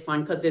 no, that's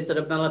fine, because there's an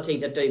ability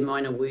to do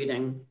minor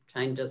wording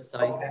changes, so.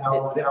 And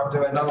I'll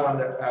do another one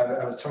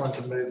that, someone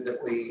to move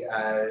that we,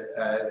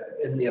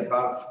 in the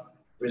above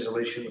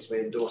resolutions, we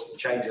endorse the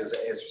changes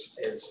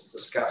as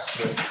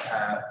discussed with,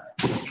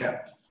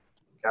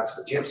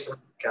 Councillor Jepson,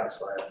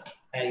 Councillor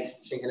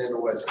Hayes, seconded.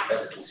 All those in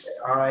favour, please say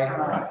aye.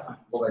 Aye.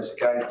 All those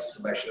against,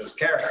 the motion is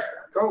carried.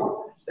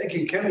 Cool. Thank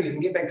you, Kim. You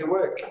can get back to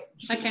work.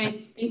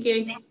 Okay, thank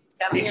you.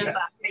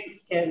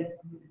 Thanks, Ken.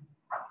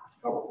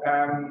 Cool.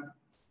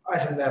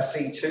 Item now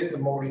C2, the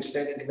Māori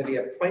Standing Committee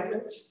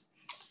appointments.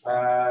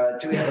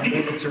 Do we have a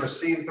mover to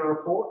receive the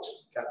report?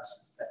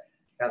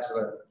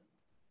 Councillor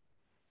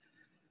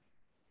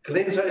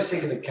Colenso,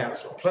 seconded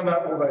Councillor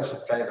Plymouth. All those in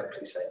favour,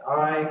 please say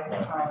aye.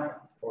 Aye.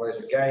 All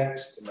those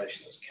against, the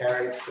motion is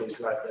carried. Please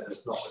note that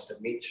it's not a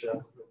dementia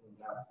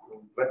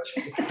glitch.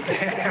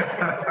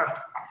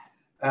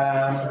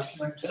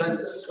 So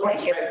this is quite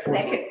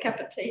straightforward. Like a cup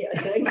of tea, I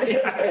think.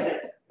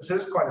 This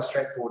is quite a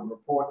straightforward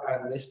report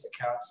unless the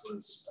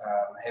councillors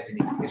have any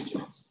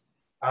questions.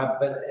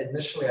 But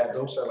initially, I'd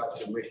also like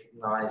to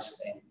recognise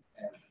and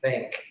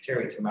thank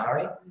Terry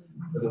Tamari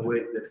for the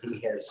work that he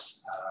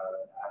has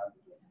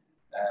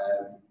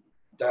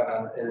done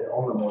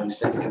on the Māori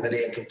Standing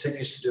Committee and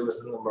continues to do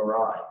with Nua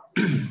Marae.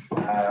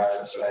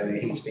 So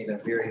he's been a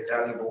very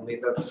valuable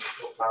member for the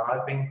short time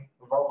I've been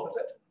involved with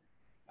it.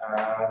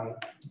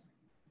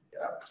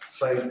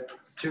 So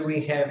do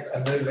we have a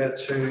mover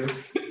to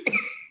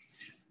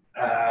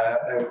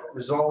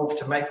resolve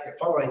to make the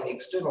following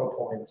external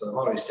appointment to the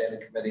Māori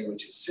Standing Committee,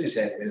 which is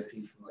Suzanne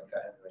Murphy from the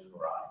Kahunguri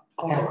Marae?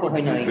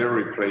 I'm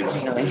very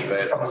pleased with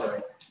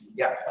that.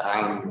 Yeah.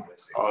 I've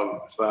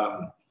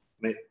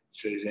met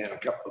Suzanne a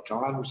couple of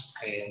times,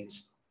 and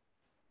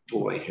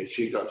boy, has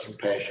she got some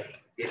passion.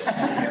 Yes.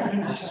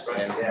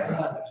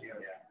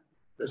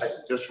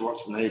 That's just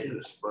what's needed.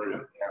 It's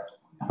brilliant.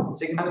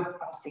 Second.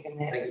 I'll second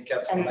that. Thank you,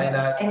 Councillor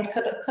Maynard. And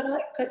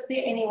is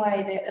there any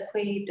way that if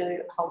we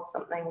do hold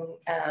something,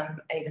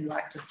 even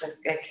like just a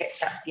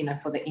catch up,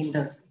 for the end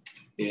of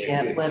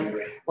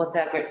with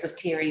our groups of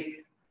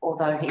Terry,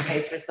 although he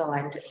has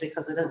resigned,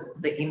 because it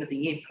is the end of the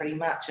year pretty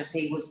much, if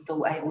he was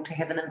still able to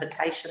have an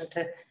invitation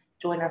to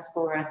join us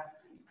for a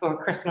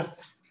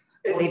Christmas,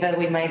 whatever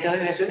we may do.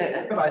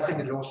 But I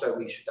think also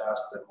we should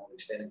ask the Māori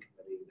Standing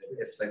Committee that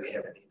if they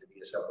have an end of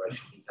year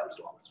celebration, he comes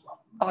along as well.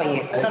 Oh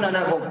yes, no.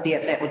 Well, yeah,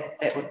 that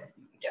would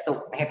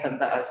still happen,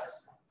 but I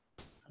was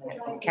just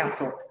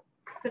council.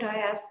 Could I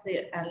ask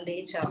that a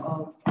letter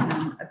of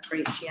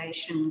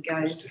appreciation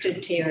goes to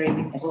Terry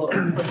for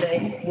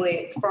the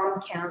work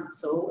from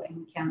council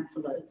and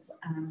councillors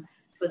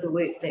for the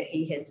work that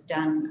he has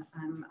done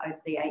over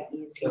the 8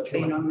 years he's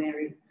been on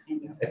Māori.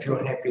 If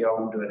you're happy, I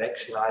will do an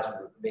action item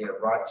with Mayor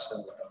Wrights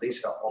and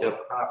Lisa on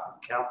behalf of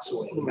the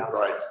council and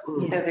councillors.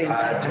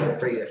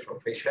 For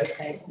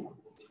appreciation.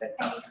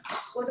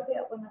 What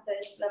about one of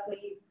those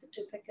lovely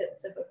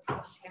certificates of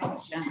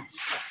appreciation?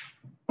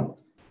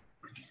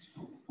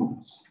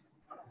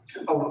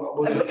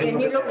 Can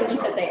you look into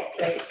that,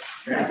 please?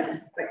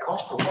 That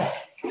costs a lot.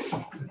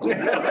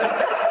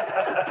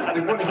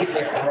 We want to get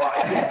that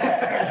right.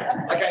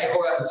 Okay,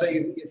 all right. So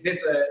you've heard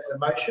the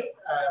motion.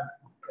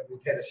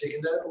 We've had a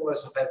seconder. All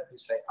those in favour,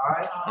 please say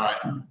aye. Aye.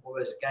 All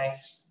those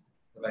against,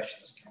 the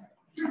motion is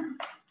carried.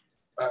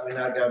 Right, we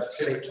now go to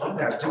Terry.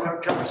 Now, do you want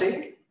a cup of tea?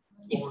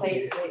 Yes,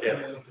 please. Yeah.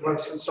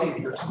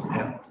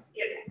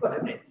 Look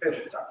at that.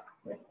 Perfect time.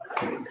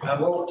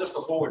 Well, just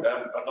before,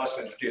 I'd like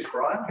to introduce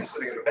Brian, who's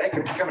sitting at the back.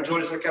 Come and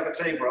join us for a cup of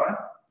tea, Brian.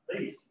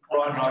 Please.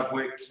 Brian and I have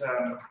worked,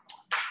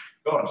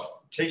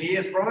 10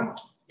 years, Brian?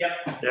 Yep.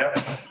 Yeah.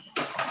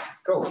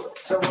 Cool.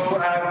 So we'll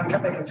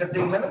come back in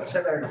 15 minutes,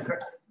 have a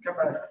quick cup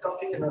of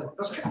coffee and a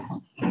biscuit.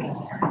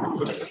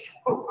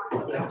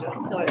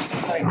 Sorry.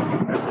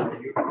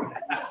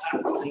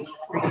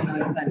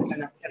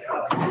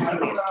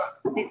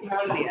 There's no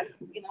beer.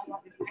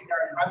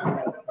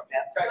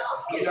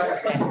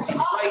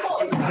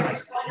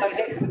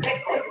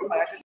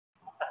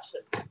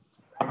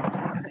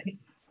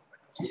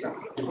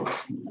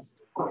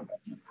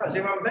 Is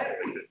everyone back?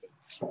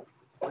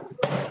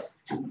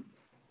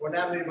 We'll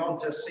now move on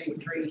to C3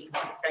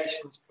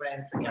 communications plan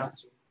for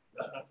council.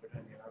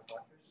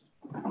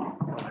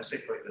 I see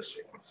pretty this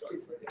year. Sorry.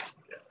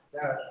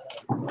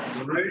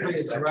 Rudely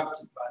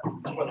interrupted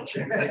by the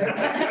chair.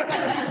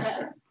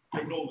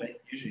 Ignore me,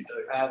 usually do.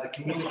 The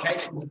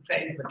communications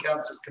plan for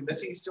council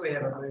committees. Do we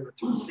have a mover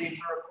to receive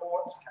the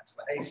report?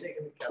 Councillor Hayes,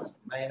 second.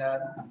 Councillor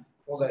Maynard.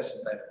 All those in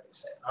favour, please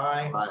say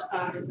aye.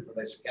 Aye. All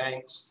those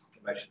against,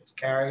 the motion is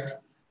carried.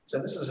 So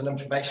this is an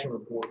information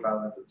report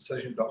rather than a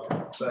decision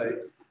document.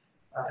 So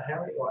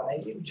Harry or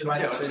Amy, would you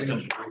like to? Just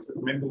introduce it.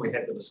 Remember we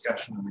had the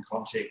discussion in the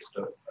context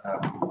of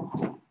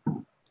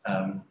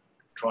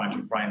trying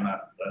to frame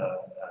up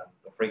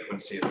the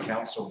frequency of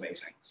council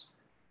meetings.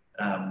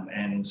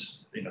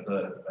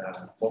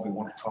 What we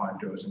want to try and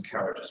do is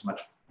encourage as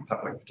much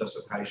public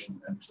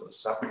participation into the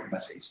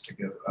subcommittees to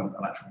give a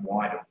much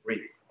wider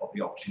breadth of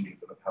the opportunity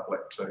for the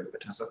public to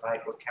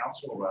participate with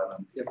council rather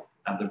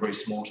than the very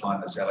small time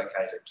that's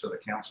allocated to the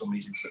council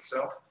meetings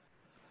itself.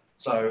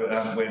 So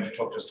we're going to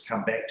talk, just to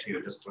come back to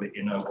you, just to let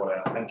you know what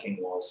our thinking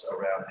was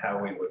around how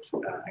we would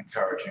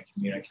encourage and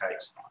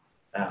communicate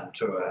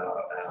to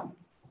our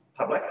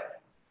public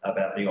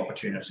about the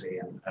opportunity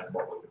and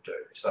what we would do.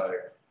 So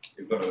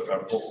we've got a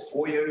report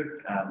for you,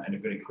 and if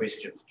you've got any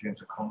questions in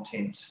terms of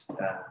content,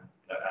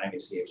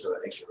 Amy's here to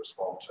actually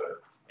respond to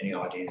any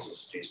ideas or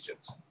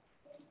suggestions.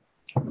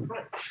 So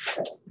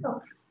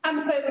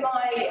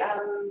my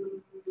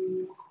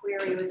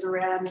query was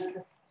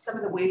around some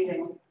of the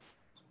wording,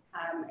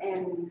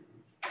 and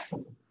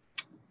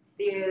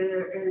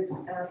there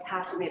is a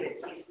part in there that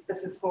says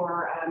this is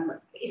for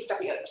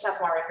SW, South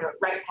Wairarapa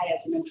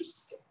ratepayers and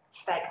interested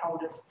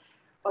stakeholders.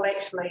 Well,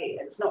 actually,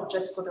 it's not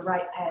just for the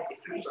ratepayers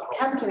that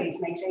come to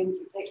these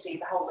meetings, it's actually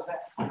the whole of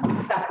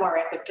the South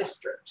Wairarapa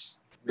district,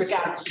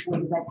 regardless of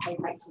whether they pay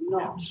rates or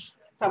not. So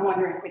I'm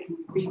wondering if we can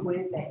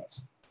reword that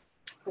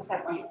for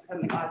something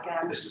like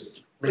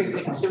the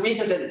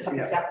residents of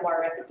the South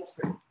Wairarapa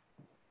district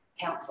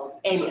council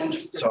and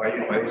interested. So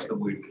I used the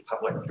word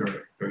public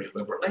very, very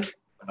deliberately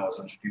when I was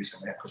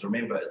introducing that, because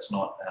remember, it's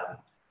not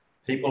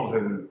people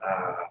who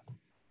are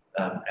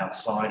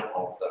outside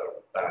of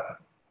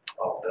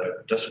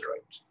the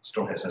district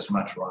still has as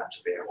much right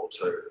to be able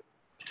to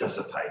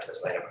participate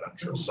as they have an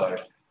interest.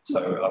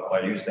 So I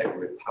use that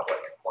word public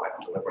quite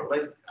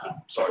deliberately.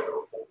 Sorry, the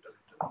report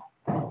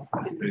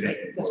didn't do that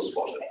and was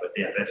spotted, but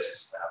yeah, that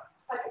is.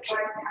 I could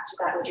try to capture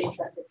that with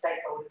interested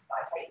stakeholders, but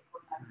I take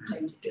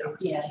it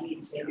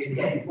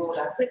yes,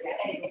 broader.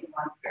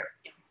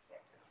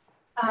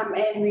 And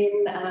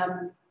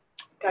then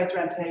goes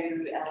around to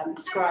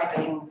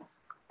describing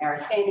our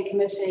standing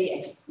committee,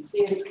 access and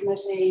service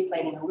committee,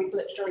 planning and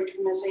regulatory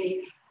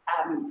committee,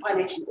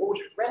 financial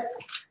audit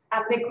risk.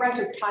 They're great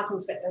as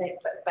titles,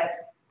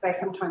 but they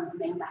sometimes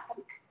mean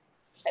nothing.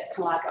 It's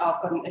kind of like, oh,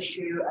 I've got an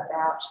issue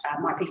about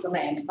my piece of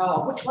land.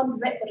 Oh, which one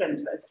does that fit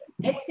into? Is it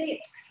an asset?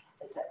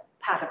 It's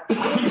a part of the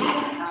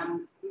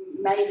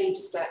maybe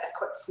just a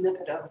quick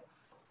snippet of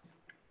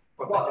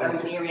what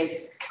those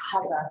areas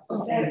cover.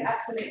 So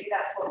absolutely,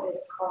 that's what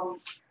this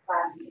comms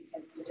plan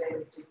intends to do,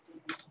 is to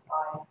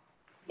demystify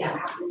what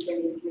happens in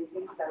these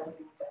meetings. So we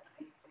will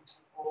definitely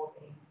feature all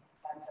the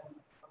terms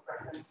of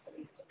reference for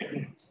these different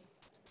meetings.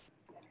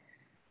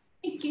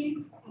 Thank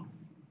you.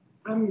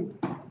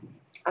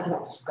 I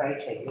thought it was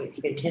great. It's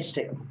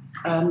fantastic.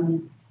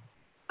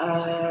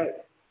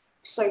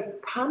 So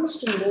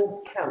Palmerston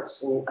North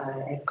Council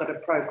have got a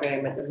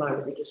program at the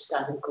moment they're just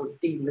starting called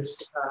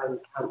Demystifying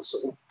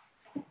Council,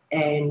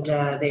 and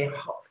they're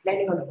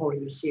planning on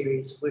holding a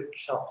series of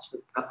workshops for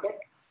the public.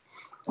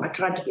 I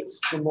tried to get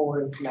some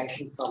more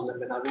information from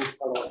them and I will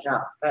follow it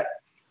up, but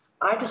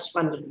I just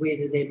wondered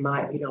whether there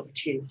might be an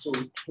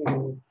opportunity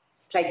to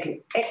take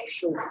an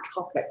actual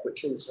topic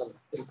which is of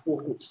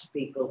importance to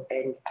people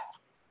and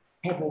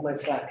have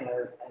almost like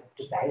a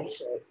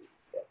debate.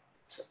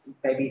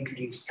 Maybe you could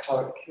use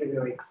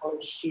culinary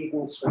college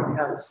students or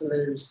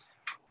counsellors.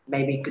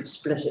 Maybe you could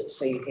split it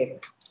so you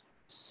have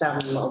some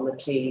on the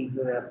team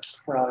who are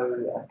pro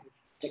a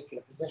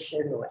particular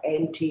position or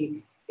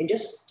anti, and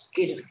just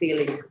get a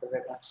feeling for the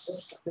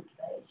robustness of the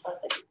debate. I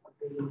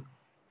think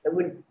it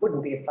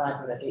wouldn't be a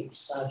 5-minute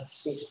exercise to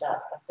set it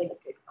up. I think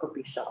it could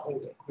be something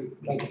that could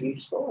be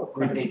useful.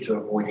 We need to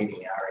avoid any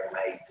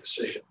RMA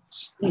decisions.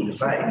 It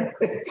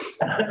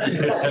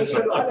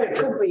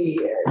could be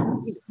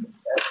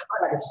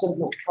like a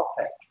simple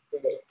topic.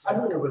 I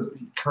think it would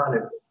be kind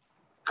of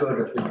good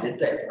if we did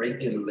that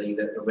regularly,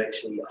 that would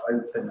actually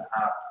open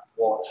up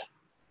what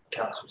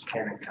councils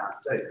can and can't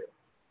do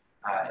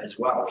as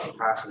well as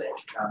part of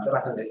that. But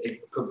I think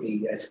it could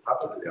be, as a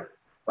public,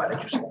 quite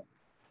interesting.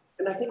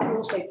 And I think we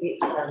also get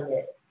around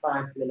that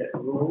 5-minute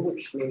rule,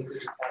 which means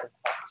it's quite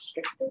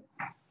restricted.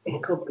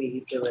 It could be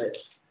you do it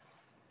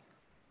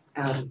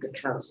out of the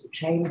council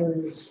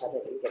chambers. I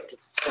don't think you get to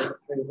think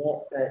through that,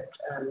 but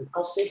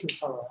I'll certainly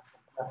follow up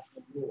on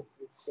Palmerston North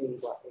and see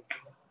what they do.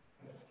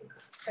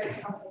 So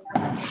something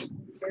else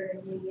during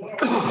the new year,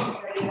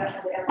 maybe that's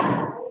the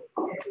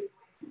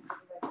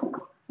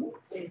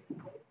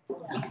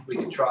We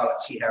can trial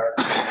it, see how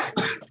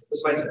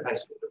It's basically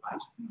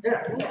debate.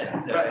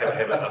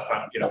 Have a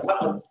fun, fun debate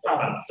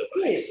around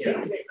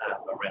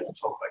the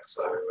topic.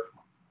 So,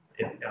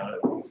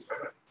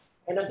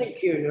 and I think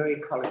culinary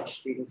college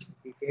students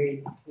would be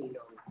very keen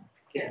on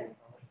getting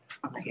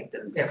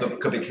involved.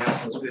 Could be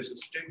councillors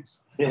versus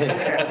students.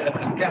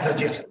 Councillor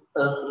Gibson.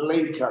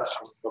 Lee touched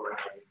on something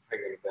I've been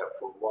thinking about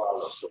for a while.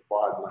 It's a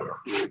 5-minute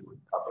rule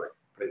with public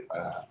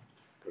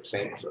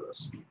presenters.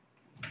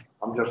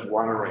 I'm just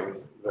wondering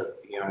that,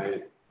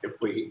 if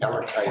we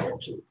allocate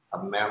an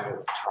amount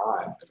of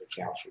time at a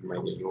council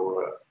meeting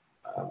or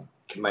a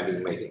committee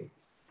meeting,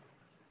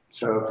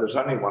 so if there's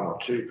only 1 or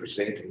 2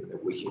 presenting,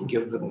 that we can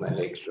give them that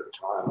extra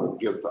time or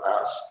give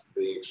us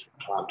the extra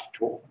time to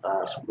talk,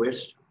 ask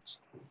questions.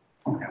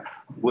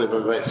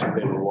 Whether that's a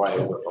better way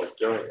of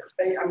doing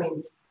it. I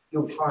mean,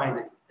 you'll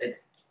find that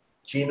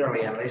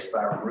generally, unless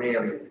they're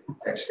really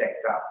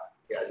stacked up,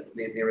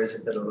 there is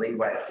a bit of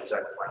leeway if there's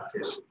only one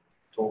person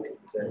talking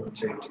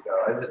to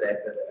go over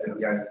that, but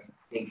you don't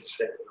need to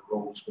stick to the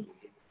rules when you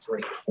get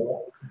 3 or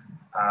 4.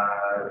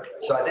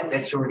 So I think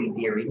that's already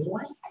there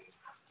anyway.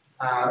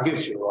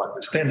 Gives you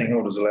right. Standing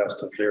orders allow us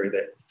to vary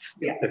that.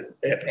 Yeah.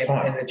 At the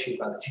time. And the chief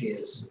other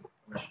chairs.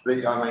 I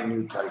mean,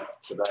 you take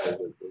today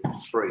that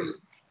there's 3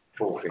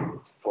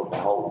 talking for the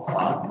whole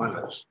 5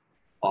 minutes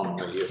on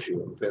the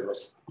issue of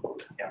feathers.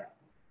 Yeah.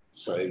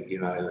 So, you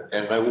know,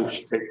 and they all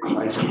stick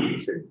basically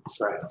saying the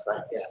same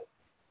thing. Yeah.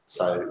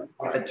 So,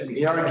 I do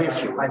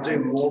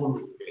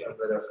more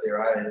that if there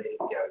are, you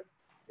know,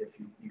 if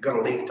you've got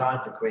to leave time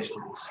for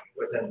questions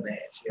within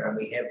that, you know,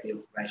 we have the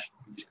information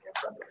usually in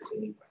front of us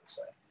anyway.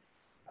 So,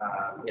 I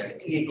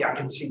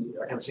can see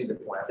the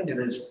point. I think it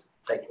is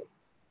taken.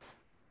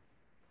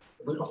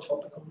 We're not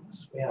topic on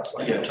this. We are.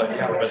 Yeah,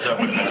 totally. So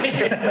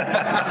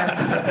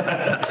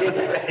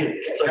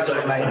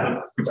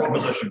the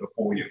proposition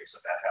before you is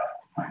about how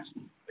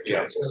the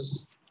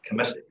council's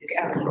committee.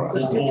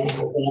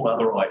 All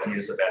other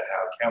ideas about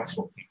how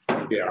council.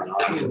 Yeah,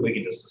 we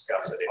can just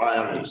discuss it. I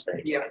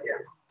understand. Yeah.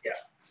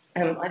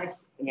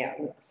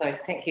 So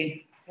thank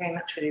you very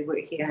much for your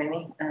work here,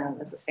 Amy.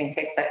 This is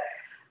fantastic.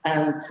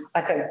 I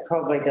think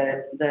probably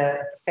the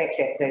fact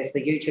that there's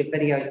the YouTube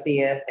videos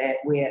there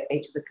where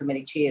each of the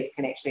committee chairs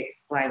can actually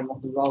explain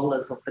what the role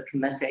is of the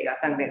committee, I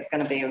think that's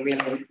going to be a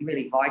really,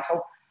 really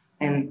vital.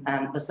 And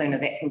the sooner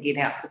that can get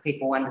out so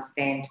people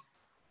understand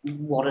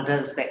what it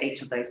is that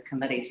each of those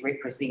committees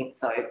represent.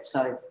 So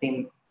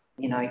then,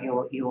 you know,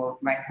 your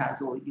ratepayers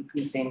or your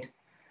concerned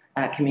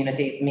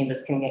community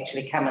members can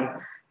actually come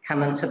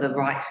into the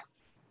right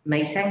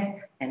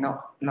meeting and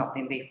not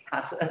then be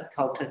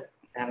told to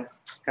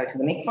go to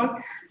the next one.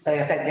 So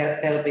I think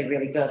that would be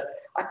really good.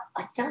 I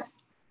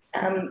just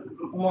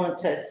wanted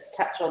to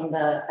touch on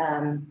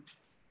the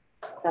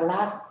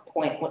last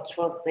point, which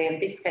was the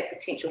investigate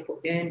potential for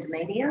earned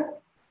media.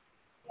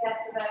 Yeah,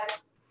 so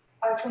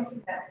I was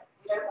thinking that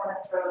we don't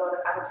want to throw a lot of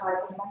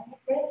advertising money at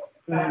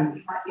this, but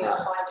we might be able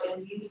to find a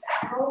news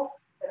angle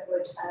that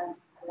would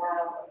allow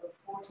a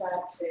reporter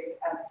to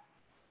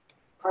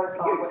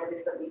profile what it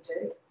is that we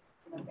do.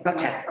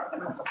 Gotcha.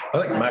 I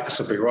think Marcus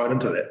will be right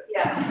into that.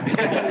 Yeah.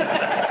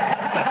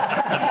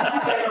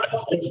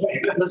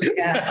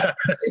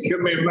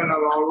 Give me a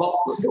minute, I'll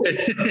lock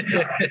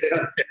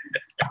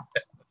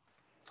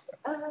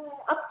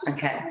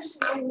Okay.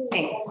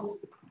 Thanks.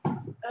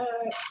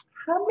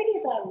 How many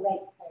of our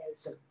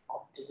ratepayers have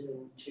opted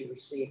in to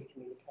receive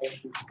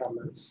communications from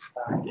us?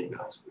 I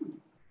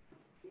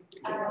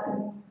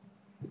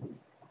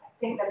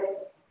think that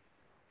is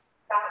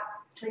about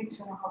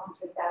 2,500 and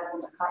 3,000. I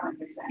can't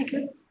remember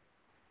exactly.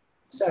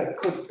 So it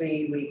could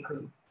be we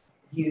could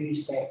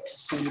use that to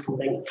see the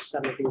link to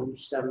some of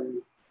these.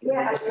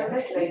 Yeah,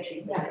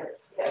 absolutely. Yeah.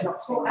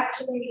 Well,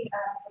 actually,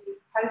 the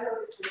proposal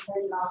is to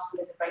include an article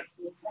in the Rates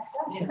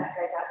newsletter, so that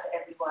goes out to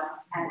everyone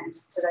and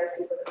to those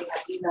people that we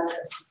have email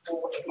addresses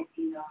for in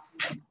email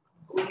to them.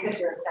 We could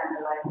do a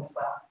standalone as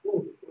well.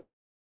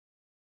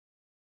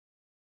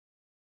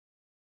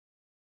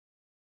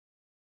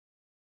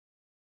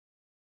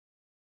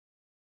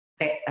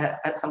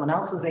 At someone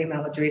else's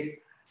email address,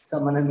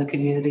 someone in the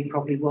community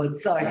probably would.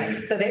 So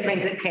that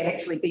means it can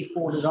actually be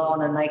forwarded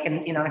on, and they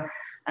can, you know,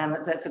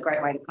 it's a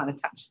great way to kind of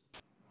touch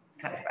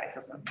base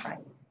with them, right?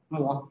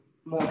 More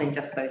than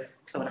just those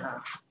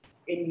 2.5.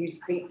 And you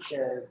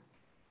feature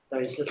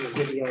those little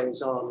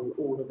videos on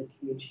all of the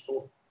community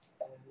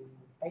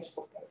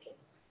Facebook pages.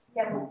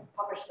 Yeah, we'll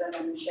publish them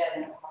and share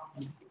them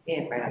across.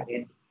 Yeah, great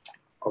idea.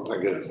 I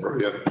think it's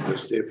brilliant.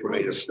 It's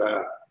definitely a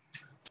start.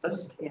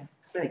 Yeah,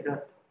 it's really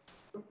good.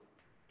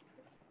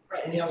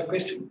 Right, any other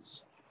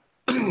questions?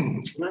 No,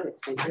 it's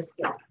been good.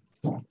 Yeah.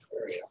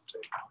 Very up to.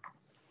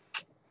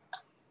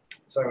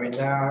 So we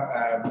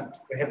now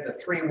we have the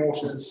Three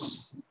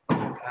Waters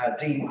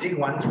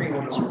D1 Three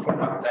Waters report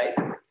update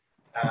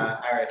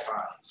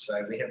RFI.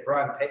 So we have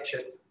Brian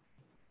Patchett.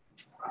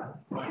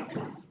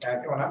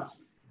 Go on up.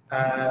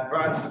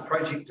 Brian's the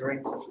project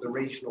director for the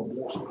Regional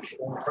Water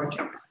Reform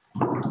Project.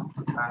 Welcome,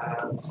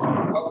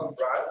 Brian.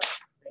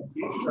 Thank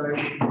you. So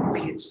before we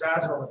get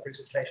started on the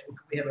presentation,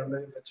 could we have a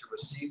mover to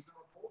receive the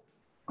report?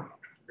 Thank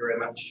you very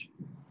much.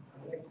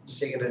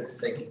 Seconded,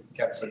 thank you,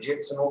 Councillor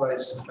Jepson. All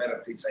those in favour,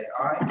 please say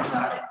aye.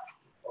 Aye.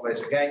 All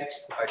those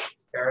against, the motion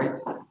is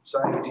carried. So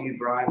over to you,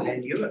 Brian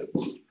and Ewan.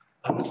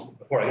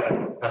 Before I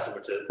pass over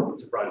to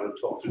Brian, we'll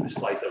talk through the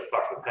slides that are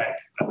part of the pack.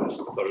 I just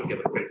thought I'd give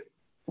a quick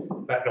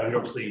background.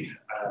 Obviously,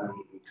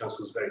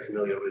 Council is very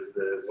familiar with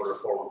the water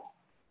reform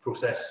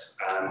process,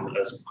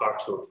 as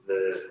part of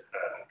the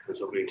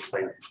Council agreeing to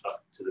sign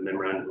up to the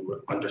Memorandum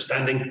of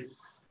Understanding.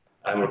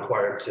 I'm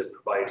required to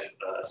provide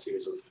a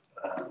series of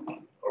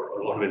or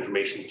a lot of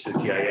information to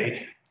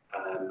DIA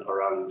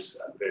around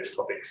various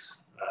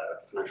topics,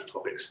 financial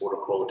topics, water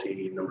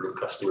quality, number of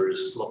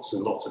customers, lots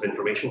and lots of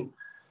information.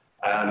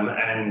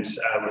 And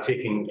we're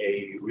taking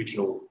a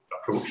regional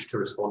approach to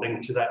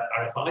responding to that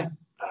RFI.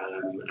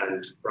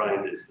 And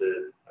Brian is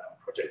the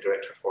project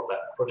director for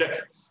that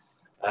project.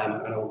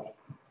 And I'll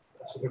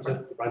pass over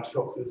to Brian to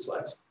talk through the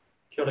slides.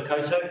 Kia ora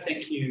koutou.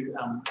 Thank you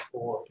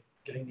for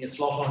giving me a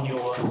slot on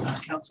your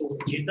council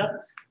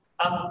agenda.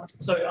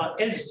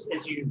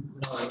 As you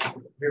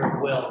know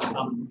very well,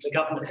 the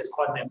government has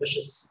quite an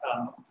ambitious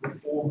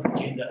reform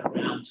agenda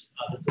around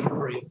the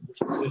delivery of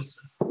water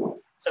services.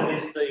 So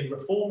there's the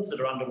reforms that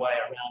are underway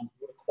around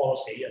water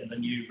quality and the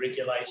new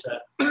regulator,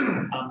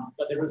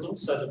 but there is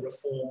also the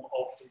reform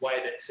of the way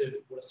that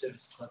water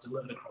services are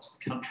delivered across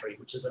the country,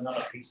 which is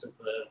another piece of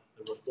the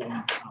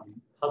reform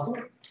puzzle.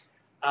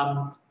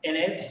 And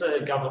as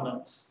the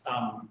government's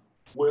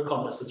work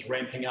on this is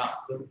ramping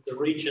up, the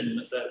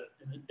region,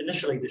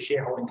 initially the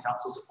shareholding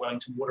councils of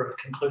Wellington Water have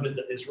concluded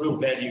that there's real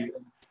value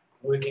in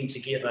working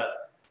together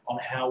on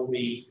how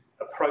we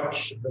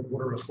approach the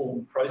water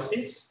reform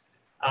process.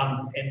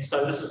 And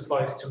so this is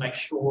both to make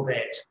sure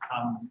that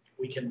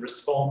we can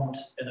respond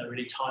in a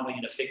really timely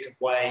and effective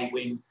way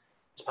when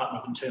the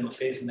Department of Internal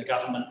Affairs and the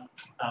government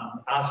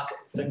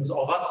ask things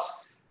of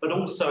us, but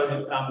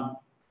also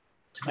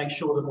to make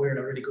sure that we're in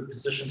a really good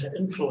position to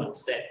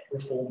influence that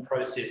reform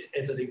process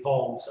as it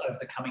evolves over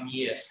the coming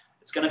year.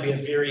 It's going to be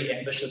a very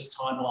ambitious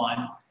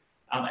timeline,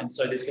 and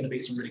so there's going to be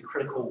some really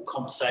critical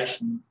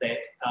conversations that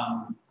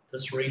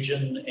this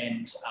region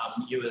and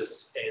you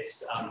as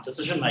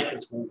decision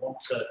makers will want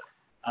to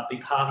be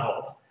part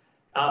of.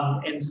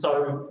 And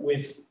so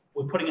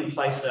we're putting in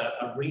place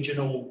a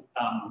regional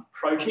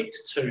project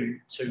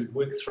to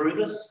work through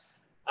this.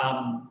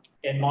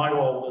 And my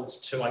role is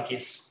to, I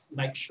guess,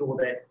 make sure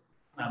that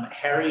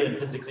Harry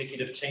and his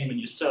executive team and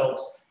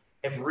yourselves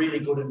have really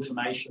good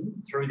information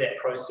through that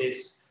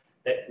process,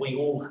 that we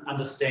all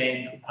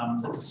understand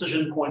the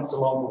decision points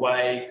along the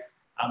way.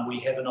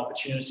 We have an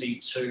opportunity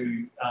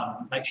to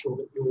make sure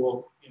that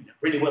you're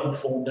really well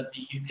informed and that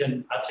you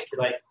can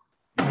articulate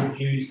your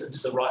views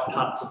into the right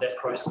parts of that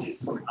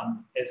process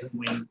as and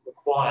when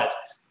required.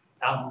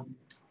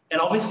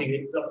 And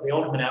obviously the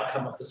ultimate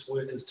outcome of this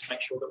work is to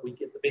make sure that we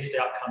get the best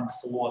outcome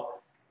for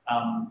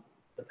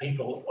the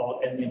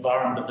people and the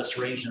environment of this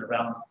region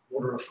around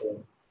water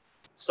reform.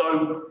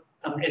 So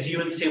as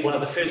Ewan said, one of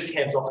the first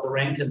cabs off the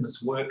rank in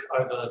this work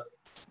over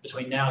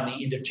between now and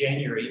the end of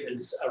January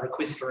is a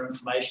request for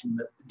information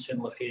that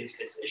Internal Affairs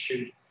has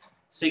issued,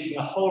 seeking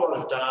a whole lot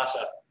of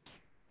data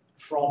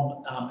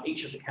from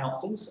each of the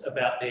councils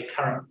about their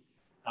current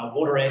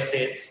water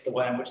assets, the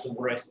way in which the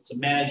water assets are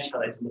managed, how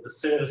they deliver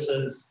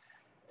services,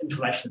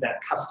 information about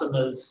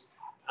customers,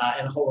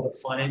 and a whole lot of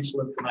financial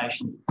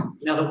information.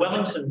 Now, the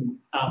Wellington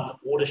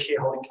Water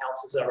shareholding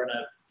councils are in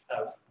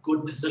a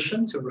good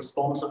position to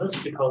respond to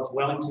this because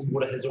Wellington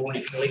Water has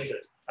already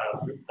collected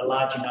a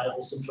large amount of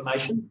this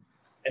information.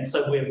 And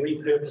so we're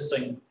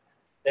repurposing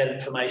that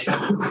information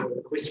for the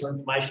request for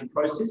information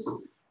process.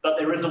 But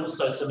there is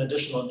also some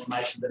additional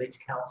information that each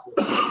council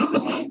is going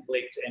to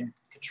collect, and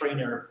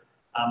Katrina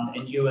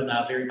and Ewan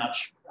are very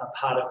much a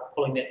part of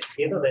pulling that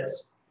together.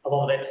 A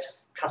lot of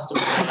that's customer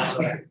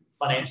data,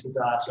 financial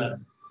data.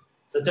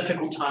 It's a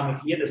difficult time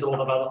of year. There's a lot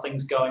of other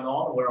things going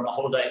on. We're on a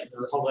holiday,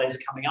 the holidays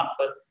are coming up,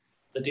 but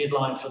the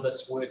deadline for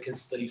this work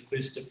is the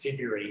 1st of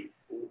February.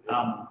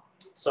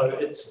 So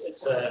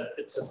it's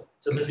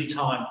a busy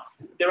time.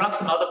 There are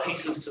some other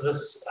pieces to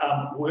this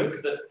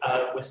work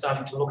that we're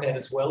starting to look at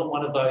as well. And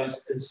one of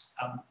those is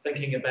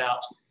thinking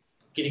about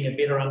getting a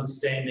better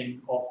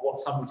understanding of what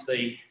some of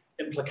the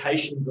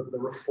implications of the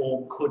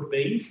reform could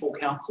be for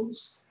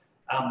councils.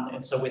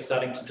 And so we're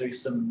starting to do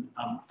some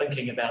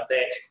thinking about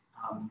that.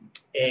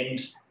 And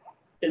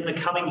in the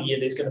coming year,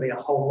 there's going to be a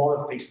whole lot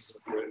of pieces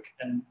of work,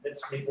 and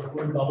that's the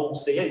blue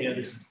bubbles there.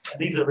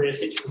 These are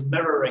essentially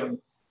mirroring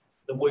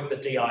the work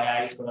that DIA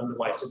has got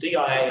underway. So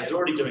DIA is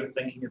already doing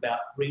thinking about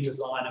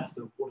redesign of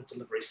the water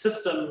delivery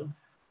system,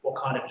 what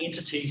kind of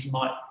entities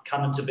might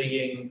come into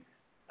being,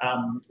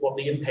 what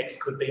the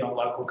impacts could be on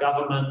local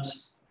government,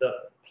 the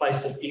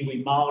place of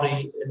iwi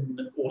Māori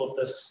in all of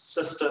this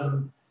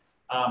system.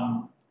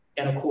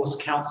 And of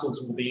course,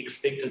 councils will be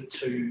expected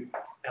to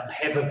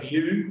have a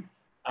view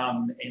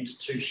and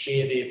to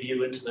share their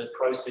view into the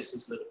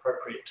processes at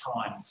appropriate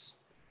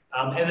times.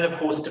 And then, of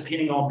course,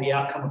 depending on the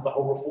outcome of the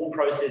whole reform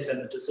process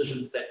and the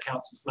decisions that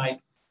councils make,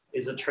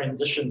 there's a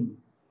transition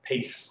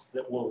piece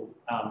that we'll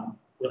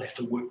have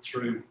to work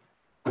through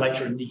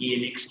later in the year,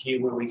 next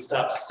year, where we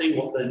start to see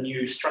what the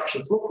new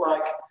structures look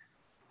like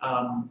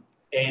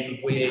and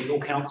where your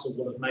council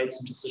will have made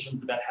some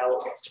decisions about how it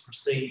wants to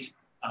proceed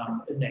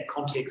in that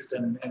context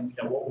and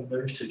what we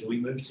move to. Do we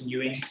move to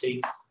new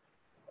entities?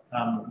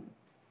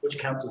 Which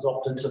councils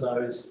opt into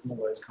those, and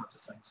all those kinds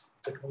of things.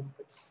 So can we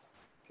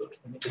flip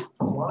to the next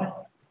slide?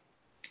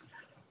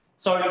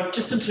 So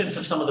just in terms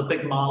of some of the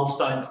big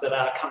milestones that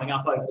are coming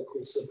up over the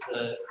course of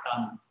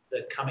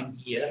the coming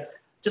year,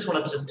 just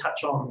wanted to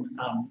touch on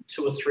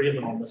 2 or 3 of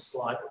them on this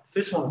slide.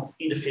 The first one is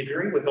end of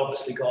February. We've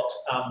obviously got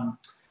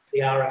the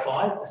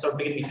RFI. So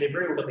beginning of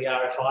February, we've got the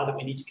RFI that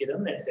we need to get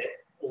in. That's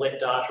all that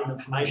data and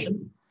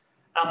information.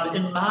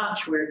 In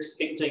March, we're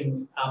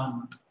expecting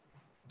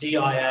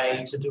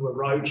DIA to do a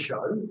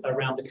roadshow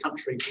around the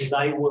country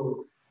where they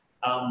will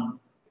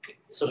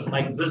sort of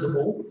make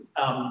visible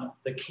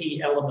the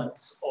key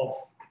elements of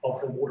of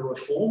the water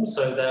reform.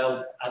 So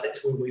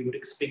that's where we would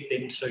expect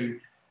them to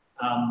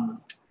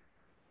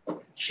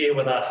share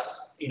with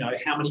us,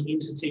 how many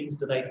entities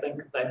do they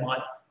think they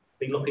might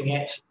be looking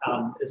at?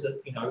 Is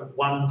it,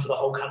 1 for the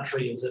whole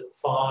country? Is it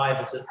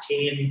 5? Is it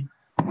 10?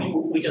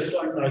 We just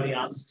don't know the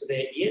answer to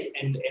that yet,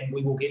 and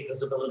we will get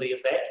visibility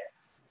of that.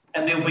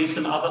 And there'll be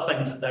some other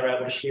things that they're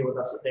able to share with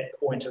us at that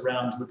point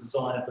around the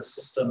design of the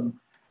system,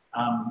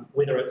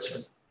 whether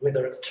it's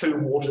 2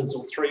 waters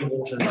or 3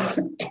 waters,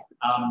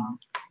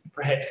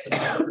 perhaps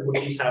some more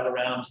detail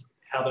around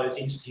how those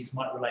entities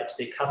might relate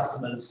to their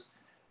customers,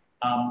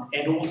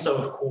 and also,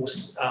 of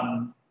course,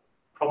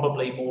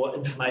 probably more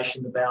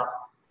information about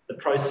the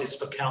process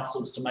for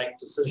councils to make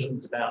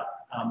decisions about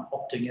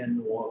opting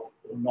in or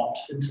not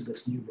into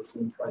this new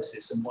reform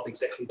process and what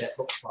exactly that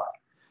looks like.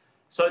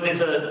 So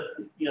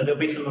there'll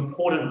be some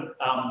important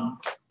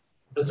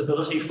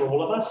visibility for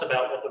all of us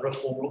about what the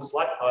reform looks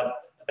like by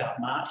about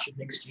March of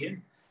next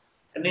year.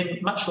 And then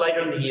much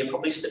later in the year,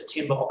 probably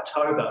September,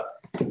 October,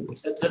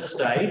 at this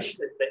stage,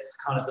 that's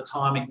kind of the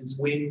timing, is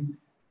when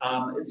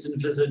it's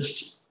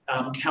envisaged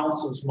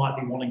councils might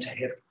be wanting to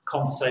have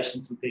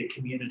conversations with their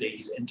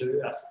communities and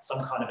do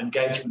some kind of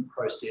engagement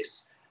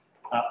process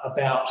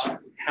about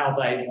how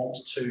they want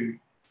to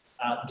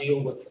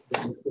deal with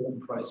the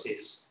reform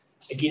process.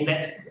 Again,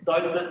 this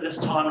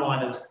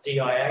timeline is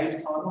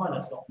DIA's timeline,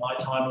 it's not my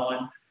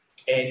timeline,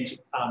 and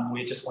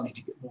we're just wanting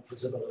to get more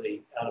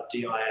visibility out of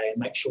DIA and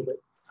make sure that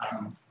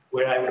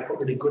we're able to put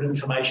really good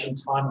information,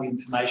 timely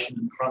information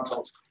in front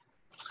of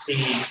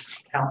CEs,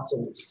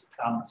 councils,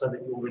 so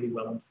that you're really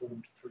well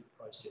informed through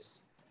the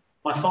process.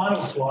 My final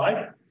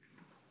slide,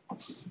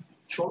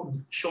 short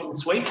and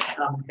sweet,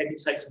 happy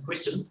to take some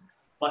questions.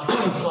 My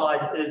final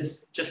slide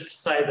is just to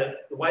say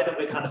that the way that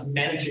we're kind of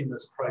managing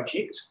this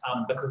project,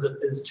 because it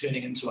is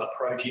turning into a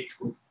project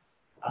with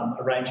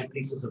a range of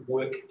pieces of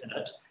work in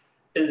it,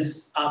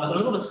 is a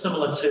little bit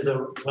similar to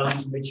the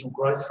Wellington Regional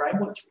Growth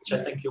Framework, which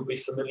I think you'll be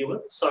familiar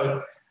with.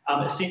 So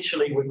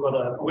essentially, we've got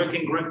a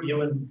working group.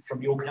 Ewan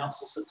from your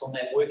council sits on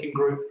that working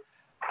group.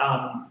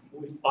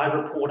 I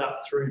report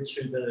up through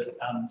to the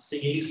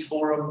CEs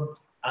forum,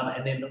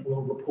 and then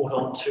we'll report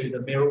on to the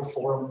Merrill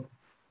forum.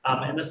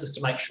 And this is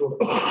to make sure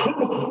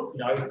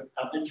that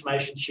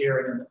information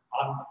sharing, and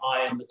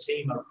I and the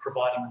team are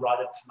providing the right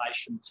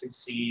information to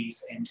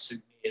CEs and to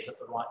mayors at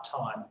the right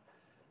time.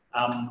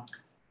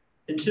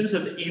 In terms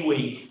of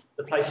iwi,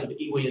 the place of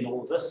iwi in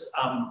all of this,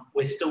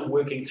 we're still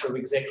working through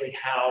exactly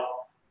how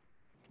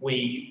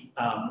we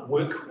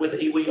work with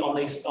iwi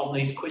on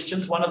these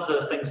questions. One of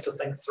the things to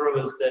think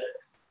through is that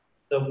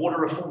the water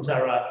reforms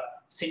are a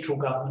central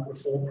government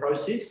reform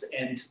process,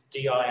 and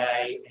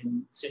DIA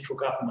and central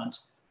government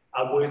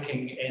are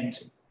working and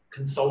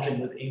consulting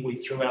with iwi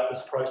throughout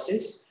this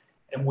process,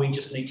 and we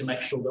just need to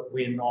make sure that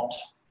we're not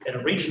at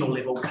a regional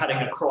level cutting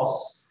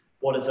across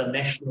what is a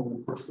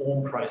national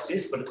reform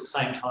process, but at the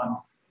same time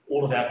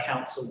all of our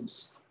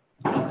councils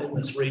in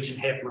this region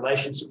have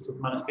relationships with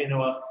mana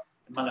whenua,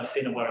 and mana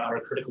whenua are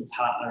a critical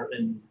partner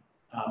in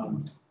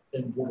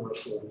water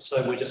reform.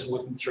 So we're just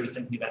working through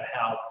thinking about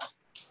how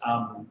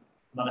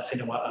mana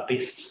whenua are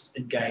best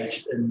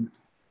engaged in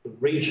the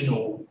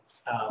regional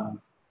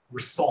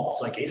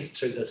response, I guess,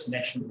 to this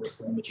national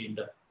reform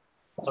agenda.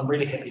 So I'm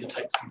really happy to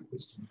take some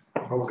questions.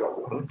 I've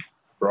got one.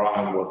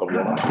 Brian with the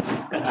one.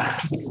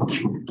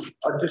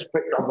 I just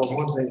picked up on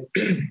one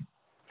thing.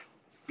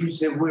 You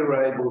said we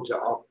were able to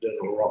opt in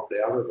or opt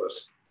out of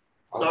this.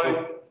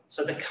 So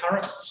the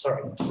current,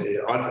 sorry.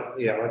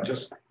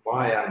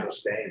 My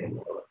understanding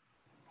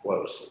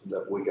was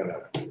that we're going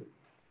to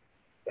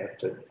have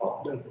to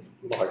opt in,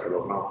 like it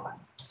or not.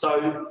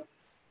 So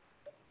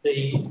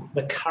the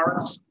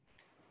current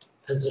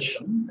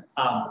position,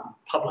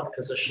 public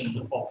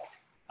position of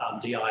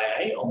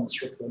DIA on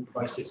this reform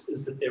process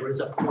is that there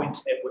is a point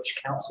at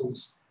which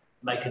councils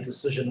make a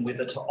decision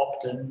whether to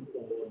opt in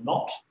or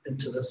not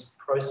into this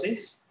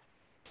process.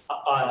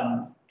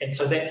 And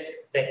so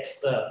that's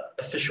the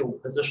official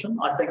position.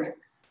 I think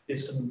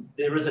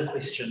there is a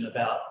question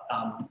about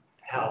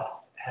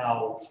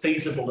how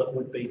feasible it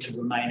would be to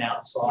remain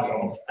outside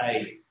of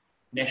a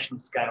national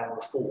scale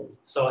reform.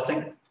 So I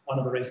think one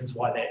of the reasons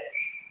why that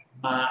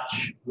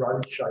March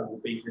roadshow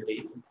will be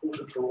really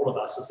important for all of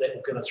us is that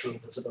will give us real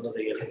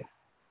visibility of,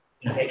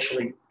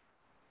 actually,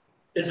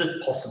 is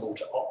it possible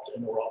to opt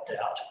in or opt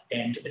out?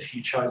 And if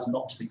you chose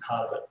not to be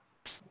part of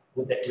it,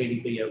 would that really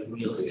be a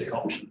realistic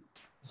option?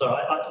 So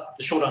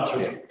the short answer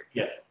is,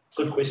 yeah,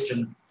 good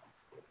question.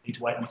 Need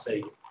to wait and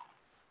see.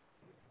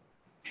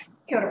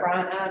 Kia ora,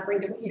 Brian.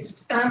 Brenda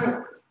West.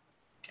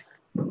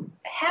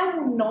 How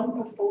will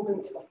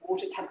non-performance of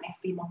water companies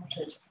be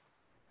monitored?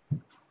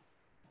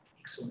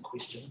 Excellent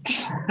question.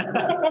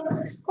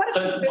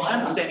 So my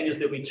understanding is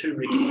there'll be 2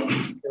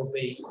 regulators. There'll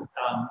be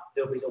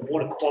the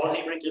water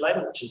quality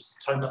regulator, which is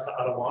Taumata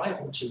Arawai,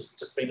 which has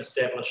just been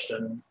established,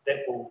 and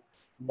that will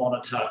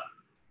monitor,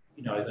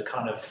 the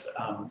kind of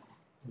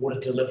water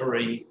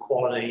delivery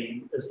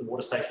quality. Is the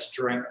water safe to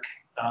drink?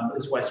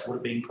 Is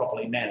wastewater being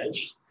properly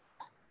managed?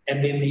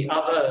 And then the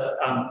other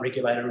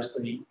regulator is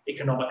the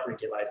economic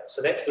regulator.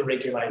 So that's the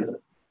regulator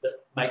that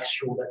makes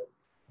sure that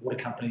water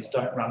companies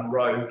don't run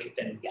rogue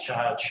and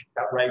charge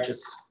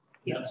outrageous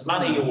amounts of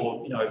money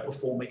or,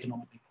 perform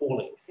economically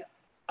poorly.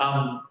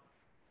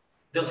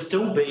 There'll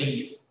still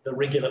be the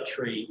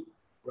regulatory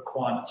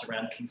requirements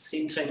around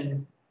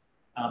consenting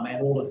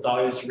and all of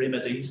those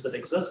remedies that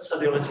exist. So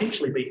there'll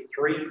essentially be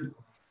three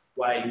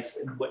ways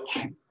in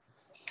which,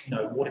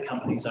 water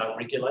companies are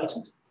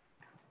regulated.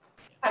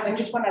 And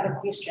just one other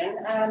question.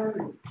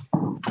 The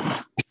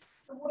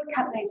water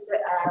companies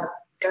that are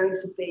going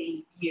to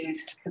be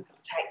used to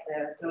facilitate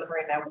the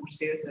delivery of our water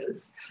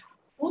services,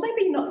 will they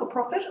be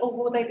not-for-profit or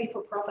will they be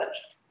for-profit?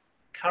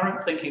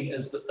 Current thinking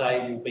is that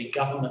they will be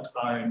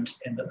government-owned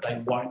and that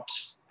they won't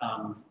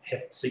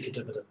seek a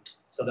dividend.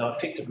 So they'll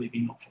effectively be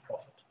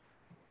not-for-profit.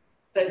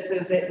 So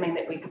does that mean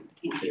that we could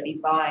potentially be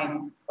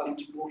buying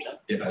Wellington Water?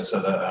 So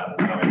that,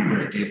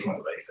 very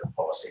definitely the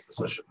policy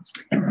position is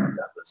we carried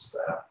out this.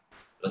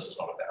 This is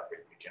not about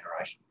revenue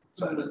generation.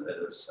 So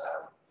it is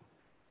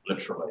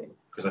literally,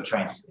 because it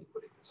changes the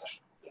equity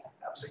position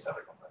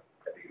significantly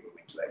if you move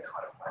into that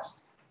kind of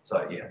place. So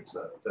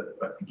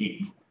but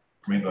again,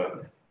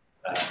 remember,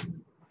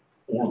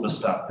 all of the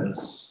stuff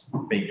is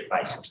being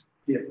debated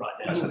right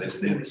now. So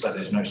there's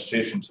no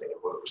certainty.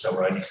 So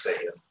we're only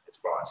seeing, as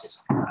Brian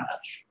says, in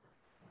March,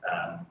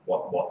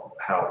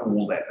 how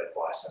all that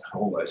advice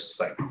and all those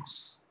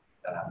things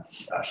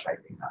are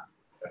shaping up.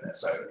 And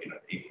so,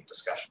 even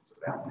discussions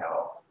about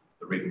how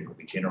the revenue will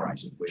be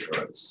generated,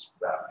 whether it's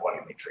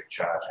volumetric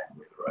charging,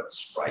 whether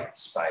it's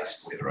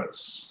rates-based, whether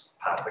it's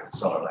part of the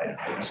consolidated.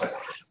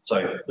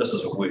 So this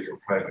is a work in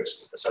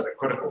progress. So the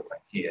critical thing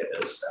here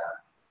is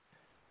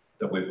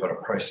that we've got a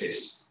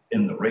process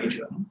in the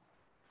region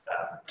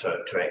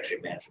to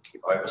actually manage and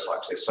keep oversight,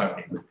 because there's so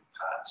many moving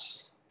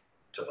parts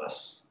to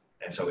this.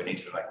 And so we need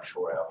to make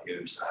sure our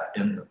views are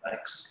in the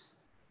mix.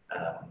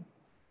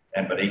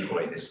 But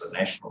equally, there's the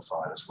national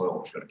side as well,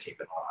 which we've got to keep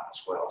an eye on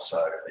as well. So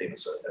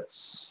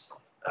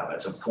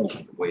it's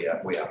important that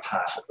we are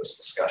part of this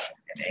discussion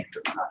and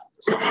active part of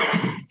this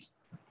discussion.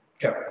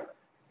 Karen.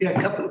 Yeah,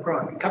 a couple of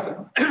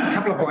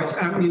points.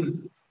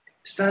 You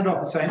started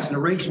off with saying it's a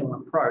regional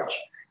approach.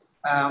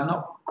 I'm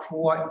not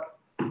quite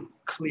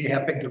clear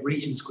how big the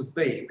regions could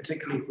be,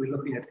 particularly if we're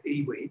looking at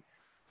iwi,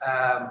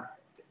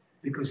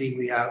 because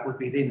iwi would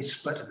be then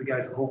split if we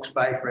go to Hawke's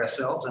Bay for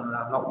ourselves, and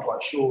I'm not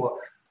quite sure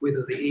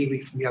whether the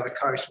iwi from the other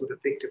coast would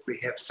effectively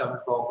have some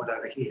involvement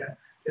over here.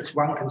 That's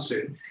one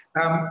concern.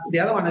 The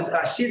other one is,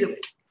 I said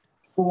that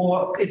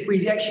if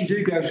we actually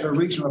do go to a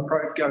regional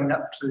approach going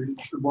up to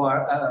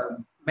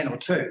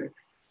Manawatu,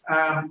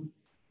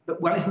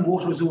 but Wellington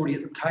Water is already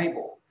at the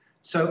table.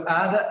 So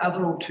are there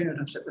other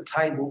alternatives at the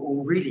table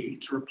already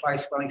to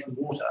replace Wellington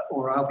Water,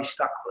 or are we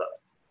stuck with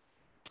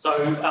it? So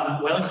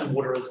Wellington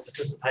Water is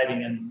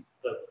participating in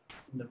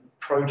the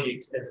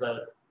project as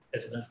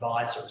an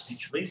advisor,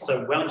 essentially.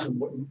 So Wellington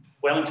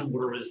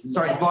Water is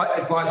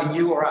advising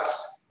you or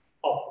us?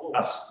 Oh,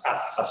 us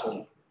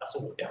all.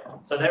 Yeah.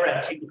 So they're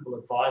our technical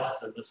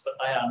advisors in this, but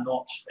they are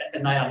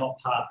not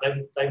part.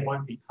 They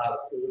won't be part of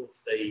all of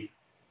the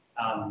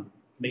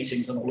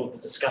meetings and all of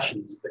the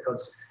discussions,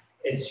 because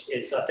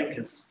as I think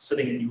is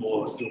sitting in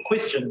your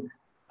question,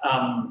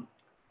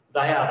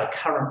 they are the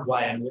current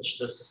way in which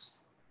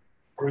this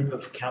group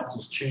of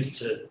councils choose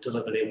to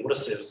deliver their water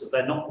services.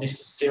 They're not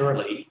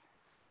necessarily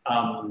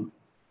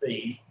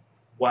the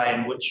way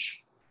in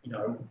which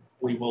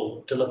we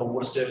will deliver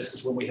water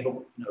services when we have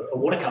a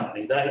water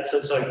company.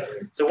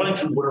 So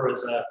Wellington Water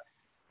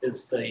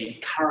is the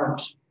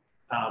current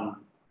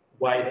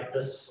way that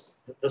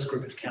this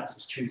group of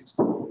councils choose to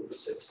deliver water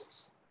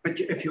services. But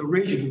if your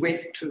region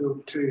went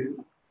to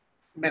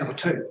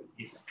Manawatu,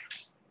 yes,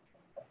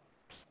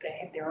 they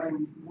have their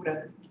own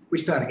water. We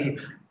start again.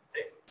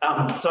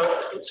 So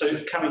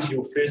coming to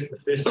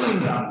the first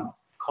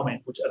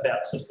comment, which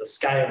about sort of the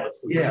scale of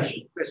the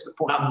region. That's the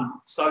point.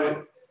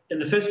 So in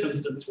the first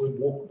instance,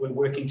 we're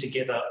working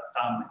together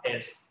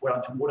as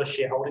Wellington Water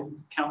shareholding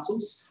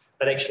councils.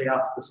 But actually,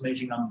 after this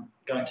meeting, I'm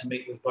going to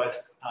meet with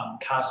both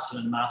Carterton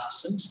and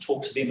Masterton to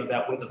talk to them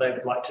about whether they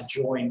would like to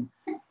join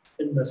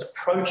in this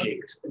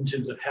project in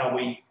terms of how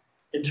we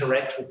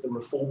interact with the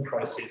reform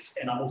process.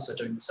 And I'm also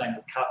doing the same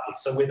with Kapiti.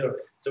 So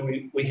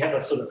we have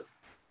a sort of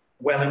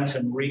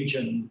Wellington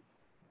region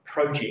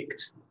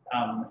project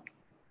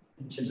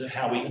in terms of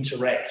how we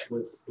interact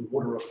with the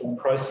water reform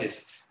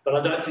process. But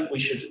I don't think we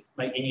should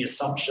make any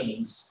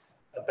assumptions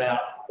about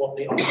what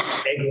the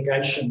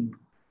aggregation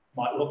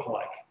might look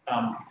like.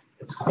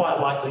 It's quite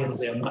likely it'll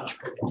be a much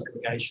bigger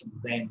aggregation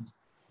than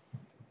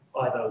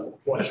either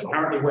what is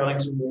currently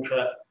Wellington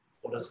Water,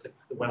 what is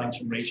the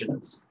Wellington region.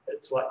 It's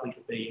likely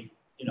to be,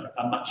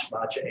 a much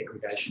larger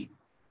aggregation,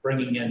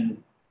 bringing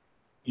in,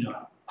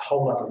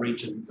 whole other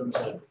regions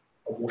into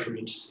a water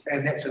entity.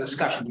 And that's a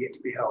discussion yet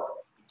to be held.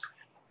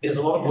 There's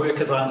a lot of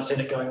work, as I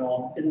understand it, going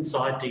on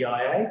inside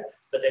DIA,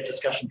 but that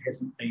discussion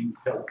hasn't been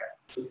held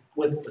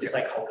with the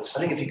stakeholders.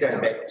 I think if you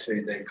go back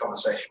to the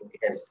conversation we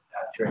had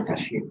during our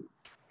shared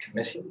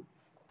committee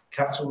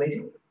council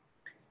meeting,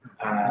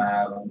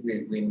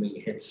 when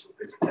we had some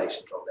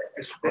presentations on that.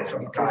 That's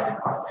what guided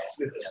by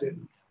that.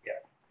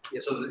 Yeah,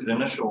 so the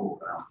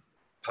initial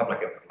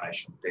public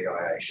information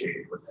DIA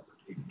shared when they were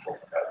even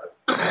talking about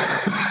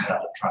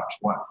the tranche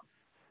one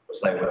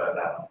was they were,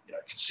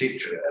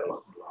 conceptually they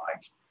looked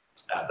like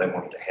they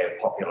wanted to have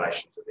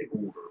populations of the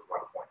order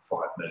of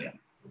 1.5 million.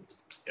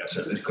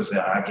 So because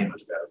their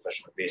argument about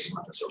efficient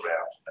investment is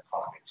around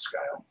economy of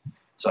scale.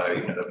 So,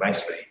 they're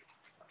basically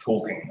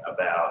talking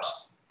about,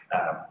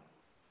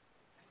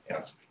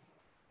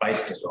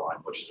 base design,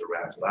 which is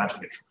around a large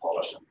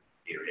metropolitan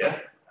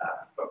area,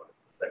 but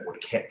that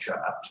would capture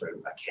up to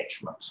a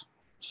catchment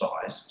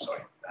size,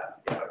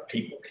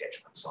 people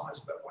catchment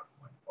size about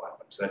 1.5.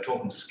 So they're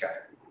talking scale.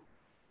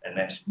 And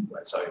that's,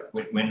 so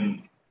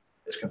when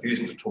it's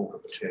confusing to talk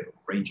of the term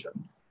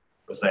region,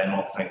 because they're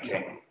not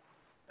thinking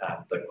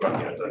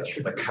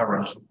the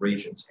current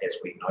regions as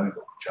we know them,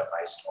 which are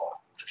based on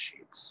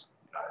watersheds.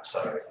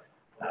 So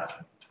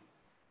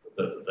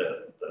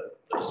the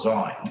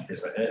design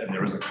is, and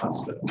there is a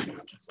cluster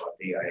inside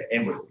DA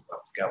and with the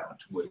government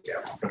to work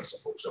out the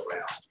principles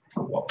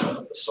around what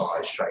the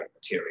size, shape,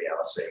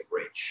 materiality,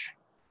 reach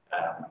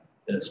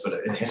is, but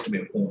it has to be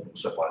informed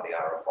also by the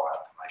RFI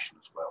information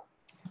as well.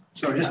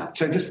 So just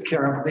to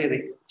carry on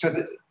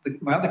there,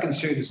 my other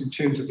concern is in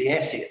terms of the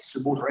assets,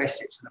 the water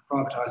assets and the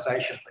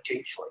privatisation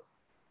potentially.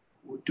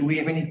 Do we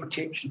have any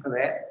protection for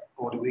that,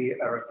 or do we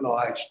are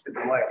obliged, in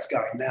the way it's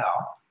going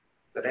now,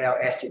 that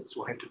our assets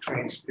will have to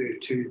transfer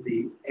to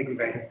the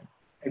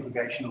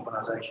aggregation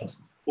organisations?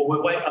 Well,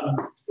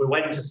 we're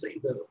waiting to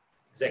see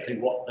exactly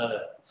what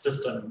the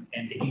system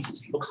and the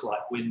entity looks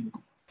like when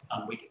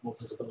we get more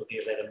visibility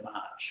of that in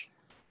March.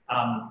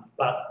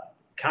 But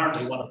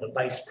currently, one of the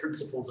base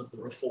principles of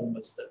the reform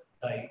is that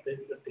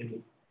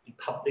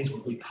these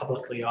will be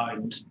publicly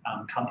owned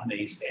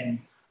companies, and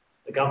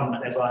the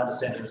government, as I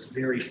understand it, is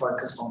very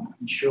focused on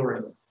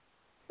ensuring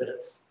that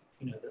it's,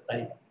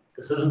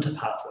 this isn't a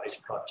pathway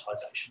to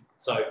privatisation.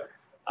 So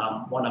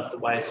one of the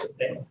ways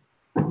that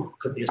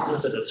could be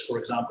assisted is, for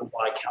example,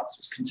 by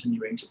councils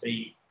continuing to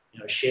be,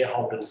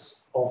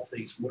 shareholders of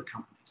these water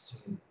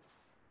companies,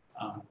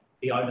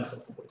 the owners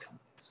of the water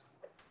companies.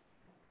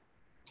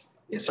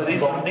 Yeah, so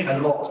there's a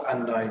lot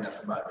unknown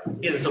at the moment.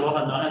 Yeah, there's a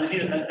lot unknown,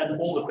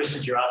 and all the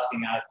questions you're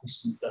asking are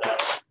questions that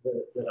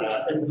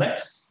are in the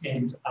mix,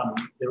 and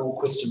they're all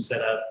questions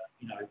that are,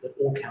 that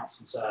all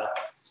councils are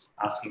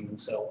asking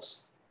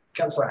themselves.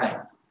 Councillor Hay.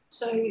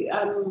 So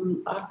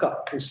I've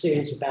got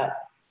concerns about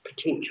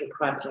potential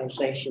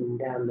privatisation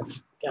down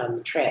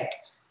the track.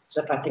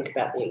 So if I think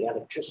about the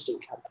electricity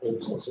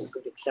companies as a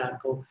good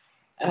example,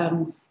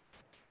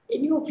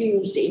 in your view,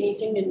 is there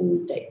anything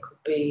that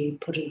could be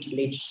put into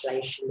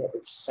legislation that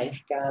would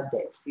safeguard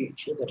that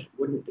future, that it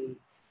wouldn't be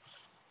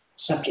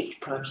subject to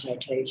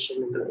privatisation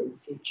in the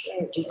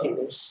future? Do you think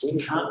there's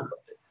anything?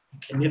 You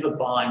can never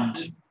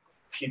bind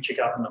future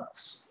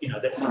governments.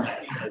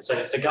 So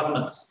future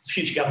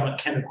government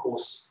can, of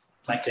course,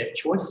 make that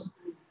choice.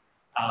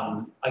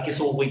 I guess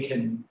all we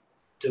can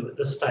do at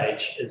this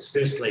stage is,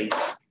 firstly,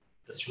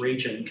 this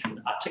region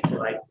can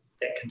articulate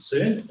that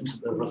concern into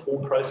the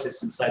reform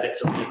process and say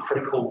that's a really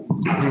critical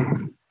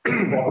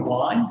bottom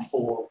line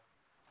for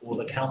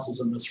the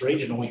councils in this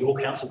region, or your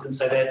council can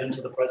say that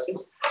into the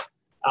process.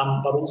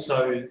 But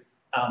also,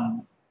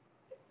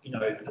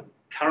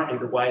 currently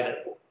the way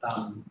that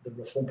the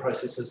reform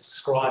process is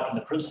described and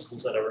the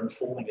principles that are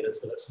informing it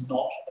is that it's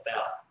not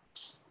about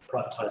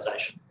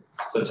privatisation.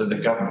 So the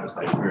government has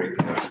made very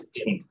clear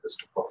intent is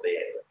to put the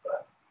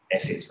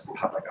assets in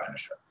public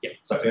ownership. Yeah.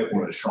 So it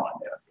will enshrine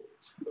that.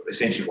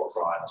 Essentially what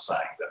Brian is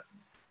saying, that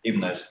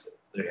even though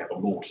they have a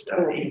law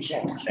today,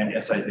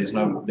 and so there's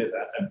no,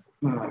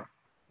 the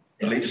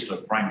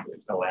legislative framework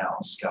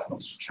allows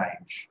governments to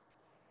change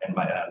and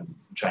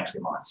change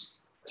their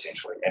minds,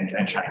 essentially, and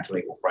change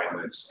legal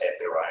frameworks at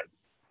their own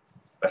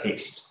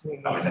behest. I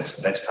mean,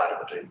 that's part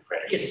of the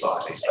democratic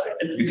society. So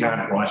you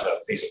can't write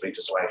a piece of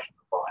legislation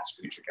that binds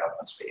future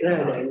governments.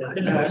 No.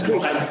 In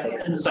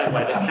the same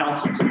way that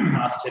councils in the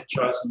past have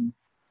chosen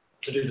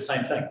to do the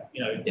same thing.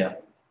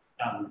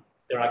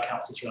 There are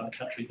councils around the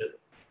country that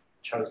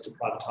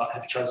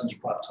have chosen to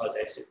privatise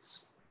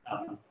assets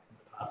in the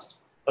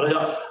past. But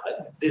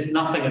there's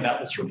nothing about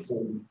this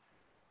reform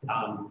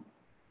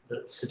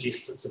that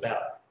suggests it's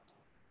about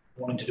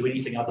wanting to do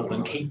anything other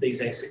than keep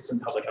these assets in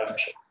public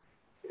ownership.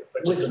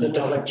 With the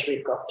knowledge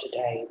we've got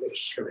today,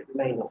 which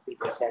may not be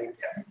the same.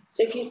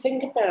 So if you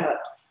think about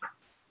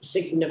the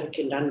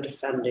significant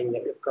underfunding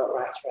that we've got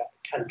right throughout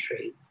the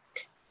country,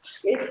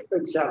 if, for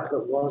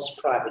example, it was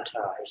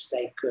privatised,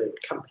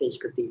 companies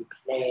could be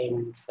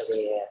planned for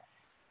their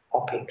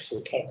OPEX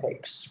and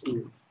CAPEX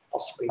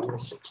possibly more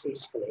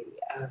successfully.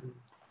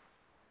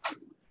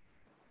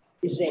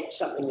 Is that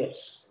something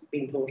that's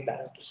been thought about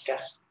and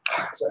discussed?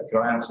 So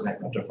can I answer that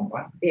in a different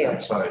way? Yeah.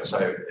 So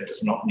it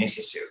is not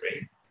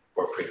necessary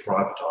for it to be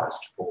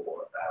privatised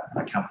for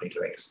a company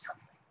to act as a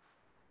company,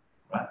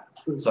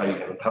 right? So you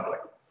have a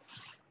public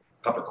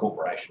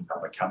corporation,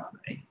 public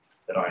company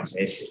that owns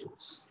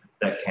assets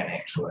that can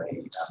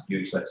actually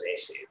use those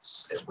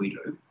assets, as we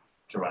do,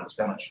 to run its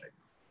balance sheet.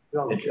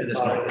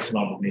 It's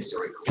not a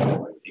necessary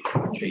quality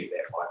to achieve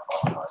that by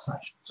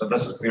privatisation. So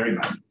this is very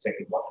much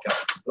exactly what the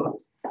government is doing.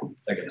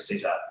 They're going to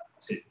set up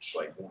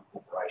essentially more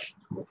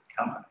corporations, more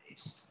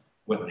companies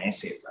with an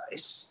asset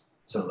base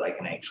so that they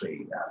can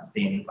actually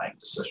then make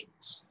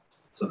decisions.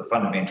 So the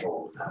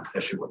fundamental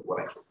issue with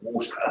Wellington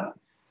Water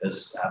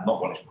is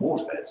not Wellington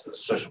Water, it's the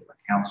decision the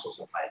councils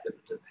have made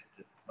that did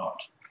not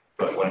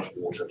put Wellington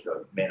Water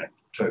to manage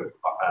to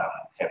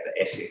have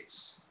the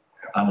assets,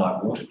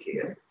 unlike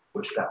Watercare,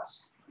 which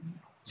does.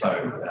 So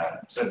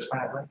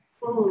satisfactory.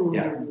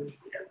 Yeah.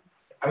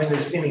 I mean,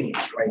 there's many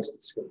ways to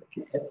skin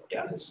the cat.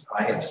 Yeah.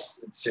 I have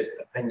certain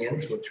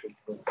opinions which we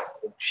will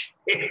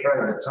share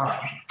over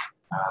time.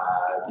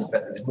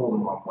 But there's more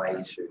than one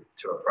way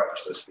to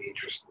approach this. Be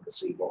interesting to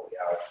see what we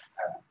are,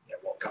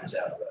 what comes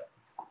out of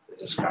the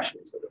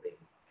discussions that are being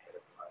had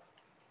at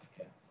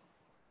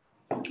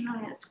the moment. Can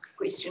I ask a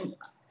question?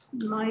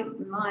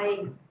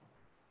 My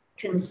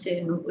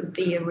concern would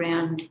be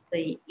around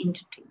the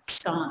entity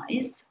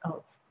size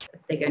of, if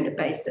they're going to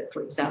base it,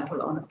 for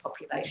example, on a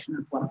population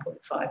of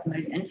 1.5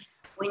 million.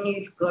 When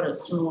you've got a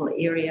small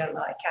area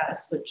like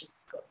us, which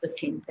has got the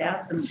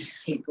 10,000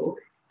 people,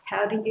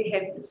 how do you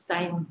have the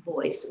same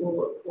voice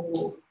or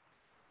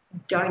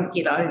don't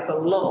get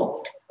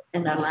overlocked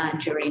in a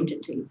larger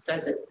entity so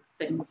that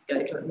things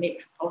go to a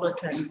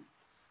metropolitan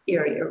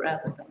area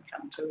rather than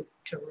come to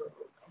rural?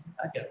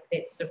 I think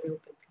that's a real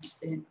big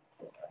concern.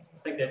 I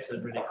think that's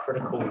a really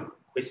critical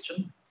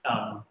question.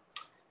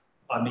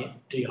 I met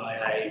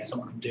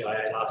someone from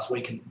DIA last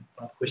week, and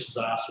one of the questions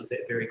I asked was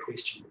that very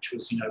question, which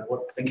was,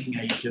 what thinking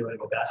are you doing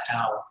about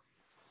how,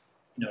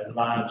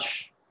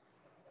 large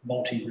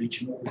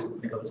multi-regional, we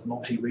think of as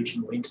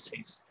multi-regional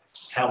entities,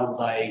 how will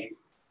they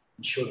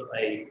ensure that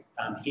they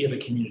hear the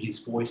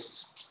community's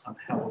voice?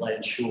 How will they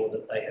ensure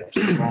that they have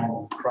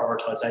strong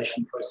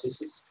prioritisation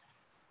processes?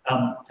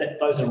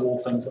 Those are all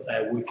things that they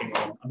are working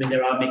on. I mean,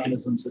 there are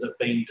mechanisms that have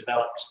been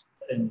developed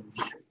in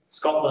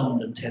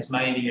Scotland and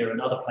Tasmania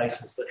and other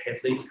places that have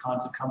these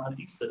kinds of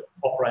companies that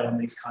operate on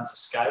these kinds of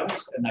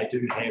scales, and they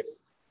do have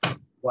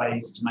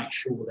ways to make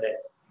sure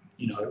that,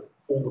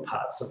 all the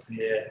parts of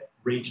their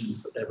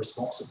regions that they're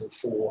responsible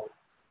for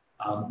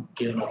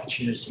get an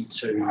opportunity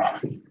to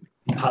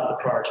be part of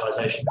the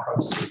prioritisation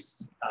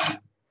process, have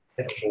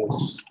a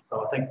voice.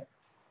 So I think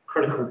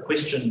critical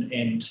question,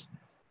 and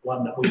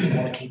one that we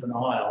want to keep an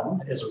eye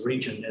on as a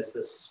region as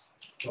this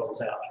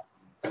rolls out.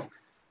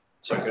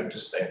 So I could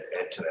just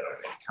add to that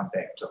and come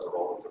back to the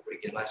role of the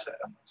regulator.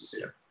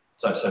 Yeah.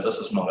 So this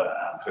is not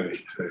a who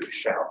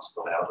shouts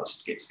the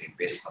loudest gets the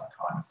investment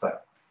kind of thing.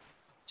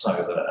 So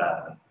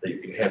that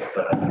you have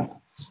the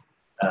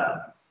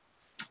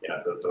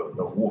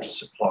water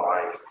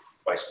supply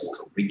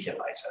wastewater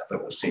regulator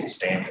that will set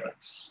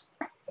standards,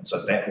 and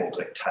so that will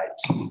dictate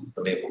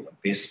the level of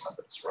investment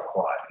that's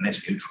required, and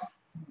that's neutral.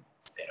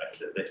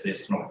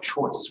 There's not a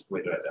choice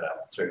whether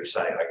to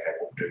say, okay,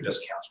 we'll do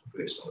this council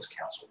first and this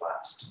council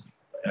last.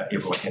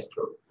 Everyone has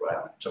to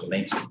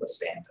meet the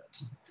standard.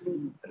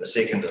 And the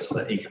second is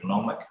the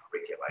economic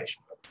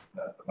regulation.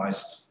 The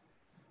most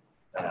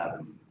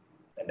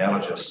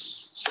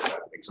analogous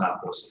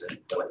example is the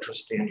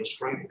electricity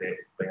industry,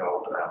 the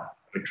old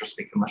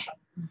electricity commission,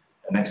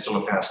 and that's to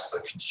look after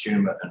the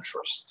consumer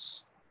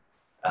interests.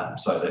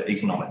 So the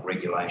economic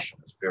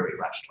regulation is very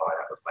much tied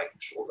up with making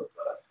sure that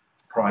the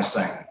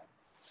pricing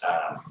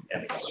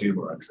and the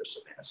consumer interests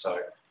are there. So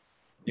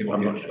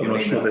I'm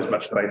not sure there's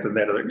much faith in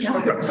that.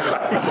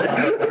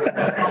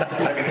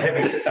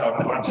 Having said so,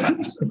 I'm saying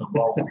is in the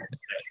role of that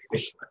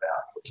question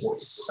about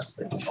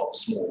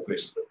what's small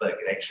versus the big,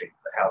 and actually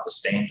how the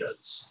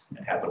standards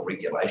and how the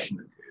regulation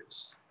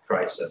occurs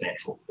creates a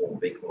natural form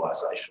of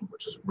equalisation,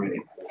 which is really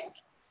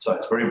important. So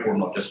it's very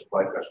important not just to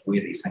focus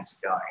where these things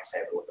are going, it's to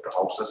have a look at the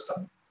whole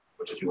system,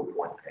 which is your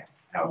point, Pam,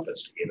 how it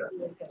fits together.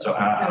 So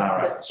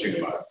our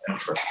consumer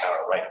interests,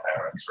 our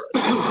ratepayer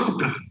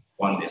interests,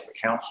 one, there's the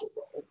council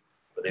role,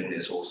 but then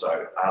there's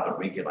also, are the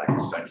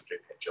regulators going to do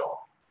their job?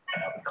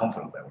 And are we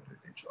confident they will do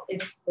their job?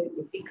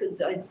 Absolutely,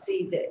 because I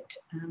see that,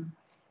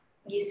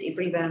 yes,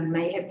 everyone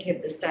may have to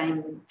have the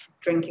same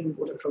drinking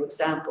water, for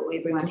example.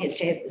 Everyone has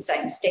to have the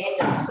same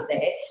standards for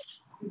that.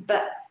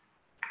 But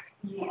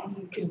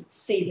you can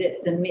see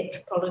that the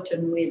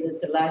metropolitan, where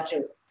there's a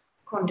larger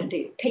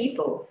quantity of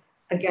people,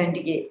 are going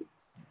to get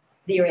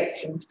their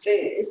action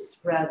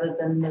first rather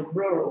than the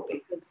rural,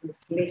 because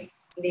there's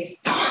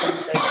less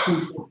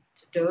people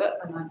to do it.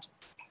 And I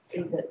just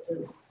see that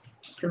there's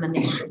some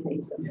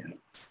inequities in there.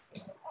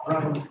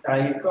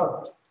 You've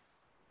got,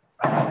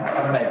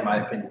 I've made my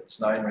opinions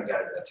known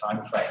regarding the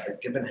time frame,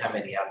 but given how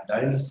many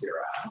unknowns there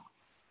are,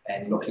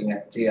 and looking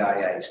at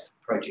DIA's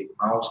project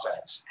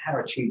milestones, how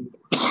achievable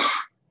is it?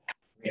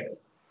 Really?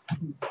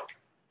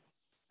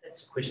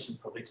 That's a question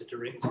probably to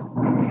direct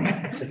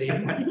to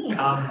them.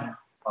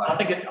 I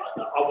think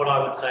what I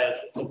would say is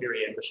it's a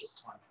very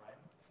ambitious time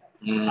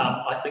frame.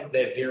 I think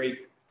they're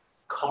very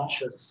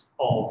conscious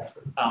of,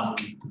 of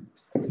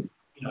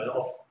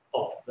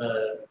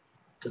the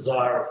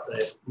desire of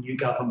the new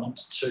government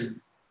to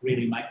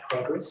really make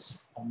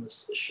progress on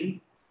this issue.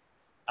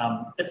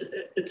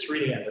 It's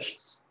really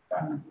ambitious.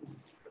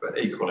 But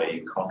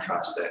equally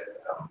contrast that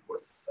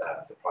with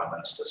the Prime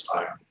Minister's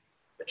own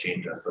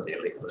agenda for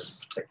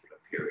this particular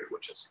period,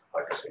 which is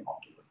focusing on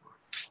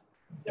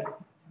delivery.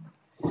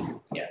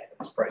 Yeah,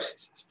 it's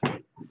processes.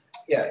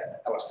 Yeah,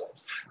 Alistair.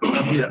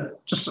 Yeah,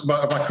 just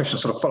my question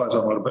sort of follows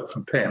on a little bit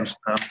from Pam's.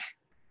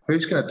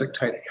 Who's going to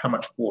dictate how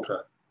much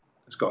water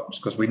it's got?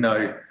 Because we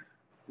know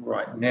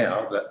right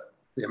now that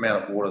the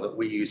amount of water that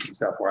we use in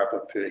South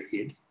Wairarapa per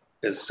head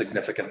is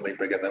significantly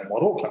bigger than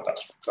what Auckland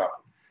does, for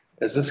example.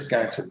 Is this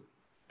going to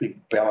be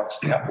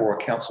balanced out, or are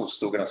councils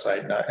still going to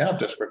say, no, our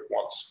district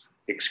wants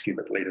X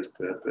cubic litres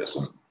per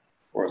person?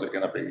 Or is it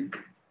going to be,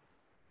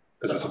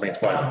 is this a means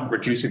by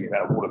reducing the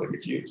amount of water that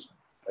gets used?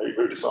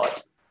 Who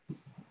decides?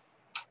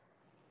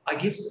 I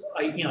guess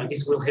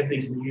we'll have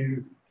these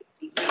new,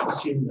 let's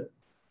assume that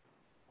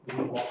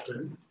we're locked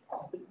in.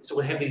 So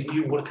we'll have these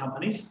new water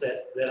companies that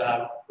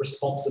are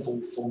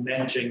responsible for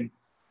managing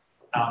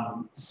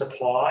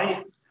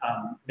supply,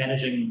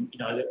 managing,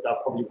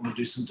 they'll probably want to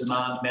do some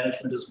demand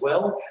management as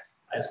well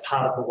as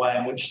part of the way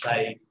in which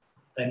they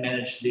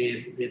manage their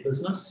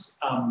business.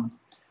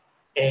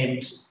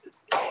 And,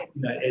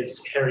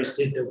 as Harry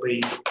said, there'll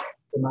be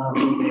demand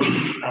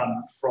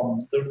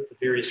from the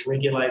various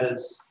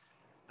regulators,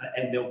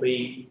 and there'll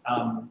be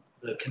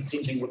the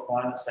consenting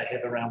requirements they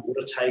have around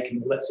water take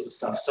and all that sort of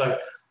stuff. So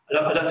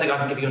I don't think I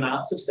can give you an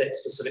answer to that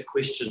specific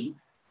question.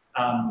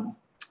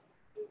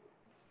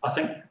 I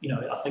think,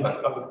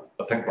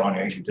 Brian,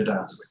 you actually did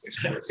answer the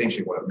question.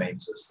 Essentially what it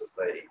means is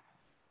that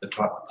the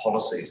type of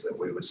policies that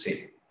we would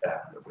set,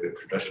 that we would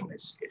traditionally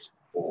set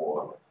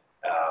for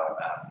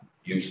our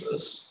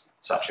users,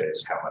 such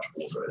as how much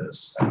water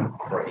is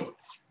free,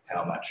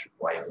 how much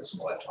waivers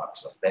and all that type of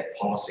stuff, that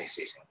policy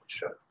setting would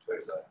shift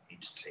to the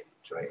entity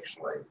to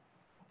actually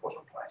put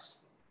in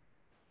place.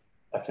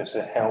 Okay,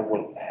 so how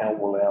will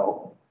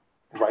our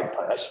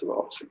ratepayers, who are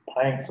obviously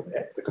paying for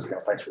that, because they're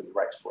going to pay through the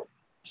rates for it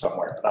some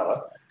way or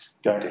another,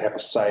 going to have a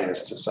say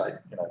as to say,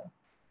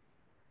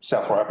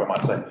 South Wairarapa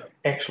might say,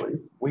 actually,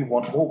 we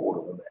want more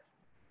water than that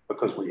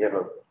because we have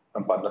an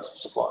abundance of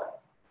supply.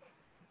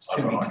 The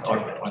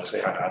fundamental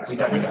question, the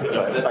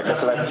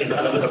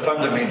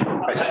fundamental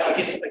question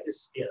is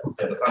the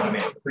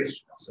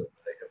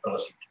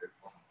ability to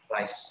put in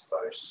place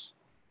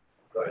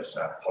those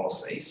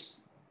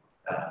policies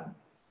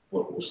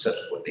will sit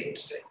with the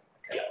entity.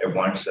 It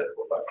won't sit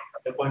with local.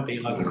 It won't be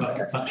local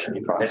government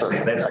functioning. That's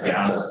the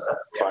answer.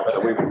 So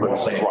we would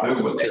what they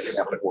do with this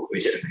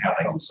question, how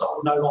they can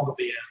solve. No longer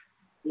be a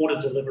water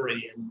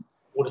delivery and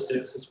water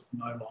services would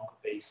no longer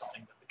be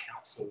something that the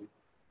council.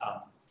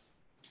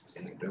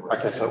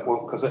 Okay, so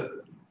because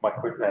my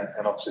question,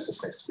 and obviously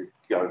this needs to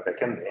go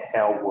back in there,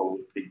 how will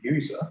the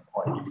user,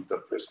 i.e. the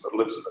person that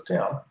lives in the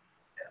town,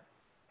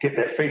 get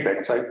that feedback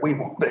and say, we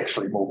want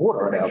actually more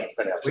water in our town?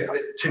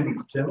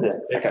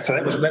 Yeah. Okay, so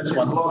that's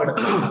one. A lot of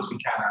questions we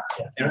can't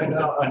answer.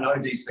 I know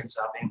these things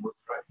are being worked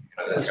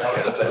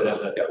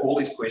through. All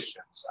these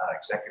questions are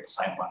exactly the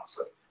same ones.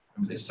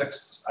 There's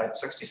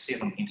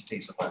 67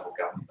 entities of local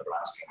government that are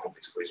asking all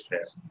these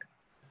questions.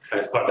 And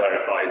it's part of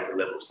RFI is the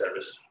level of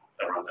service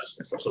around this.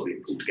 It's also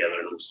being pulled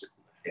together.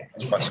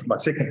 My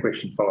second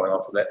question following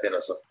on from that then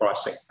is a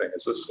pricing thing.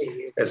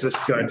 Is this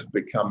going to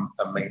become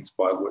a means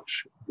by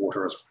which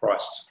water is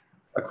priced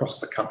across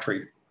the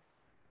country?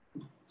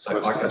 So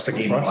I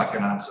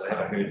can answer that.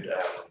 I heard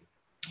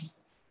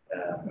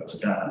it was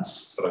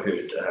Dance, but I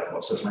heard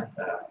what's his name?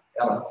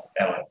 Alan.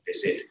 He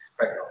said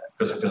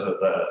because of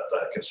the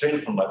concern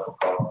from local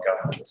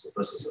government is that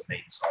this is a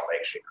means of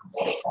actually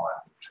commodifying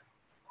water.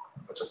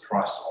 It's a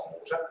price on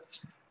water.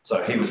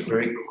 So he was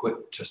very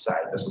quick to say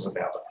this is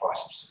about the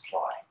price of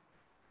supply,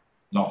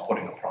 not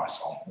putting a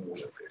price on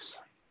water per se.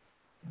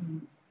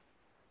 You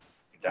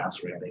can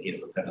dance around the head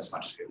of the pin as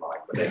much as you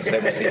like, but that was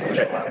the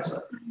official answer.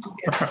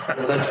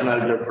 Well, that's no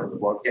different than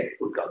what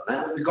we've got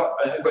now.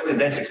 But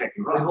that's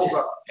exactly right. We've all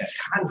got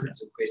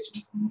hundreds of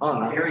questions.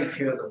 Very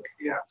few of them can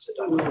be answered.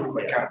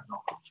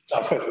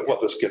 I suppose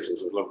what this gives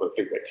us is a little bit of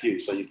feedback to you,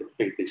 so you can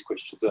feed these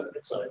questions in.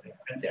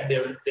 And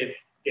they're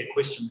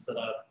questions that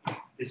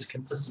there's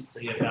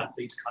consistency about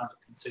these kinds of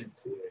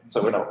concerns.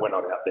 So we're not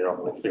out there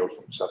on the field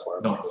from South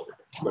Wairarapa. No.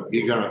 But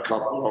you're going to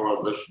cover all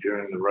of this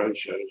during the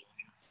roadshows.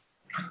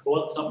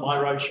 Well, it's not my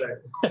roadshow.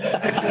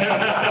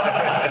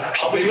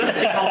 I'll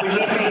be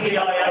listening to the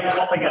IAA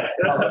copying it.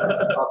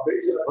 I'll be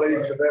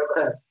pleased about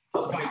that.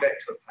 Just going back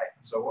to the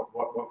paper. So what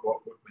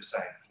we're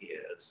saying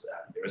here is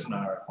there is an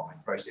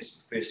RFI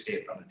process, the first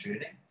step on the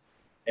journey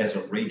as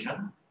a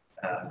region,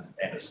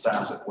 and it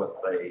started with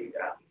the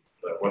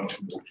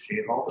Wellington Water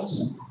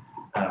shareholders.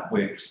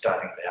 We're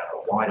starting now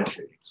a wider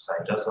journey to say,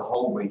 does the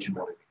whole region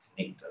want to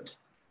be connected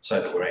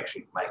so that we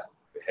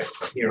have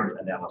coherent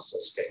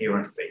analysis,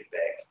 coherent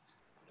feedback,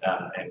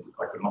 and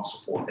I could not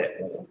support that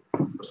more,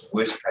 because the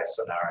worst case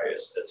scenario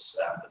is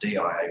the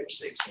DIA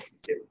receives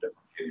 77 different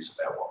views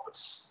about what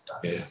this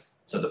does. Yeah.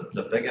 So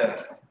the bigger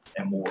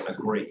and more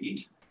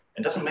agreed,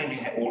 it doesn't mean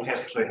you all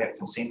have to have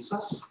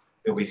consensus.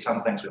 There'll be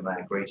some things we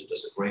may agree to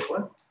disagree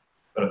with,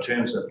 But in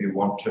terms of if you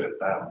want to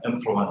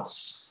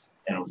influence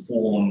and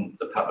inform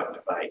the public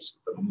debate,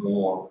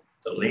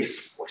 the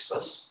less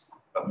voices,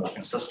 but more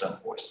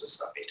consistent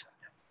voices are better.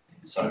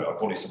 So I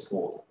fully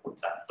support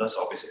this.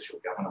 Obviously, it's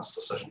your governance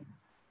decision.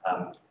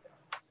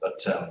 But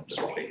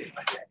just want to let you know.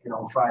 And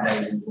on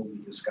Friday, we will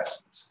be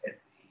discussing at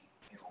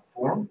the annual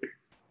forum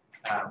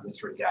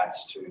with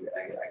regards to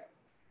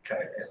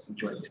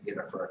joining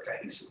together for a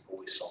cohesive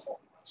voice on what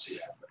we want to see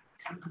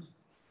happen.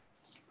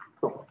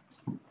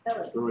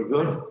 Very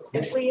good.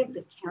 If we as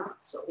a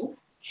council,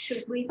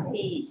 should we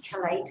be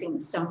collating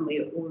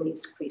somewhere all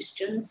these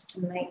questions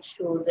to make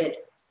sure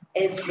that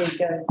as we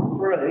go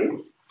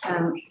through,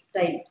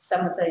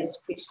 some of those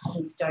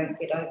questions don't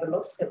get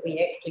overlooked, that we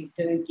actually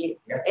do get,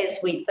 as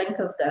we think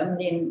of them,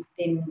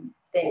 then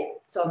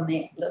that's on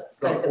that list.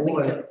 So that we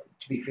can...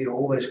 To be fair,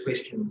 all those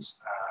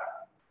questions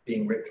are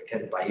being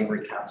replicated by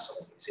every council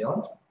in New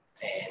Zealand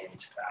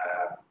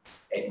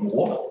and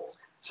more.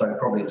 So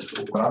probably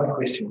other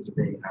questions are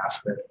being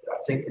asked, but I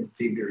think in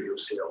February you'll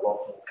see a lot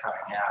more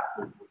coming out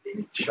with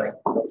the shape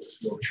of what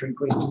your true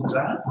questions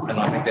are. And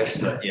I think that's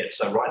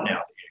so right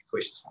now the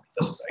questions are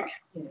this big.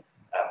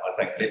 I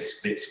think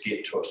let's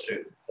get to a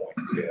certain point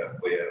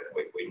where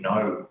we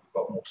know we've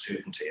got more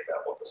certainty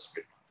about what this is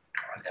written,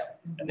 right?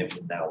 And then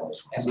we'll nail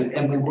those questions.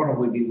 And we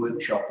want to be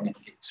workshopping and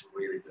get some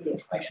really good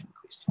information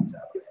questions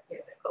out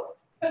there.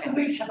 But a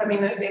workshop, I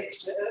mean,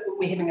 that's,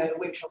 we're having a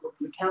workshop with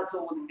the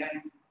council and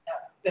going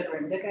bigger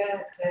and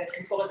bigger to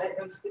consolidate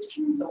those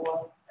questions,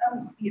 or?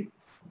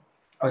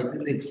 I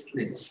mean,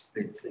 let's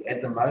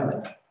at the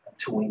moment,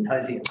 until we know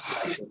the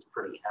information, it's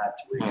pretty hard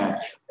to read out.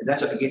 And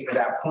don't forget that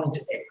our point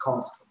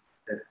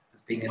that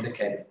has been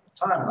indicated in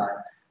the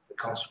timeline, the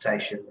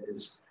consultation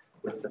is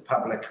with the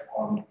public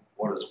on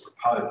what is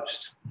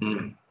proposed,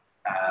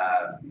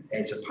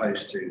 as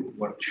opposed to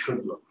what it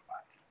should look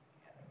like.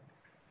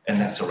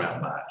 And that's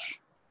around March.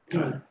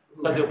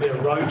 So there'll be a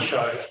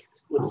roadshow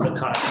with the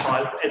kind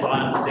of as I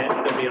understand it,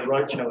 there'll be a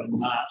roadshow in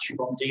March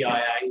from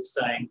DIA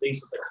saying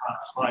these are the kind of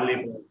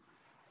high-level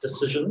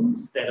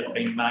decisions that have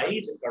been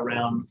made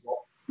around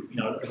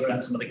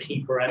around some of the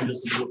key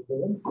parameters of the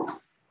reform,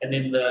 and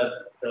then the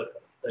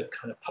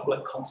kind of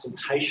public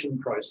consultation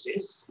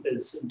process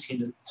is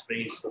intended to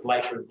be sort of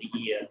later in the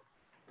year.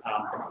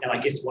 And I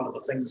guess one of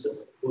the things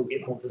that we'll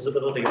get more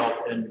visibility of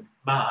in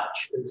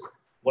March is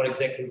what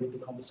exactly would the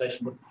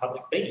conversation with the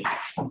public be?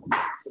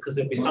 Because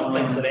there'll be some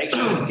things that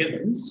actually is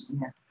givens,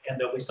 and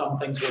there'll be some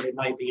things where there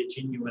may be a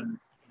genuine,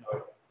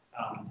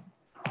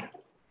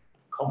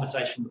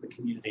 conversation with the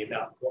community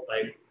about what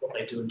they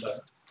do and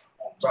don't.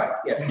 Right.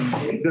 Yeah.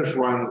 Just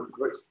one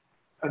quick,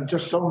 and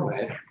just on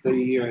that,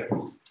 the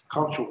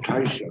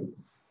consultation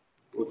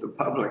with the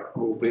public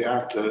will be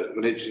after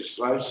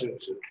legislation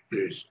is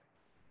introduced.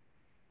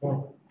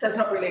 So it's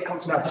not really a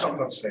consultation. No, it's not a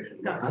consultation.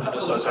 No, it's not a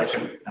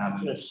consultation.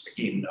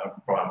 Again,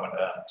 Brian,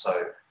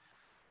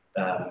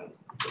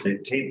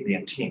 the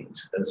intent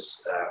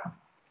is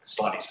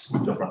slightly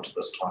different to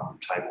this type of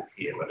table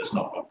here, but it's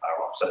not far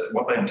off. So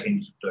what they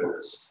intend to do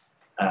is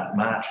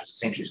March is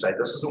essentially say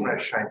this is the way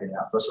it's shaping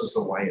out. This is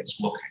the way it's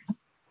looking.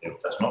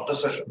 That's not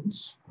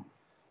decisions,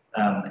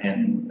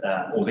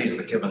 or these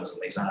are the givens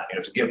and these aren't.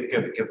 To give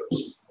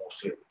us more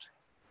certainty.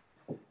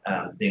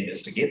 Then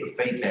is to get the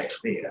feedback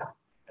there.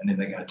 And then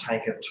they're going to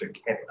take it to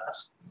Cabinet.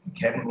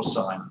 Cabinet will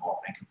sign off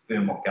and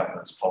confirm what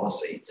government's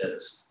policy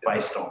is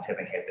based on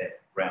having had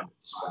that round of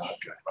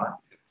discussion, right?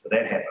 So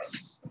that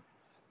happens.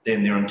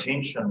 Then their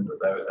intention,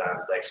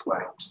 they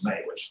explained to me,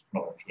 which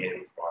not here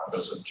with Brian,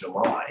 was in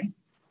July,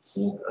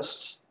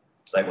 August,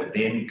 they would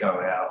then go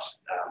out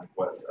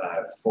with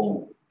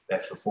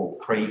the full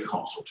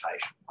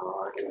pre-consultation,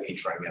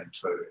 entering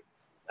into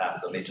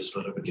the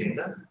legislative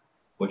agenda,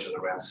 which is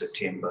around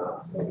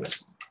September,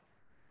 August.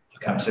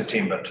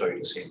 September to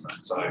December.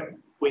 So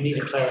we need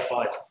to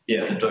clarify.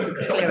 Yeah, they do. I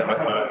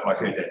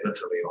heard that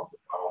literally on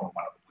one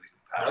of the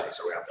political parties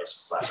around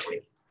this last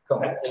week. Well,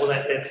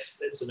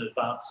 that's an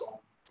advance on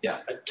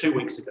 2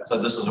 weeks ago.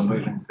 So this is a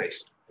moving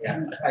feast.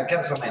 Yeah.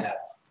 Councillor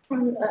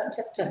Maynard.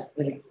 Just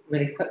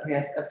really quickly,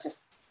 I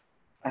guess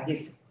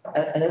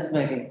it is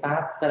moving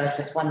fast, but I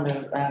just wonder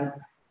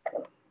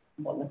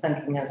what the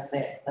thinking is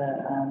that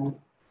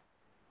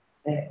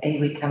that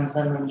iwi comes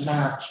in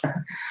March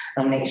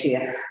next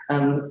year.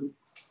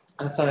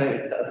 So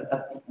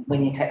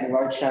when you take the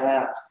roadshow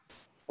out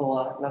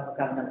for local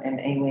government and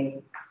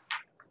iwi,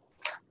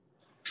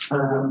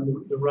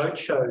 the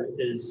roadshow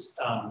is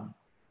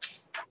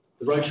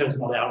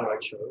not our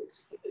roadshow.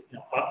 It's,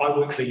 I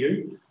work for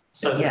you,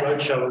 so the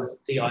roadshow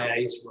is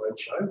DIA's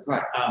roadshow.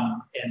 Right.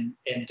 And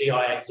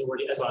DIA is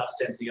already, as I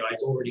understand, DIA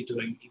is already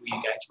doing iwi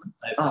engagement.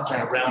 They've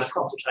done a round of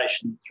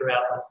consultation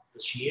throughout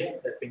this year.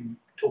 They've been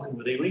talking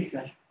with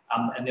iwi,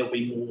 and there'll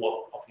be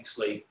more,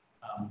 obviously,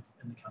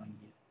 in the coming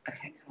year.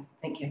 Okay, cool.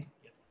 Thank you.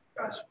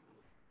 Guys,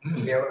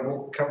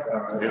 we're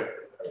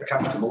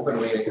comfortable, but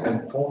we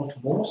informed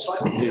more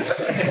slightly.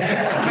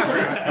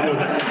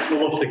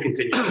 We'll obviously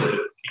continue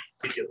to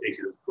keep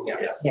you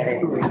updated.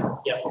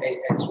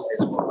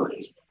 As well.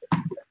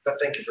 But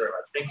thank you very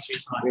much. Thanks for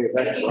your time. Yeah,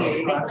 that's right.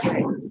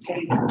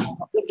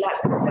 Good luck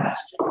with that.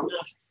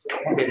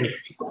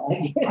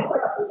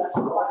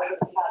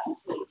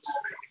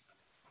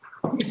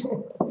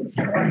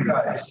 Right,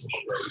 guys.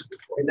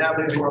 We're now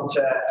moving on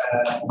to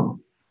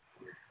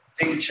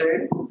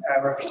D2,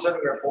 we're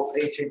considering a report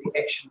D2, the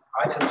action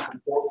items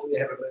report. We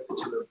have a move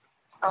to the.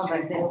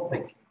 Thank you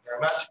very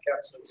much,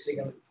 Councillor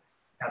Second,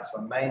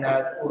 Councillor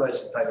Maynard. All those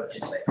in favour,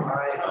 please say aye.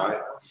 Aye.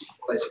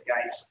 All those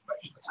against, the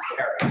motion is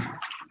carried.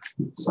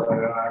 So,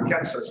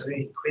 councillors, are there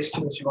any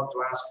questions you want to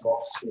ask of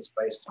officers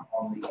based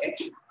on the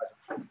action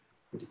item?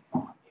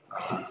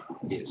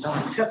 Yes.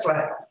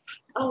 Councillor.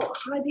 Oh,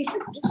 Heidi,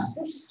 this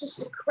is just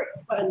a quick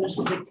one. This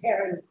is a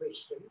Karen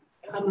question.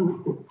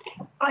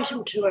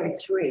 Item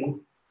 203.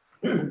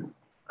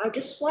 I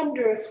just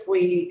wonder if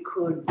we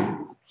could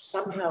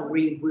somehow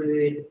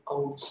reword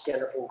Old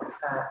Stellarport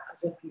Park,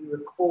 because if you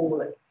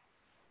recall, it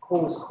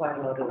caused quite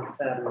a lot of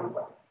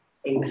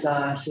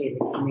anxiety in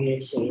the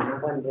community, and I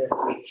wonder if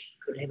we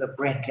could have a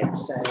bracket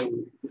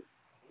saying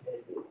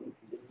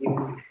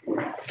new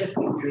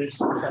different address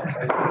or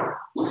something,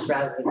 just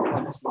rather than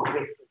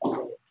constantly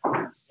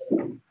referencing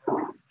it.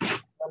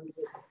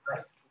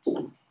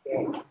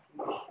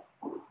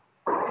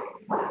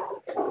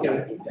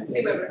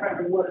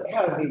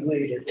 How would we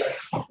word it?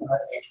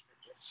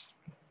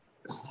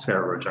 It's the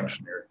Tarara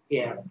Junction area.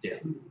 Yeah. Yeah.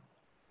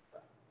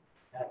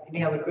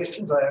 Any other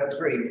questions? It's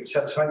very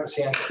satisfying to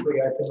see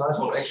three open lines.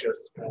 Well, actually, I was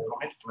just going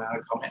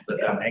to comment that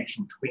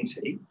action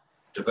 20,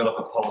 develop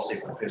a policy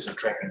for person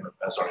tracking,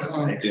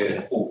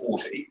 action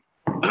 440,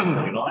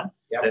 29,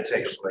 that's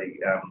actually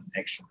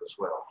action as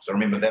well. So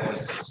remember, that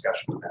was the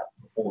discussion about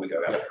before we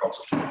go out of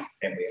consultation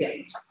and we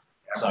end.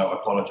 So I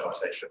apologise,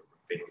 that should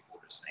have been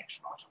reported as an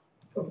action item.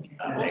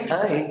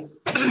 Okay,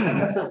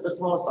 this is the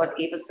smallest I've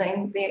ever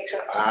seen the action.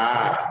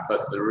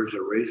 But there is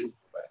a reason for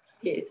that.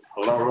 Yes. A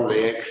lot of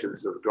the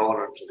actions have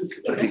gone into the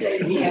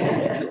committees.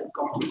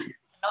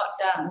 Not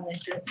done, they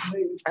just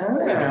moved.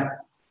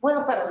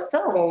 Well, but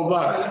still,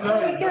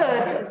 pretty good.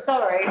 I'm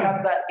sorry,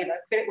 but you know,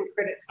 credit where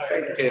credit's due.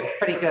 It's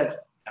pretty good.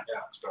 Yeah,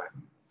 that's great.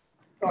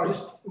 I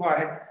just, I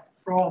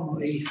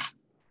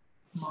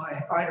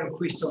had a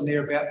request on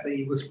there about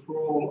the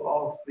withdrawal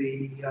of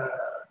the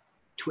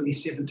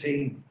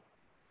 2017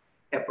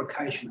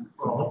 application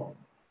from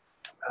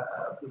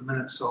the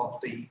minutes of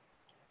the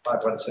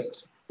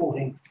 516.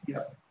 14,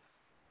 yeah.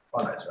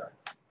 Oh, that's right.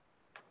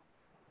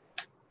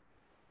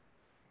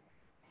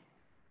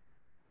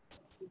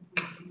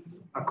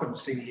 I couldn't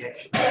see the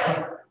action.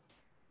 That's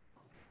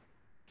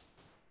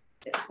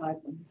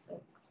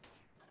 516.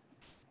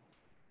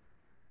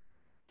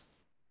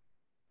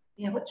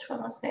 Yeah, which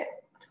one was that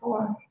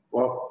for?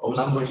 What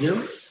number is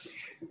you?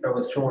 A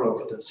withdrawal of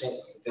the consent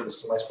for the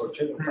Featherston Wastewater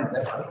Treatment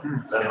Plant.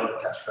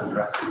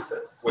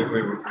 We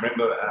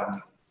remember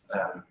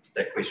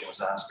that question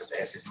was asked of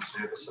assets and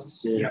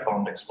services. Yeah.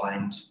 Bond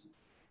explained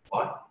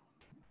why.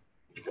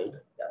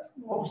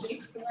 What was the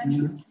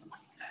explanation?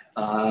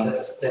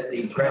 That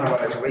the Greater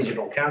Wellington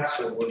Regional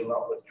Council will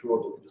not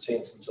withdraw the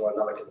consent until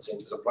another consent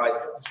is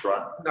applied for. That's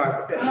right. No,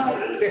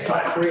 that's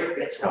not correct.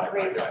 That's not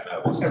correct.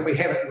 And we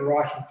have it in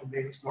writing from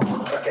them. It's not.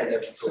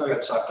 Okay, So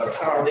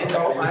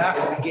I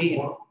asked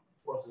again.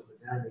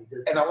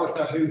 And I want to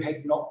know who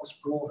had not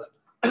withdrawn it.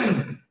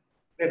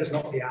 That is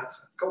not the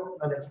answer. Cool.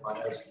 No, that's fine.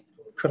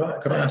 Could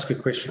I ask a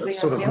question? It's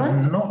sort of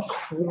not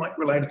quite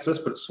related to this,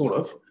 but it's sort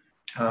of,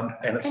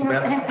 and it's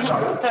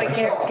about. Sorry,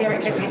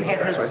 Garrett, have you had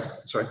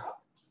this? Sorry.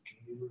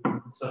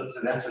 So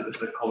the answer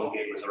that Colin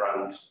gave was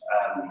around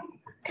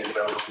getting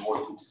Wellington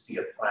wanting to see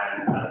a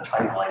plan and a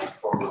timeline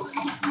for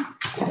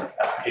the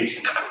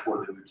application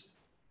before they would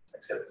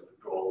accept the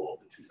withdrawal of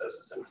the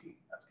 2017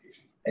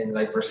 application. And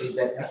they've received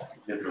that now?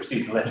 They've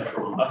received a letter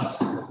from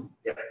us.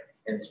 Yeah.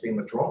 And it's been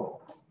withdrawn?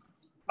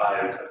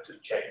 I would have to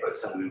check, but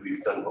it's something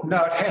we've done.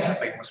 No, it hasn't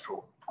been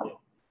withdrawn.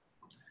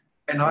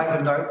 And I have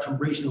a note from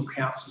Regional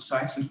Council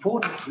saying it's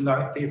important to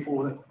note,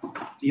 therefore, that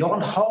the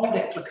on-hold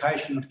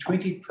application of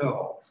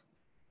 2012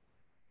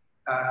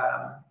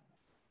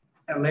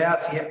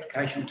 allows the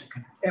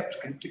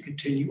applicant to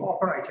continue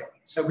operating.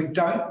 So we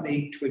don't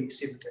need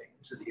 2017.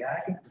 This is the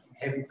argument we've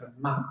been having for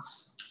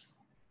months.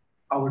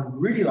 I would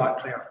really like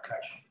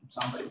clarification from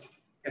somebody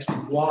as to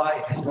why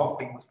it has not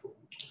been withdrawn.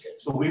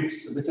 So we've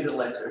submitted a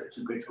letter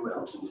to Greater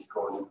Wellington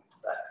withdrawing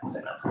that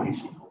consent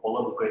application. All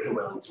of Greater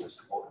Wellington is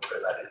supporting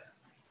where that is.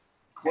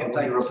 And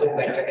they report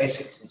back to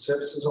assets and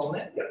services on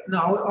that? Yeah. No,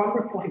 I'm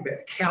reporting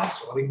back to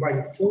council. I've been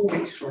waiting 4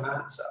 weeks for an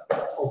answer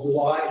of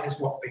why it has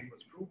not been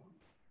withdrawn.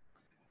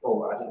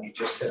 Well, I think you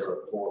just had a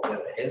report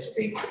that it has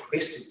been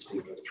requested to be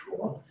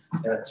withdrawn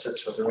and it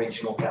sits with the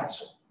regional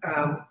council.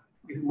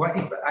 We've been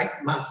waiting for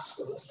 8 months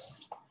for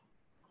this.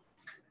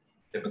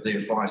 Yeah, but the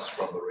advice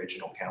from the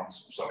regional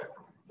council, sorry,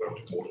 from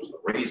Wellington Waters, the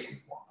reason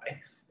why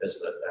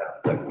is that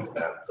the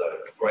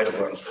Greater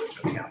Wellington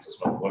Regional Council is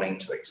not willing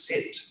to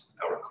accept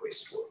our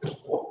request to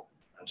withdraw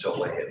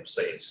until they have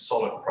seen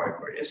solid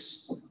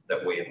progress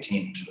that we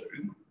intend to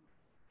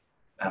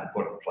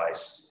put in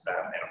place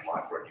and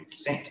apply for a new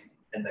consent.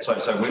 And so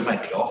we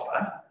make the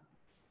offer.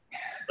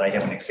 they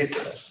haven't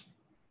accepted it.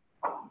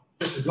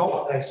 This is not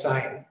what they're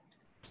saying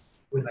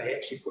when they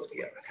actually put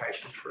the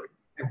application through.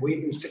 And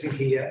we've been sitting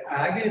here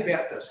arguing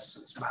about this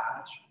since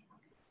March.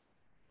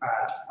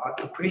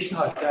 The question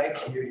I gave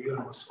to you,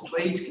 Ewan, was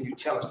please can you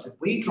tell us, did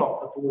we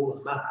drop the ball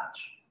in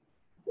March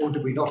or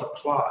did we not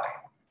apply?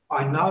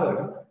 I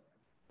know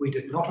we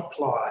did not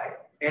apply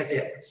as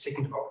at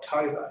 2nd of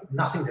October,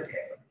 nothing had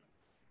happened.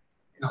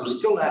 And I'm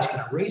still asking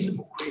a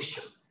reasonable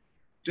question.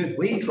 Did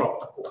we drop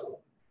the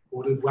ball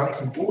or did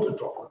Wellington Water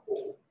drop the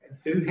ball? And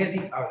who had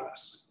the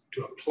onus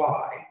to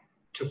apply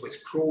to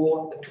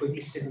withdraw the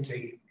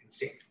 2017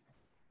 consent?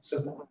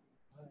 Simple.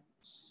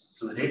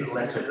 So the date of the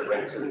letter that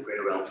went to the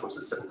Greater Wellington was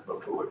the 7th of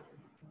October.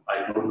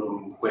 I don't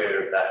know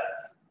where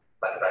that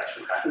might have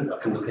actually happened. I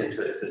can look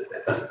into it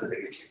if that's the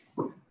big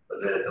issue. But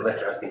the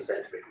letter has been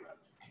sent to Greater Wellington.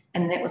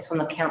 And that was from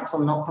the council,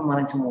 not from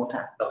Wellington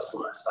Water? That was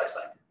from us, I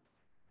say.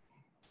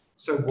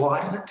 So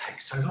why did it take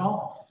so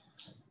long?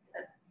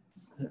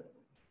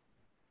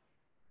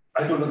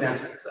 I don't know the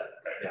answer to that.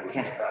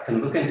 I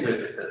can look into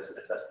it if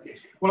that's the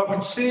issue. Well, I'm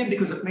concerned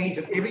because it means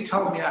that every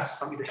time we ask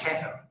something to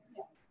happen,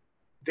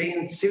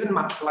 then 7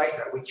 months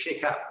later we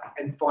check up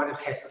and find it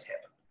hasn't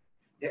happened.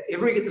 Now,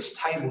 everybody at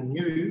this table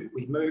knew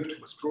we moved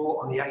to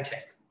withdraw on the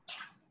 18th.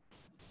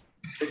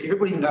 Did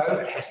everybody know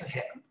it hasn't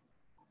happened?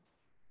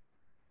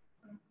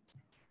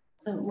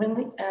 So when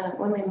we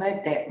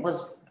moved that,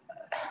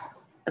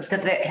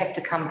 did that have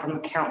to come from the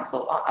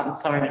council? I'm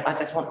sorry, I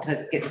just want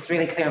to get this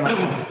really clear.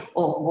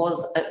 Or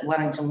was it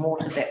Wellington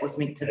Water that was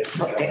meant to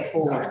put that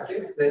forward?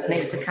 It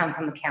needed to come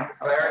from the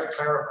council.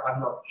 I'm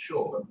not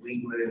sure, but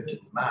we moved in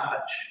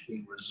March,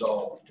 we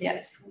resolved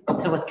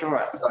to withdraw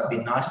it. So it'd be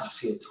nice to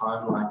see a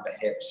timeline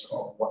perhaps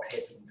of what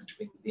happened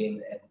between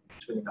then and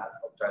 29th of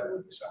October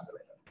when we signed the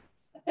letter.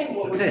 I think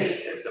what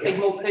would be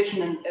more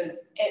pertinent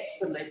is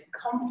absolute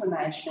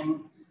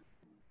confirmation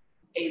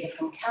either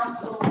from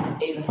council,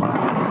 either from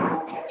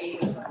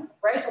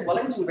Greater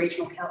Wellington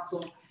Regional Council,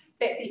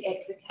 that the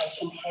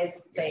application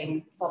has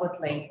been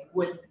solidly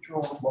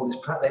withdrawn. Well,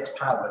 that's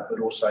part of it, but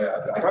also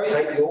I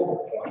take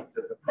your point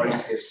that the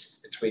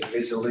process between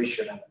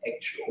resolution and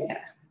actual,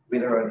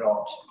 whether or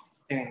not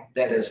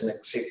that is an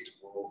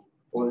acceptable,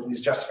 or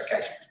there's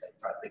justification for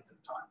that length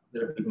of time,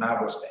 that would be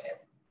marvellous to have,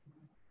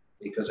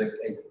 because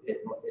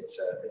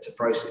it's a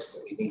process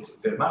that we need to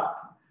firm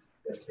up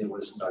if there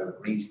was no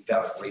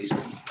valid reason.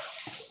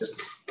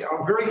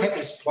 I'm very happy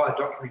to supply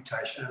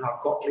documentation, and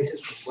I've got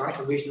letters from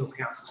Wellington Regional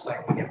Council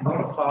saying we have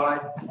not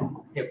applied,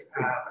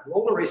 and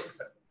all the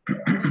rest of it.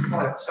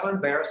 It's so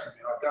embarrassing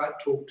when I go and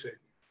talk to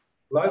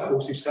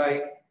locals who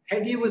say,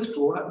 have you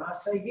withdrawn it? And I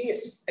say,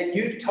 yes. And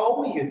you've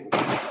told me you've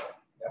withdrawn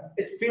it.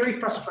 It's very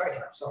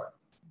frustrating, I'm sorry.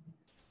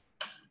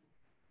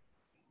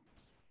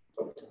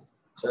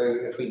 So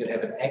if we could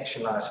have an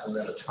action item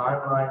and a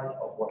timeline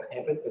of what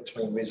happened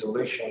between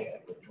resolution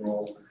and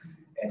withdrawal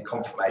and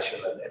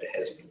confirmation that it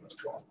has been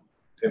withdrawn.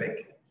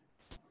 Perfect.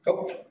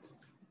 Cool.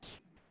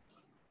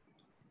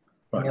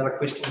 Any other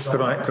questions?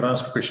 Could I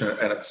ask a question?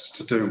 And it's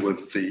to do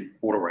with the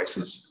water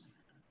races.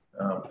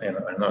 And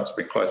I know it's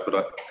been closed,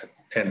 but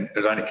and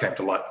it only came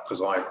to light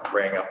because I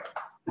rang up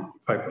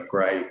Pope and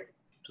Gray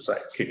to say,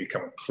 can you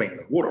come and clean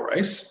the water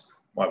race?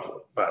 My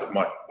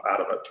part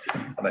of it.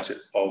 And they said,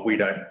 oh, we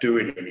don't do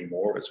it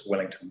anymore. It's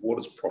Wellington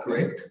Water's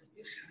property. Correct.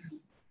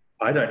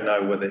 I don't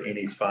know whether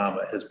any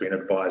farmer has been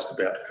advised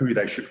about who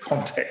they should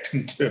contact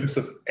in terms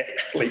of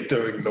actually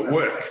doing the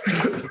work.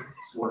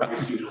 Water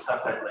race users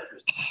have had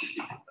letters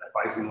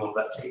advising them of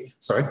that change.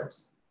 Sorry?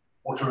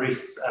 Water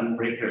race and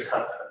breakers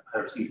have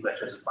received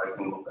letters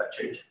advising them of that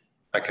change.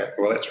 Okay,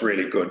 well, that's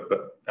really good.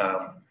 But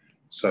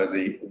so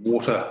the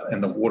water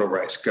and the water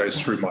race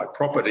goes through my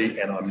property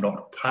and I'm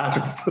not part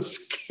of the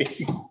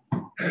scheme.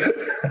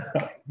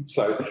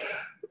 So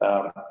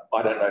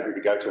I don't know who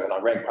to go to. And I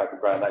rang Pope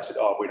and Gray and they said,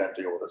 oh, we don't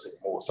deal with this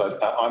anymore. So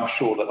I'm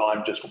sure that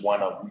I'm just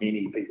one of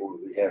many people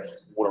who have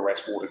water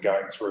race water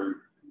going through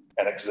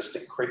an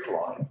existing creek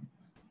line.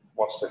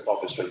 Wants to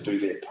obviously do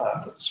their part,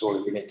 but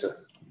surely we need to.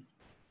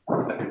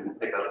 I can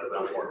pick out the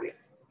ground for you.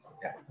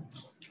 Yeah.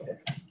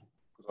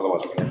 Because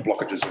otherwise we're going to have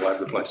blockages all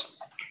over the place.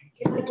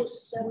 Can I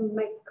just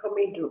make a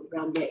comment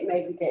around that?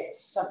 Maybe that's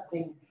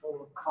something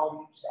for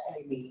comms,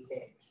 Amy,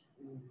 that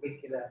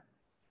regular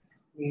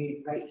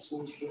new rates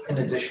newsletter. In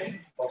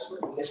addition, possibly,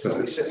 yes, but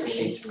we certainly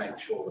need to make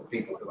sure that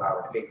people who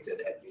are affected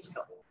have these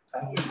couple.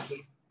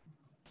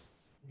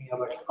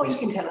 Oh, you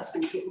can tell us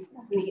when you get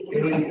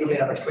Any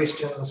other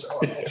questions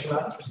on action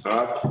items?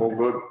 All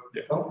good.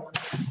 Yeah. Cool.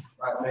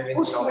 Right, moving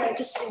Also, on.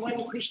 just one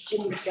question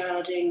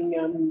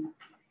regarding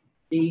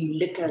the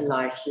liquor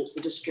licence,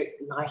 the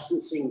district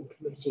licensing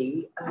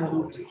committee.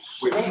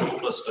 We've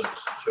shortlisted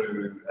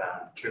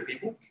two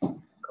people,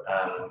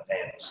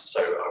 and so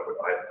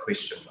I have a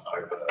question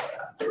over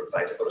their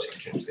availability in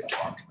terms of their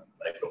time commitment.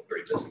 They've got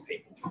very busy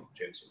people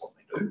in terms of what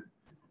they do,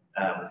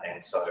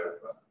 and so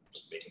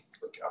just meeting.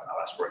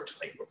 I'll ask Rick to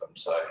meet with them.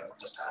 So I'll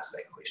just ask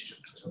that question.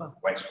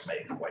 Wait for me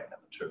to wait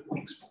another 2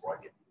 weeks before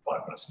I get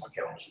 5 minutes on my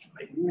calendar to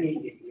meet.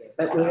 Really,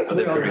 but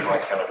they're very high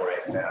calibre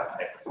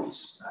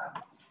applicants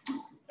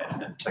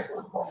and tick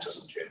all the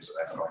boxes in terms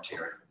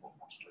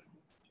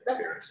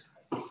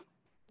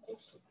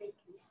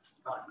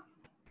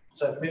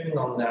So moving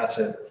on now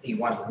to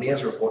E1, the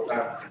Mayor's report.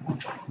 Now,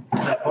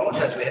 I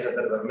apologise, we had a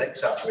bit of a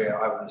mix-up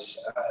where I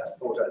was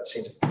thought I'd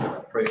sent it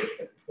approved,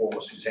 but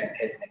poor Suzanne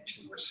hadn't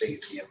actually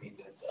received the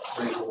amended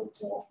approval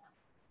for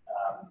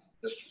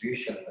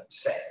distribution that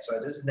sat. So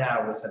it is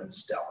now within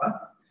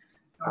Stella.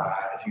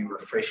 If you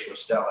refresh your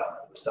Stella,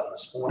 it was done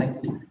this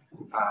morning.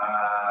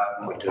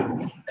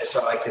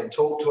 So I can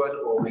talk to it,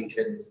 or we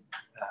can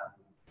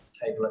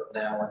table it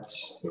now.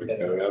 Once we go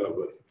out of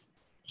it.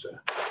 So.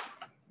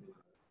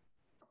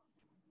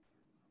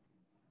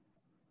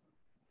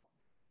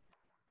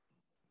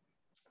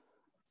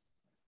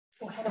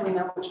 Well, how do we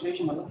know which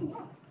version we're looking at?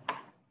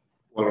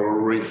 Well, it'll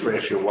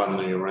refresh your one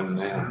that you're in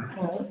now.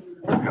 Oh,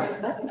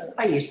 yes,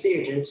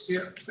 there it is.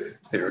 Yeah,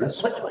 there it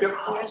is. Yep.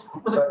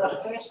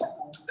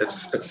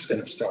 It's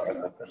in Stella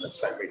in the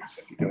same reading.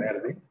 So if you go out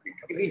of there,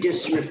 If you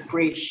just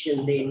refresh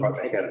and then. right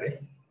back out of there.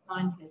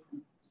 Mine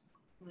hasn't.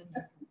 Mine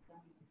hasn't.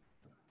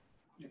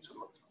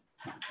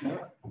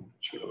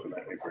 Should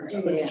automatically bring it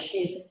up.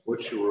 Yeah.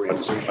 What's your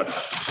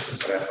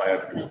refresh? I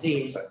opened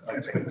it. So I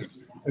opened it.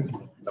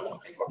 No one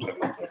got to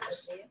look at it.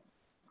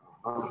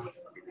 Will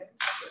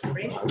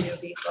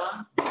be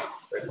fine.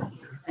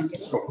 Thank you.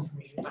 Cool.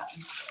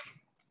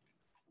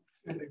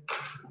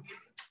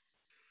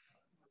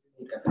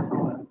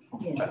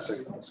 That's it.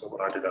 So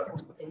what I did up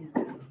into the.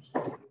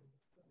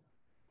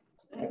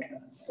 Okay,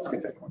 let's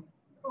get that one.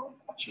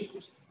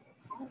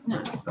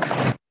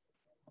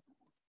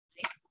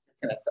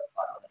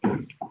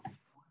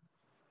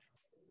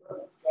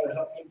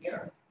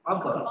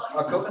 I've got it.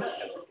 I've got it.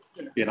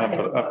 Yeah,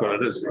 I've got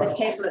it. Is The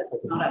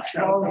tablet's not up.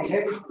 Oh,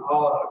 okay.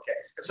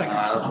 It's okay.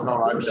 It's not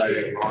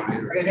updating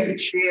mine We're going to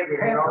share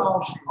there.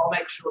 I'll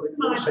make sure that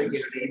you also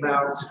get an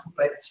email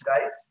later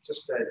today.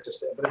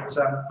 But it's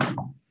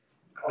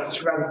I'll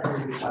just run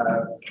through.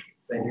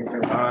 Thank you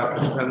very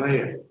much. and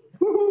there.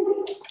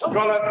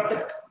 Got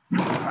it.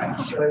 Right.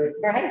 So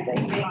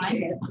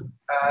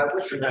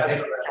with regards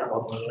to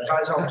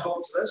guys, I'll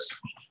talk to this.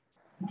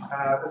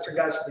 With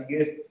regards to the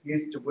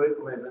youth to work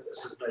movement, this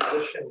is an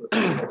addition with the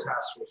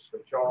task force for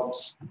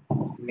jobs,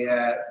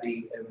 where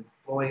the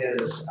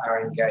employers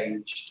are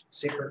engaged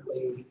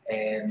separately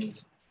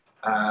and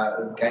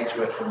engaged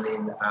with and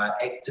then are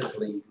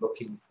actively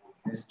looking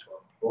for youth to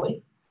employ.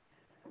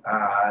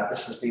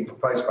 This has been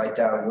proposed by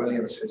Darryl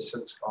Williams, who's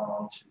since gone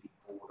on to the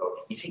board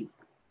of Yeti.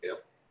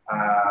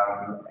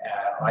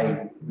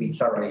 We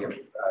thoroughly,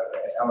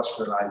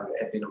 Alistair and I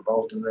have been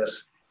involved in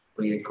this.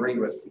 We agree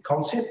with the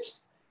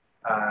concept.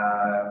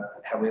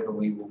 However,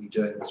 we will be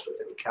doing this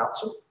within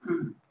council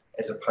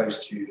as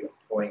opposed to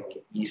employing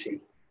Yeti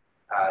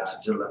to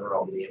deliver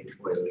on the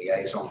employer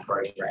liaison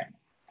program,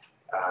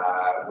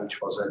 which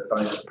was a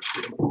bonus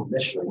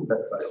initially,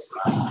 but both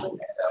Martin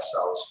and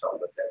ourselves felt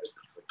that that was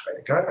the quick way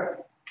to go.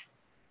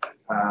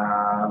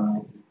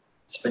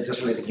 But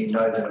just letting you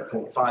know that a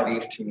 5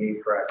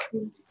 FTE for our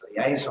community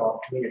liaison,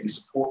 community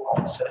support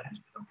officer, who's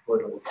been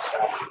employed all the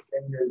staff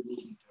in January, will be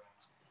doing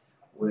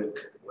work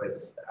with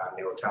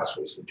Mayoral Task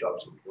Force for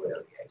Jobs Employer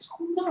Liaison.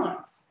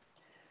 Nice.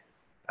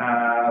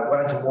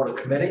 Wellington Water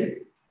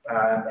Committee,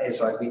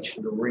 as I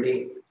mentioned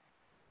already,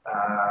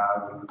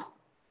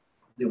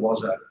 there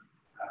was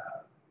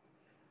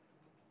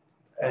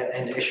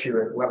an issue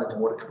at Wellington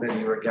Water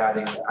Committee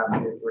regarding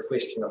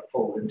requesting a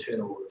full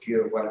internal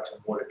review of Wellington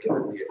Water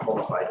given the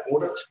qualified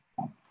audit.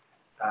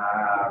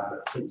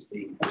 Since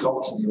the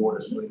results of the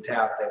audit worked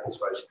out, that was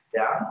voted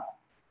down,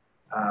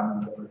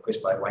 a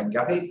request by Wayne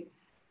Guppy.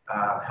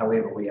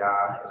 However, we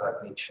are, as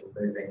I've mentioned,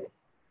 moving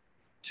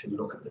to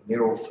look at the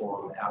Merrill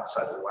Forum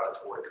outside of the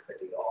Wellington Water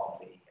Committee on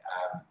the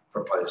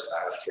proposed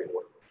RFT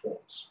water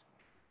reforms.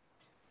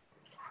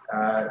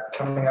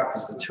 Coming up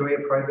is the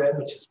Tuia program,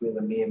 which is where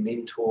the Mayor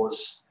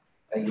mentors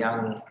a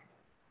young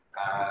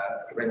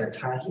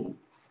rangatahi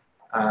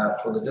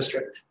for the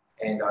district,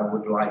 and I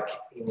would like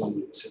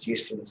any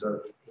suggestions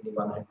of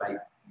anyone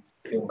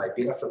who may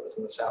benefit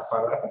within the South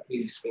Wairoapa.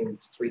 We spend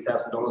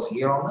 $3,000 a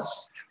year on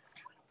this.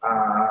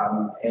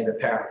 And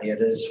apparently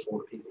it is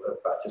for people who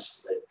have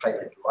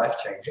participated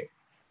life-changing.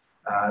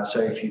 So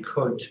if you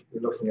could,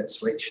 we're looking at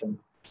selection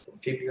in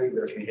February,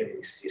 but if you have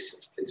any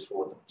suggestions, please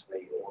forward them to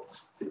me or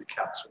to the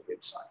council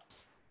website.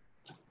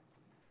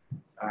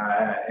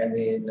 And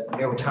then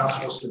Mayoral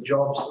Task Force for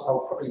Jobs,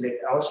 I'll probably let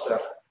Alistair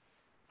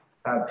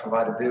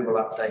provide a verbal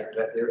update,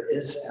 but there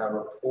is our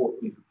report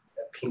we've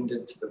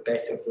appended to the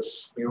back of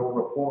this Mayoral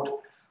report.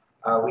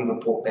 We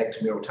report back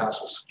to Mayoral Task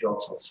Force for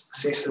Jobs on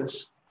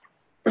successes,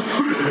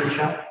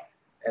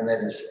 and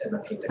that is an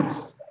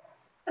appendix.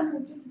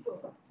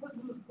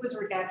 With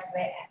regards to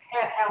that,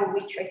 how are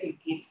we tracking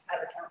against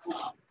other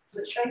councils?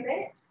 Does it show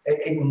that?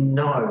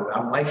 No,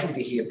 I'm waiting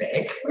to hear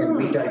back, and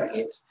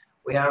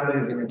we are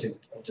moving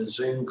into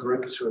Zoom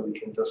groups where we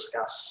can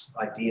discuss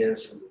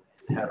ideas and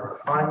how to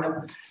refine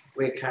them.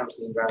 We're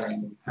currently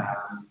running,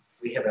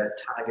 we have a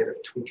target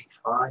of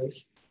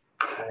 25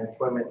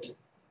 employment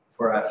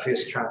for our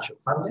first tranche of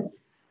funding.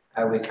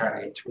 We're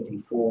currently at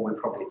 24, we're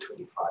probably at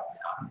 25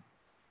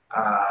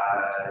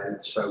 now.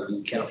 So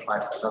we can apply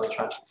for another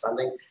tranche of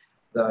funding.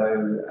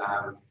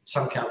 though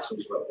some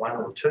councils were at 1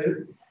 or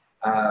 2,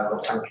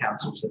 but some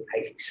councils at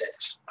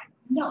 86.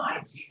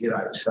 Nice. You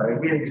know, so it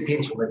really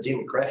depends on the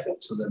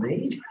demographics and the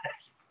need.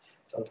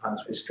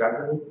 Sometimes we're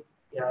struggling.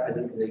 Yeah, I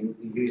think the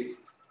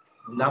youth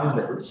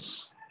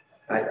numbers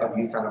of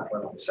youth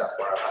unemployment in South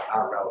Wairarapa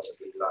are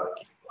relatively low,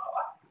 getting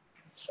lower.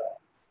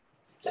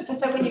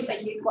 So when you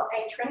say youth, what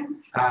age range?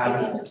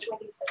 18 to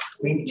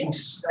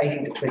 26?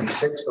 18 to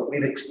 26, but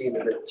we've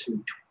extended it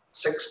to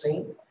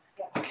 16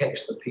 to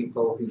catch the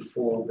people who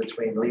fall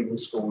between leaving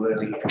school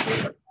early and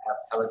being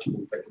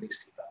eligible for at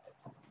least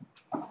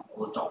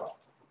or adopt.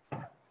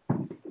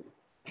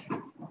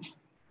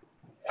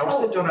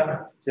 Alistair, do you want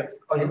to? Yep.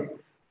 Oh, yeah.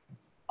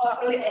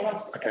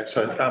 Okay,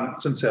 so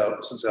since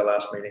our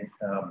last meeting,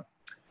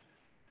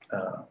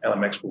 Alan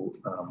Maxwell,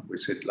 we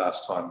said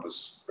last time,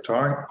 was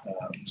retiring.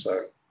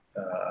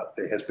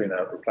 There has been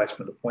a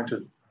replacement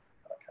appointed.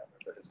 I can't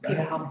remember his name.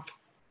 Peter Hum.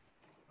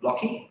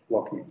 Lockie?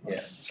 Lockie, yeah.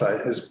 So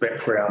his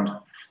background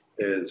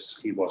is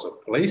he was a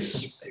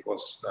police, he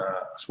was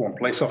a sworn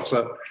police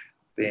officer,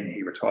 then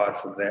he retired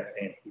from that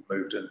and he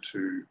moved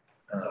into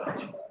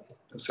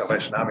the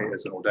Salvation Army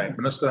as an ordained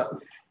minister,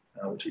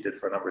 which he did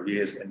for a number of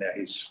years, and now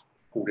he's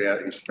pulled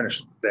out, he's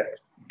finished that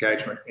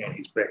engagement and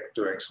he's back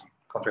doing some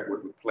contract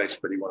work with police,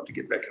 but he wanted to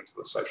get back into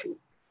the social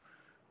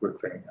work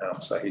thing.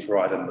 So he's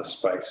right in the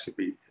space.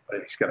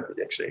 He's going to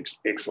be actually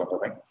excellent, I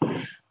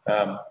think.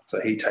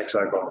 So he takes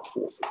over on the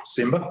 4th of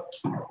December.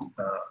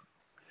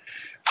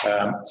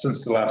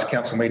 Since the last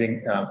council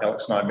meeting,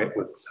 Alex and I met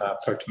with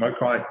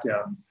Potamokai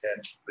down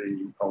at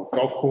the old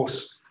golf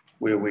course,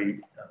 where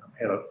we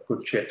had a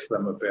good chat to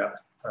them about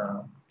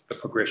the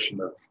progression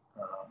of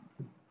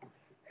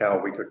how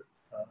we could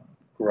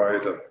grow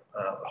the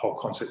whole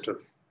concept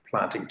of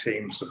planting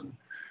teams, and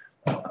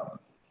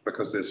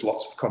because there's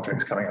lots of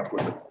contracts coming up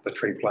with the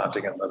tree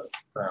planting and the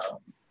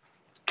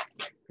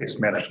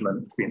pest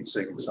management,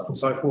 fencing, so on and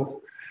so forth.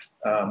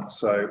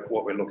 So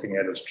what we're looking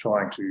at is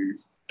trying to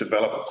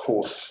develop a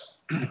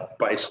course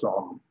based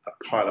on a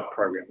pilot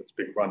program that's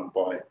been run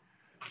by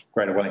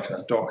Greater Wellington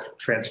and DOC,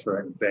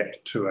 transferring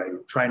that to a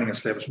training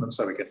establishment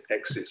so we can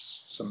access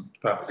some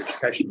Department of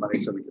Education money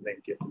so we can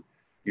then get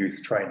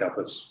youth trained up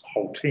as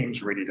whole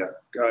teams ready to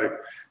go.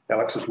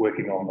 Alex is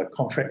working on the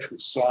contractual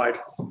side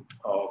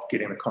of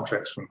getting the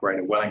contracts from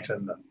Greater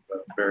Wellington and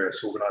the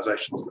various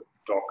organisations that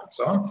DOC and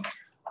so on.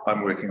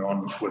 I'm working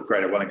on with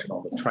Greater Wellington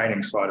on the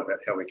training side about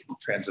how we can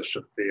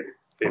transition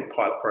their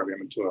pilot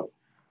program into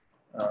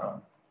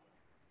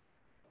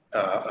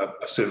a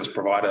service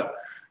provider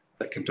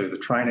that can do the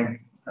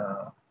training.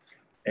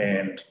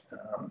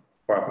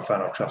 Wairarapa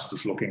Whānau Trust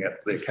is looking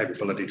at their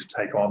capability to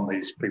take on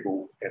these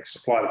people and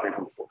supply the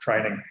people for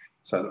training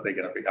so that they're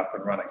going to be up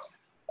and running.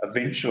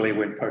 Eventually,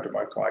 when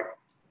Potamokai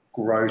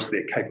grows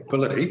their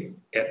capability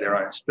at their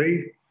own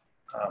speed,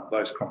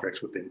 those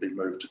contracts would then be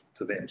moved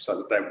to them so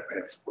that they would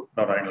have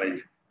not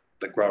only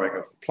the growing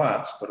of the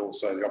plants, but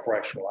also the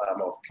operational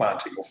arm of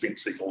planting or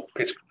fencing or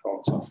pest control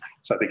and so on.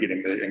 So they're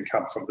getting the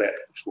income from that,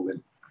 which will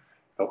then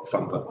help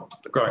fund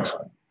the growing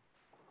side.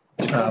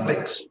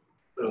 Complex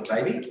little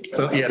baby.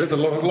 So yeah, there's a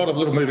lot of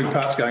little moving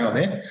parts going on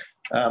there.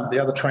 The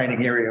other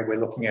training area we're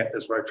looking at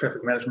is road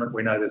traffic management.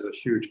 We know there's a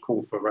huge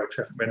call for road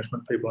traffic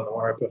management people in the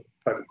Wairarapa.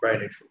 Pope Grey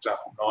needs, for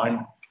example,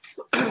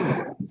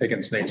 9.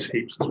 Higgins needs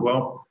heaps as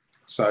well.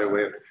 So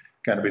we're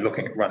going to be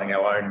looking at running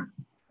our own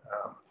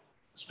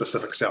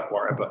specific South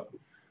Wairarapa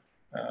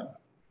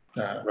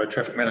road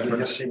traffic management.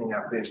 We're just sending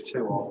our first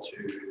 2 off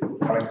to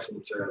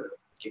Wellington to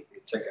get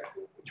their ticket,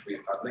 which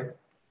we're funding.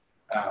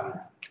 A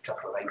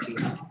couple of 18.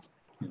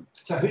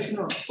 So who's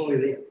going to fully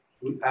there?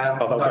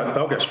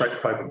 They'll go straight to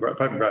Pope and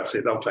Grove.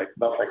 Said they'll take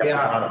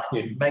up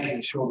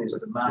making sure there's a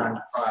demand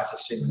prior to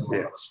sending them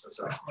on a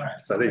specific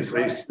track. So these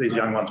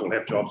young ones will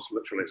have jobs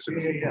literally as soon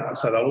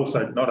as so they'll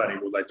also, not only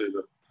will they do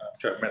the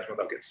traffic management,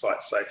 they'll get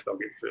site safe, they'll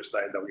get first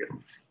aid, they'll get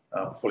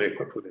fully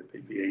equipped with their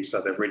PPE,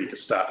 so they're ready to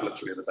start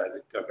literally the day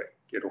they go back,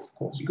 get off the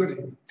course. It's good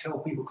to tell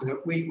people, because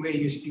we're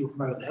using people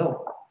from over the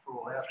hill for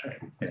all our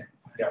training.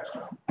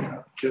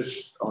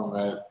 Just on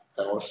that,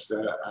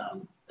 Alistair,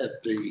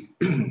 at the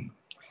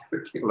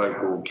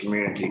local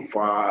community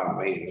fire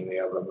meeting the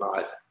other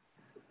night,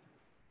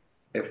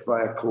 if they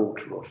are called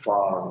to a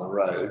fire on the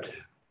road,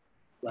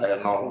 they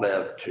are not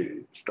allowed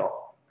to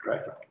stop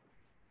traffic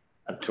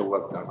until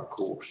they've done a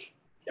course.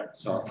 Yep.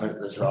 So I think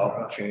there's an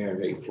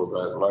opportunity for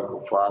the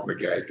local fire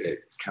brigade to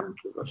come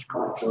to this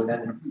course. At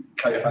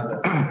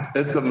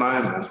the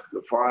moment,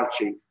 the fire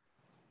chief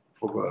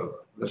for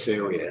this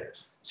area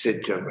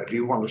said to him, if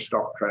you want to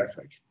stop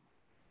traffic,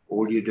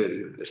 all you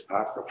do is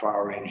park the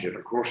fire engine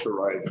across the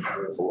road and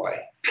move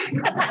away.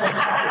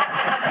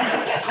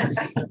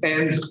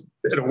 And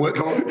it'll work.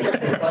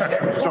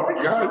 Stop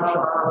and go.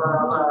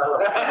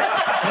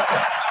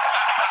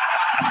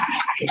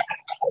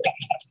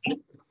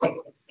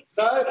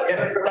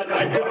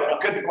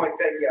 Good point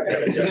there. Yeah.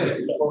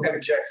 We'll have a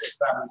chat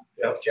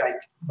with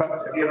Jake. But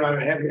you know,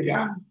 having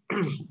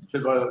to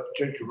the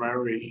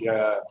Titimariri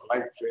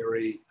Lake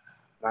Ferry.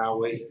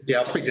 Yeah,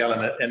 I'll speak to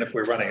Alan, and if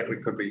we're running it, we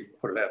could be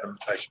put it out an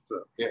invitation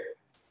to. Yeah.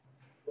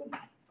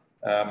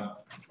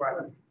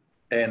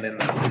 And then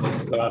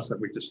the last thing,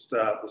 we just,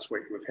 this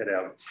week, we've had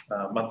our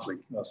monthly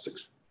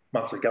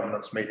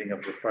governance meeting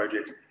of the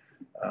project,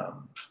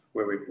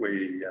 where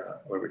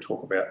we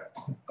talk about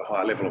the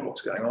higher level of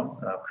what's going on.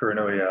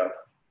 Kuranui are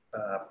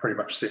pretty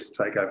much set to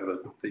take over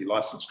the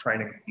licence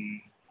training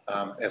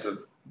as of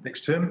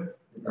next term,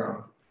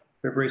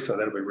 February, so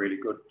that'll be really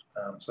good.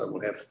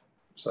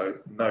 So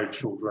no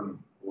children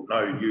or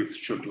no youth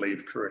should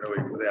leave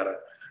Kuranui without a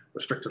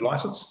restricted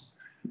licence,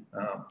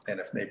 and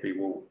if need be,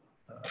 we'll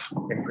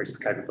increase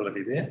the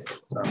capability there.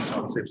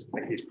 Simon seems to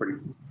think he's pretty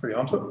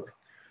onto it.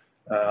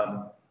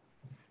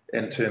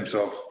 In terms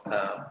of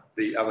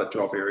the other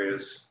job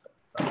areas,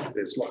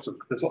 there's lots of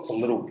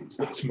little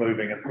bits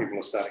moving, and people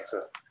are starting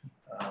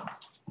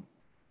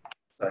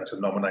to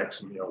nominate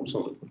some,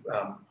 sort of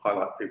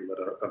highlight people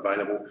that are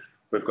available.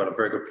 We've got a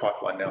very good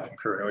pipeline now from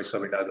Kuranui, so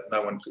we know that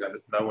no one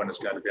is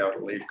going to be able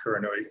to leave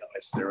Kuranui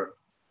unless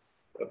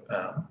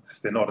if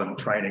they're not in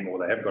training or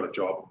they haven't got a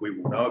job. We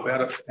will know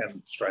about it,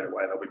 and straight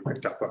away they'll be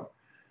picked up on,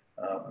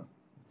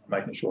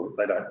 making sure that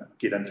they don't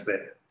get into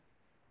that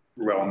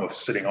realm of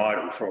sitting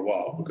idle for a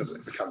while, because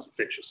it becomes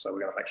infectious. So we're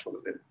going to make sure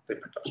that they're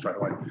picked up straight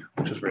away,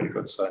 which is really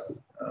good. So,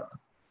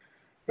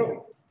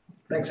 cool.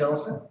 Thanks,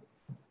 Alistair.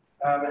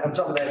 On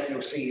top of that,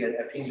 you'll see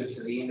appended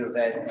to the end of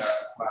that,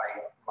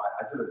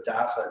 I did a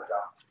data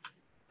dump,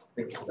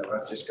 thinking that I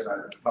was just going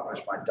to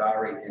publish my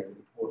diary there and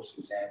report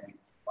Suzanne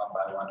one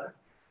by one and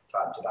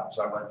typed it up,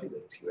 so I won't do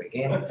that to you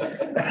again.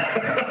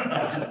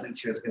 I didn't think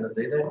she was going to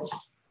do that.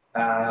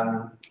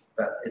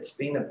 But it's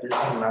been a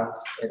busy month,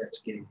 and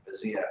it's getting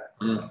busier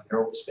from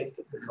your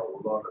perspective. There's a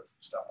lot of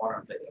stuff. One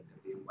of them I'm going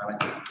to be in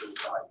Wellington 2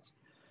 times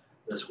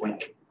this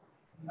week,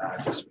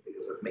 just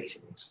because of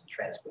meetings,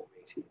 transport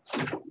meetings.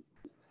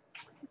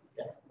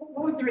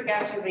 With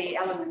regard to the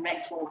Alan and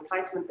Maxwell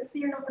replacement, is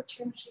there an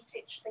opportunity to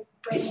actually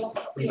bring Yes,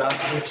 we've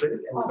asked them to,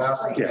 and we've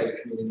asked them to go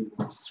to community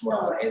boards as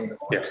well. And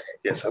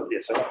the so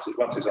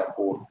once he's on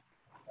board,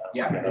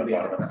 he'll be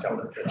able to tell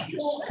them.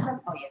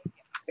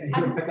 And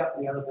he'll pick up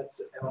the other bits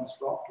that Alan's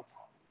dropped.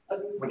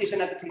 There's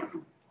another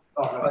person.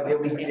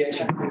 There'll be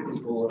actually 2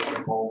 people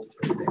involved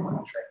in their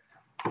contract.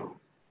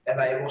 And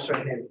they also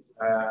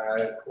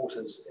have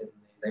quarters in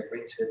there. They've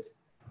rented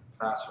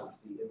part of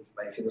the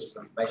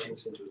information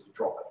centre as a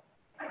drop-in.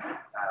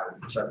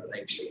 So that they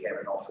actually have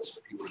an office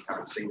for people to come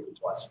and see them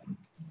twice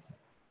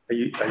a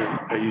week.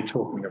 Are you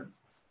talking,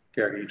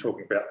 Gary, are you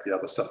talking about the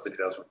other stuff that he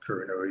does with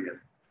Kuranui?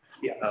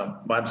 And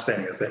my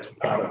understanding is that's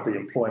part of the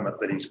employment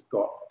that he's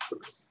got,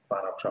 because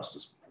Whānau Trust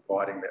is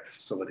providing that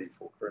facility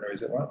for Kuranui,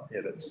 is that right?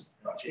 Yeah, that's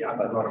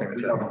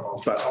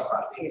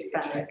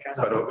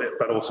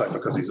but also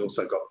because he's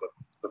also got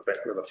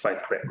the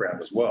faith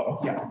background as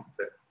well. Yeah.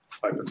 That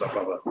opens up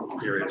other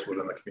areas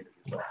within the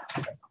community as well.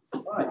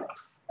 Right.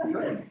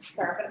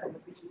 Sorry, I've got a couple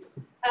of questions.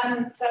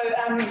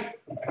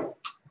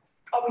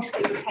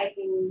 Obviously we're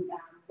taking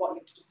what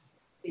you've just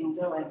been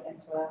doing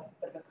into a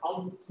bit of a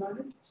commons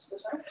moment, is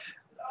that right?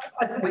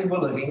 I think we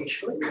will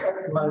eventually.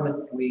 At the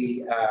moment,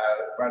 we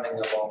are running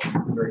along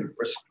very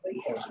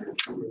briskly and we're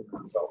achieving the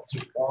results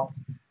we want.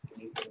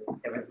 We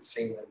haven't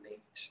seen the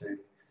need to,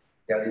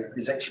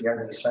 there's actually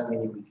only so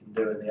many we can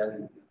do, and the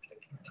only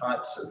particular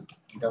types of,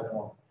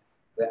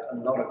 that are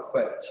not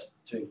equipped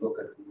to look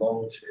at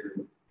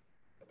long-term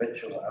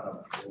habitual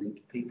unemployed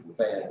people.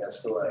 They're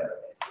still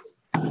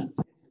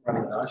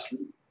running nicely.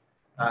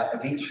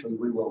 Eventually,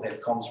 we will have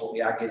comms, but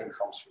we are getting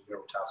comms from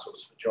Rural Task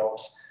Force for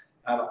Jobs.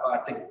 I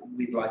think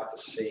we'd like to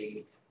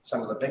see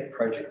some of the big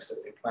projects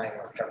that we're playing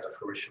with come to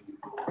fruition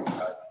before we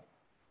go.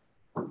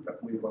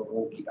 But we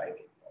will keep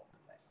aiming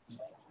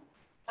for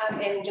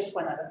that. And just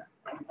one other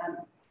thing.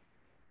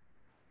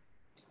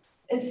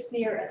 Is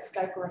there a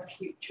scope or a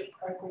future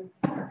program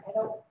for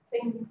adult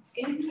themed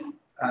scheme?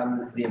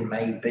 There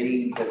may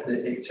be, but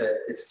it's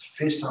the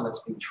first time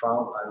it's been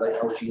trialled by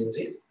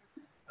LGNZ.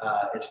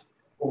 It's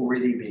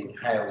already been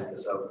hailed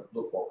as a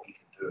look what we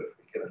can do if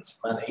we give it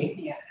some money.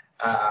 Yeah.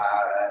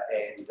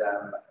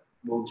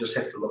 We'll just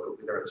have to look at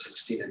whether it's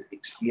extended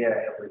next year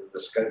and whether the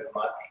scope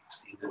might be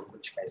extended, in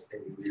which case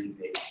then we really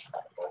need to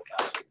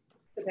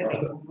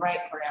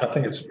I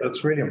think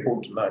it's really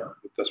important to note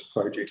with this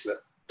project that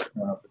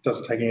it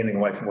doesn't take anything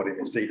away from what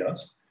MSD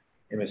does.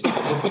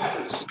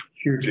 MSD is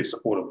hugely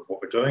supportive of what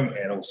we're doing,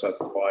 and also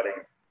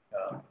providing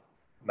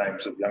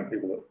names of young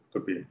people that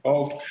could be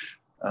involved.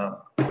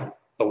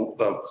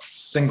 The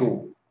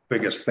single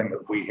biggest thing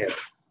that we have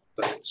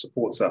that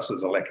supports us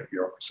is a lack of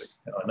bureaucracy.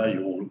 And I know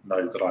you all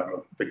know that I'm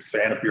a big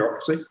fan of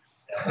bureaucracy.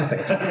 I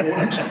think it's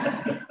important.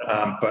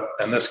 But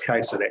in this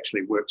case, it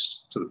actually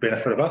works to the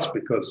benefit of us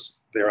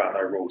because there are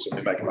no rules and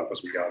we make them up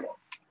as we go along.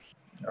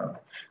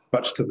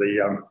 Much to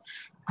the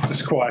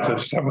disquiet of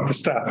some of the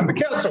staff in the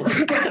council.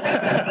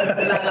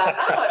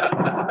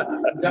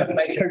 Don't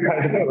make it.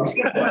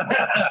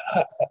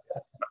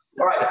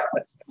 All right.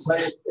 So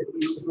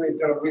we've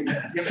got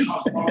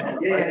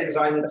because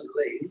I need to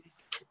leave.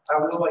 Are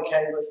we all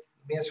okay with the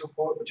mayor's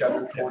report, which I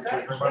look forward to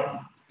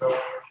everyone?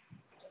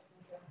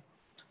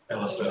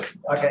 Alistair.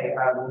 Okay,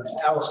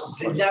 Alistair,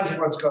 so now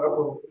everyone's got it,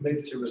 we'll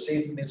move to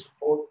receive the news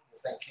report.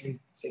 Thank you.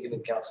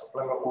 Seconded, Councillor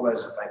Blimmer. All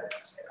those in favour,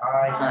 say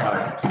aye.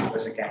 Aye.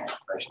 Those against,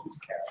 motion is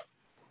carried.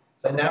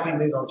 So now we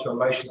move on to a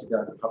motion to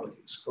go to public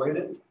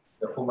excluded.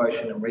 The full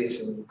motion and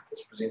reason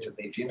is presented in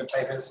the agenda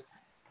papers.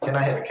 Can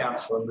I have a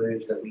councillor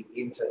move that we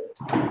enter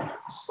into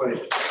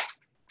exclusion?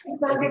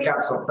 Thank you,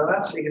 Councillor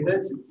Pillar,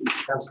 seconded.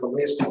 Councillor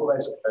West, all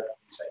those in favour,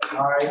 say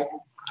aye.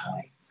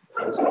 Aye.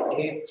 Those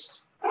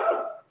against,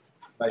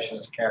 motion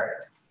is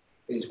carried.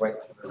 Please wait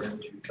for the room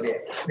to clear.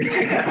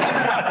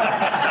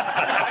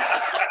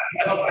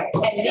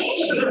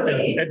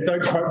 And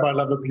don't quote my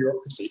love of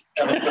bureaucracy.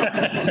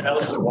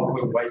 Alistair, while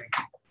we're waiting.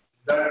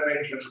 Don't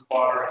mention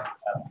fire.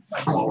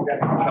 Childhood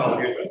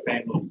and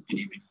family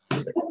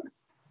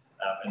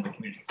in the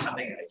community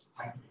funding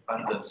agency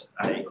funded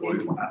a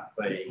group at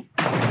the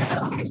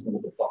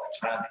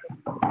Whakatane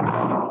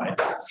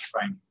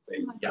training for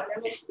young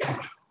people.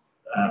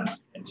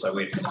 And so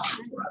we're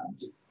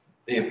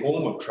their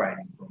form of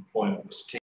training for employment was